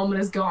 The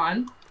moment is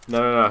gone.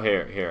 No.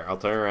 Here. I'll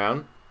turn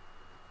around.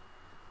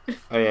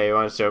 Oh yeah, you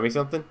want to show me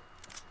something?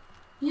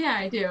 Yeah,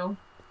 I do.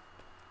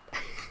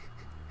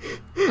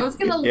 I was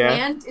gonna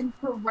land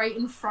right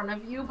in front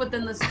of you, but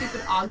then the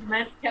stupid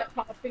augment kept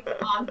popping.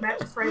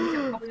 Augment frame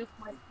kept popping up.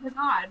 I'm like, oh my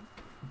god.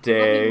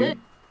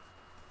 Dang.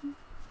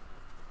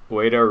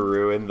 Way to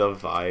ruin the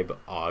vibe,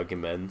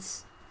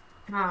 augments.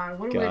 God,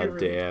 what a way to ruin. God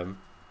damn.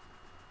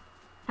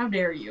 How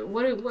dare you?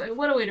 What a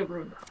way to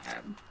ruin the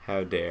vibe.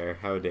 How dare?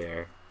 How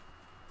dare?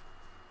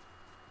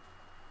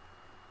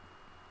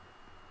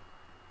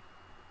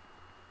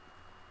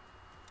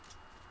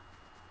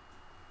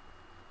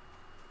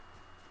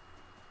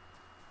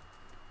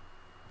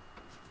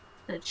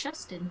 The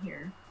chest in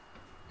here.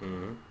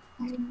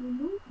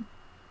 Mm-hmm.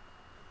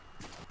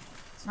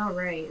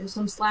 Alright, there's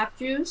some slap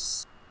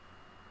juice.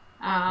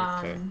 Okay.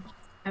 I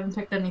haven't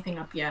picked anything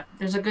up yet.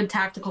 There's a good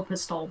tactical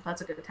pistol.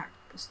 That's a good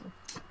tactical pistol.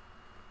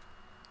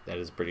 That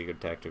is a pretty good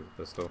tactical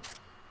pistol.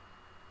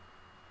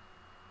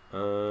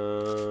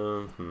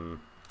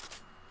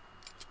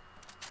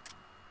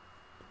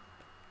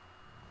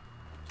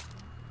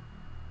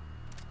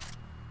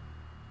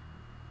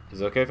 Is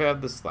it okay if I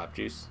have the slap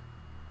juice?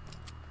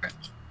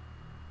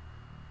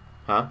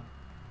 Huh?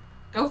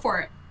 Go for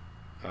it.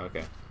 Oh,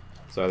 okay.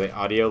 So the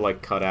audio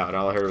like cut out and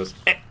all I heard was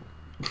eh.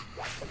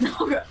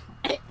 No,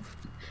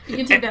 you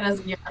can take that as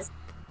a yes.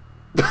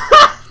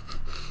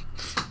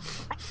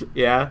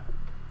 Yeah.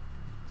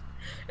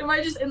 Am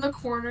I just in the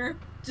corner?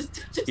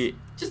 Just.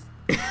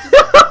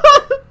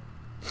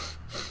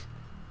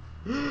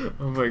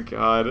 Oh my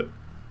god.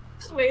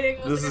 Just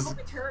waiting. I was like, I hope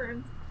he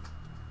turns.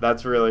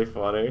 That's really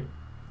funny.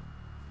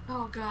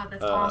 Oh god,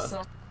 that's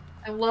awesome.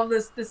 I love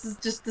this. This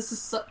is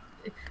so...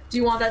 Do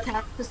you want that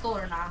tactical pistol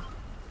or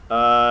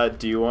not?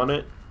 Do you want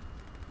it?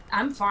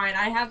 I'm fine.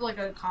 I have like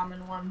a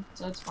common one,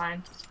 so it's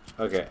fine.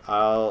 Okay,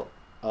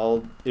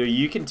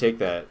 you can take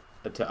that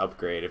to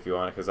upgrade if you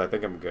want, because I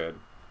think I'm good.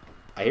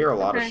 I hear a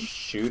lot of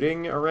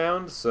shooting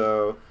around,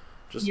 so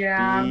just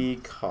be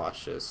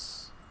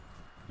cautious.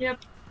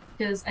 Yep,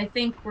 because I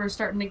think we're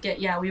starting to get,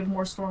 we have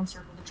more storm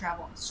circle to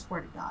travel, I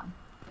swear to God.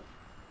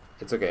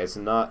 It's okay, it's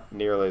not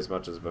nearly as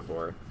much as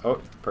before.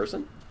 Oh,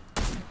 person?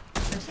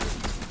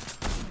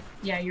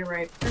 Yeah, you're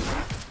right.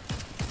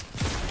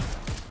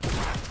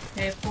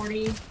 Okay,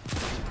 40.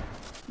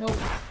 Nope.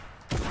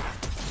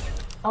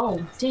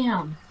 Oh,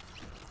 damn.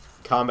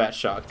 Combat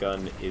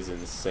shotgun is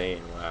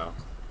insane, wow.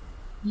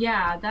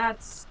 Yeah,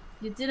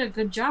 you did a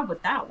good job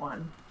with that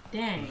one.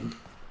 Dang.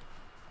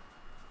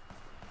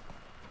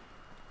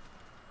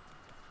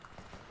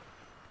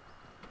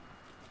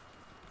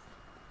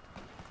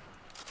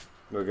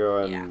 We're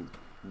going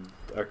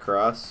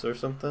across or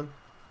something?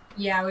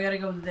 Yeah, we gotta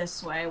go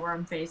this way where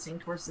I'm facing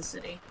towards the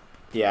city.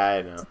 Yeah,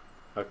 I know.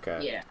 Okay.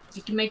 Yeah,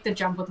 you can make the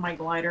jump with my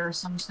glider,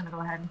 so I'm just gonna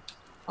go ahead.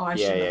 Oh, I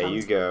should. Yeah,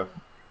 you go.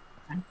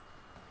 Okay.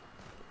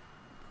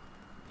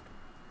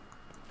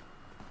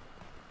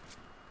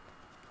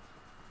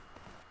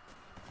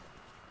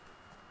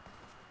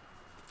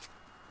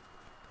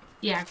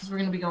 Yeah, because we're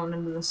gonna be going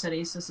into the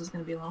city, so this is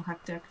gonna be a little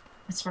hectic.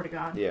 I swear to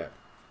God. Yeah.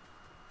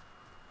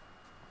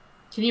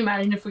 Can you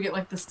imagine if we get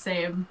like the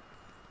same?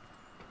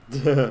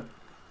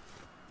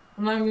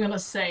 I'm not even gonna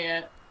say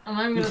it. I'm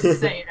not even gonna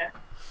say it.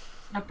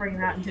 I'm not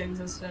bringing that into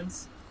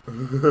existence.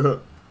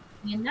 You're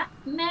not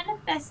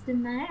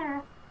manifesting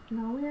that.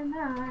 No, we're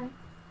not.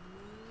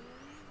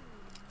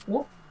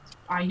 Whoop.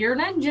 I hear an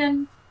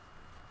engine.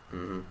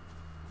 Mm-hmm.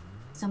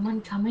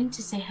 Someone coming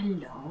to say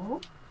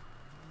hello?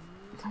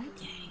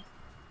 Okay.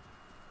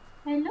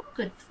 Hello,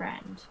 good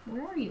friend.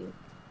 Where are you?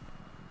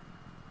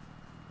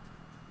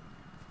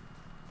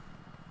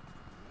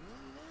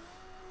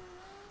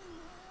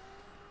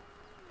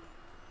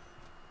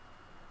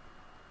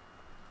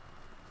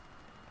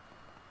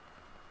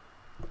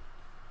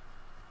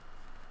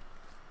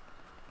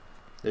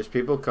 There's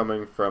people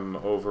coming from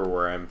over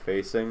where I'm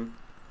facing,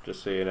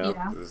 just so you know.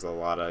 Yeah. There's a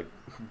lot of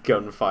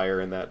gunfire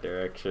in that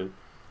direction.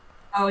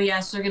 Oh,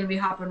 yeah, so they're going to be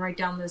hopping right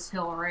down this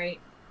hill, right?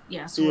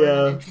 Yeah,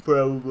 so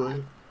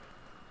probably.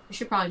 We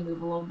should probably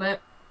move a little bit.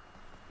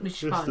 We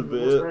should Just probably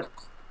a move a little bit. bit.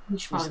 We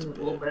should probably move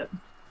a little bit.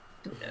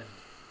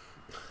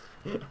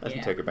 I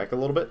can take it back a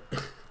little bit.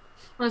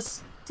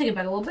 Let's take it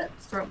back a little bit.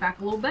 Throw it back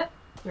a little bit.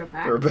 Throw it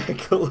back. Throw it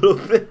back a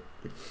little bit.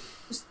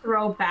 Just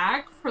throw it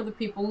back for the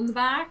people in the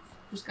back.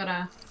 Just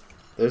gotta...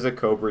 There's a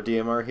Cobra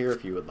DMR here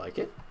if you would like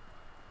it.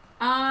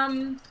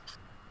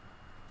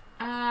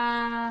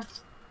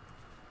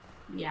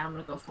 Yeah, I'm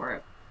gonna go for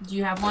it. Do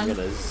you have I'm one?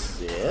 gonna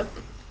zip.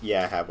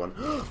 Yeah, I have one.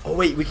 Oh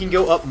wait, we can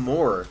go up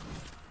more.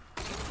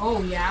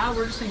 Oh yeah,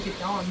 we're just gonna keep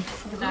going.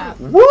 Look at that.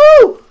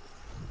 Woo!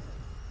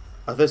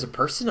 Oh, there's a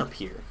person up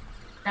here.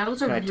 That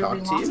was a Can I really talk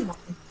to long you? one.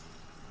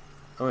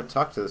 I'm gonna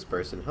talk to this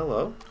person.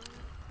 Hello.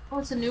 Oh,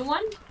 it's a new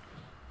one?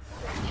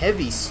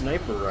 Heavy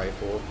sniper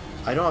rifle.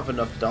 I don't have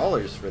enough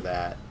dollars for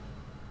that.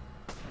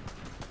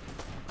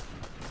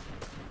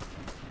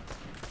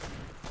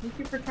 Thank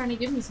you for trying to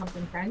give me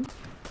something, friend.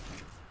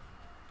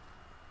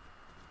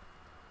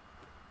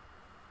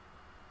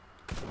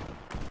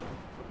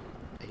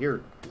 I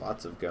hear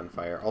lots of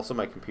gunfire. Also,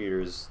 my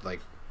computer's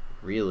like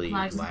really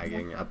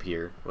lagging up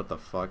here. What the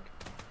fuck?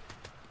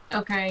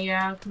 Okay,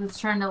 yeah, because it's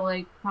trying to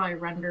like probably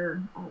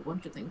render a whole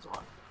bunch of things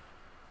off.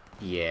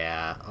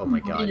 Yeah. Oh my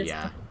god, It's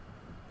yeah.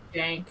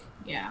 jank,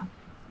 yeah.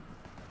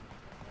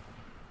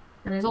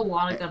 And there's a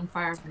lot of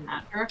gunfire from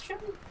that direction.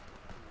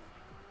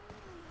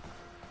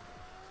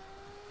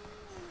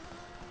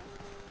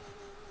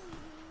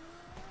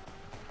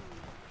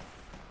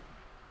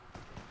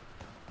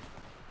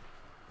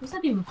 How's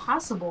that even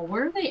possible?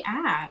 Where are they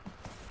at?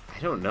 I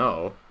don't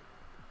know.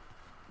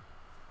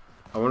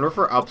 I wonder if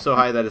we're up so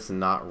high that it's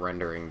not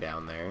rendering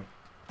down there.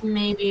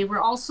 Maybe.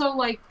 We're also,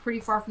 like, pretty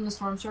far from the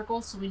storm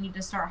circle, so we need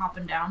to start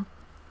hopping down.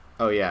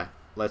 Oh yeah.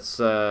 Let's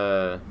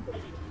I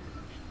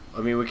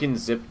mean, we can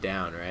zip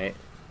down, right?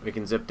 We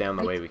can zip down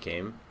the way we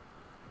came.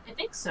 I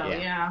think so,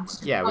 yeah.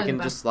 Yeah, we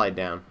can just slide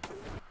down.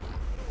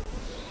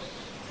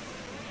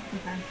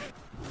 Okay.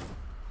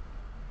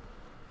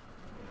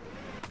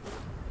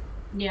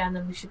 Yeah, and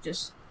then we should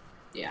just...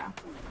 yeah.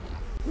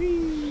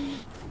 Whee!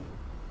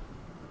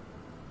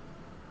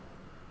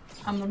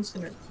 I'm just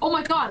gonna... oh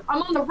my god!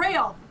 I'm on the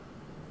rail!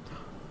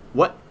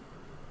 What?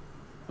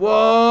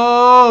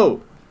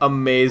 Whoa!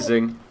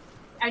 Amazing.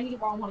 I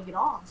want to get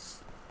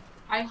off.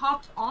 I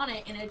hopped on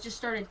it and it just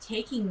started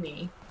taking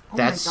me. Oh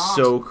That's my gosh.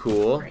 so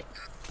cool. Great.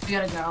 We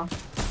gotta go.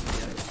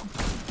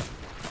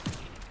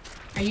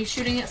 Are you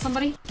shooting at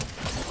somebody?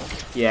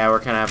 Yeah, we're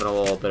kind of having a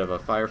little bit of a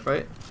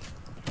firefight.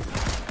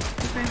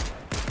 Okay.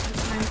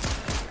 That's fine.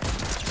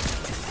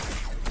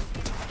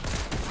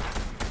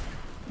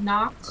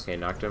 Knocked. Okay,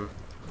 knocked him.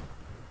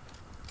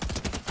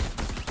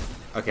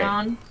 Okay.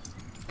 Gone.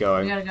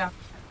 Going. We gotta go.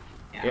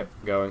 Yeah. Yep,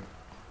 going.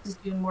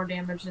 Just doing more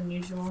damage than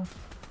usual.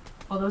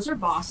 Oh, those are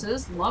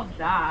bosses. Love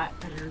that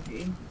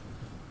energy.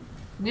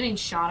 I'm getting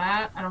shot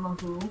at. I don't know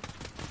who.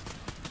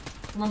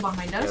 Someone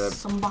behind us. Yeah,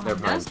 Someone they're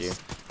behind behind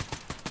us.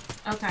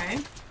 Okay.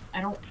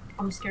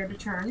 I'm scared to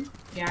turn.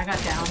 Yeah, I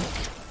got down.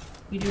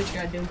 You do what you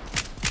gotta do.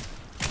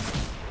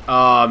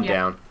 Oh, I'm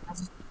down.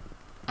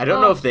 I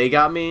don't know if they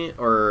got me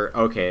or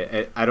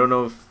okay. I don't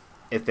know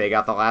if they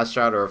got the last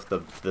shot or if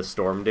the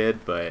storm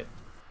did, but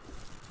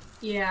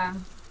yeah.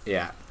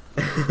 Yeah.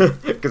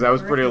 Because I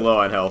was pretty low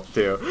on health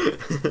too.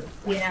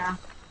 Yeah.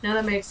 No,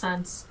 that makes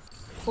sense.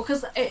 Well,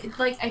 because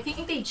like I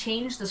think they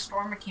changed the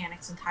storm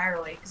mechanics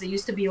entirely. Because it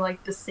used to be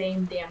like the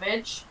same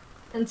damage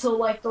until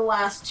like the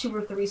last 2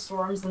 or 3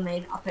 storms, then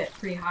they'd up it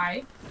pretty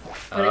high.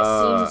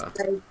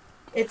 But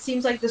it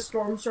seems like the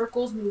storm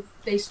circles move.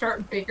 They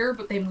start bigger,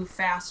 but they move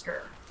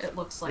faster. It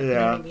looks like. Yeah. You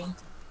know what I mean?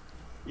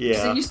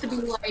 Yeah. So it used to be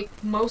like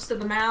most of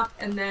the map,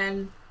 and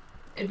then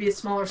it'd be a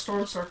smaller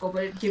storm circle,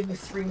 but it'd give you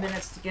 3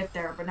 minutes to get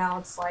there. But now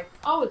it's like,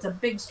 oh, it's a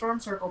big storm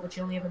circle, but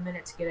you only have a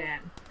minute to get in.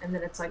 And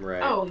then it's like,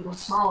 oh, even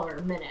smaller,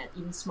 a minute,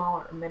 even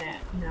smaller, a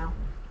minute, you know?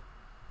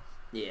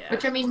 Yeah.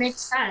 Which, I mean, makes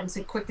sense.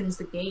 It quickens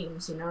the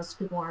games, you know, so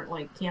people aren't,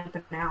 like,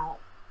 camping out.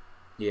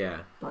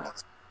 Yeah.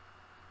 But,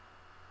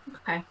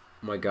 okay.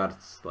 Oh my god,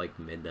 it's like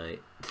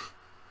midnight.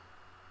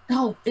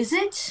 Oh, is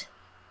it?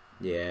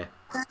 Yeah.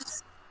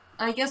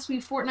 I guess we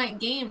Fortnite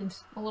gamed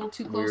a little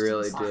too close to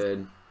the sun. We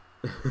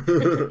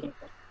really did.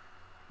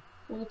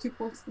 A little too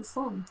close to the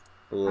sun.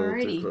 A little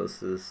Alrighty. too close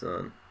to the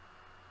sun.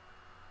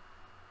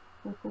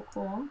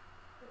 Cool.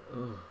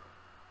 Oh.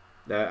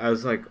 I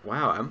was like,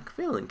 wow, I'm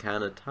feeling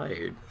kind of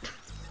tired.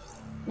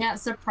 Yeah,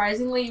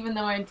 surprisingly, even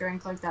though I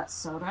drank like that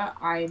soda,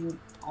 I'm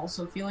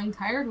also feeling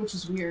tired, which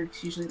is weird,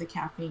 because usually the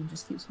caffeine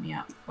just keeps me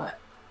up, but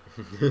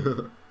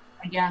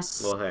I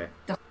guess well, hey.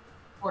 The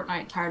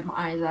Fortnite tired my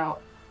eyes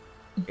out.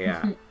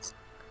 Yeah.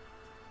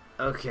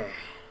 Okay.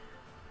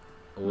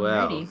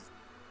 Well, Alrighty.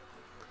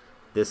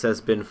 This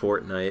has been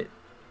Fortnite.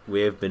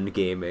 We have been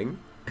gaming.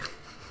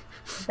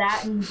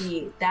 That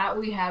indeed. That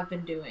we have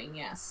been doing,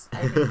 yes.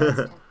 I think that's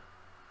a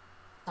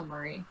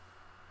summary.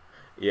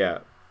 Yeah.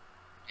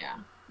 Yeah.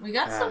 We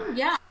got some,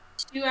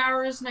 2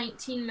 hours,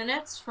 19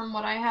 minutes from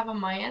what I have on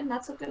my end.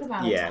 That's a good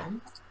amount of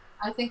time.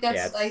 I think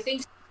that's,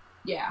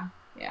 yeah.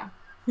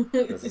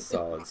 That's a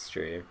solid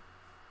stream.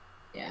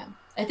 Yeah.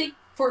 I think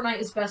Fortnite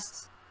is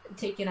best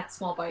taken at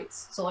small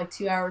bites. So like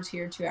 2 hours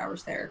here, 2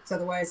 hours there. Because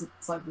otherwise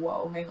it's like,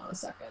 whoa, hang on a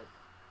second.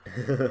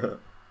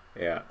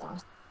 Yeah.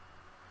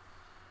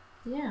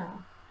 Yeah.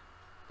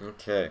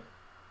 Okay.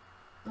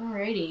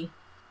 Alrighty.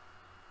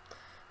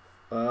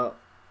 Well,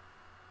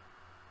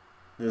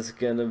 this is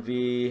gonna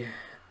be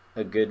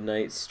a good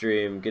night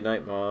stream. Good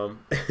night,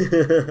 Mom.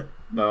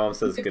 My mom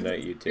says good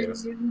night, you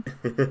too.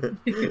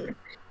 Good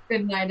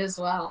Good night as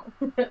well.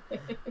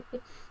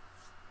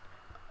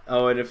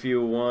 Oh, and if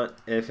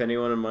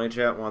anyone in my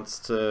chat wants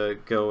to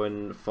go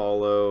and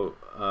follow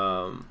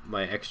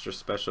my extra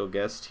special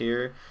guest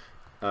here,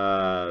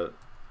 this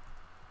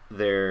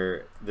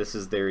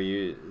is their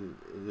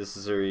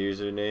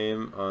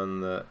username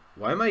on the.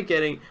 Why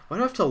do I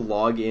have to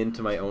log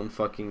into my own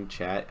fucking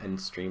chat and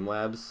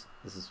Streamlabs?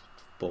 This is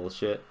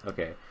bullshit.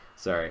 Okay,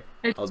 sorry.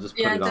 I'll just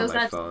put it on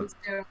my phone.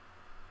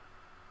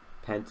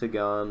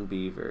 Pentagon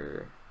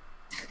Beaver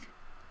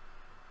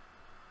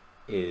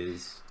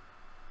is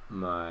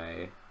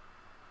my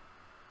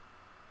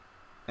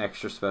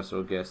extra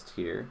special guest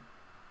here.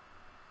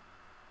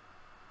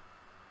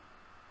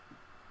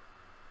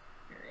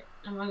 Alright,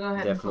 I'm gonna go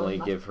ahead Definitely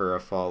and give her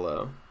a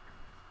follow.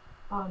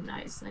 Oh,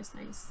 nice.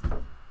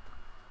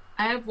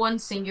 I have one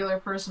singular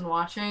person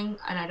watching,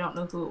 and I don't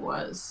know who it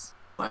was,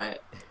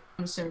 but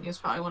I'm assuming it's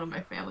probably one of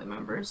my family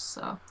members,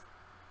 so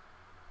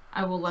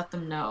I will let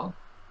them know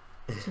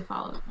to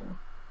follow her.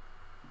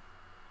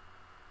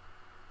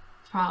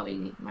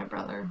 Probably my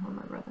brother, one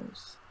of my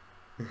brothers.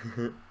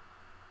 Two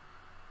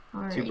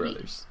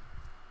brothers.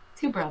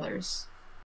 Two brothers.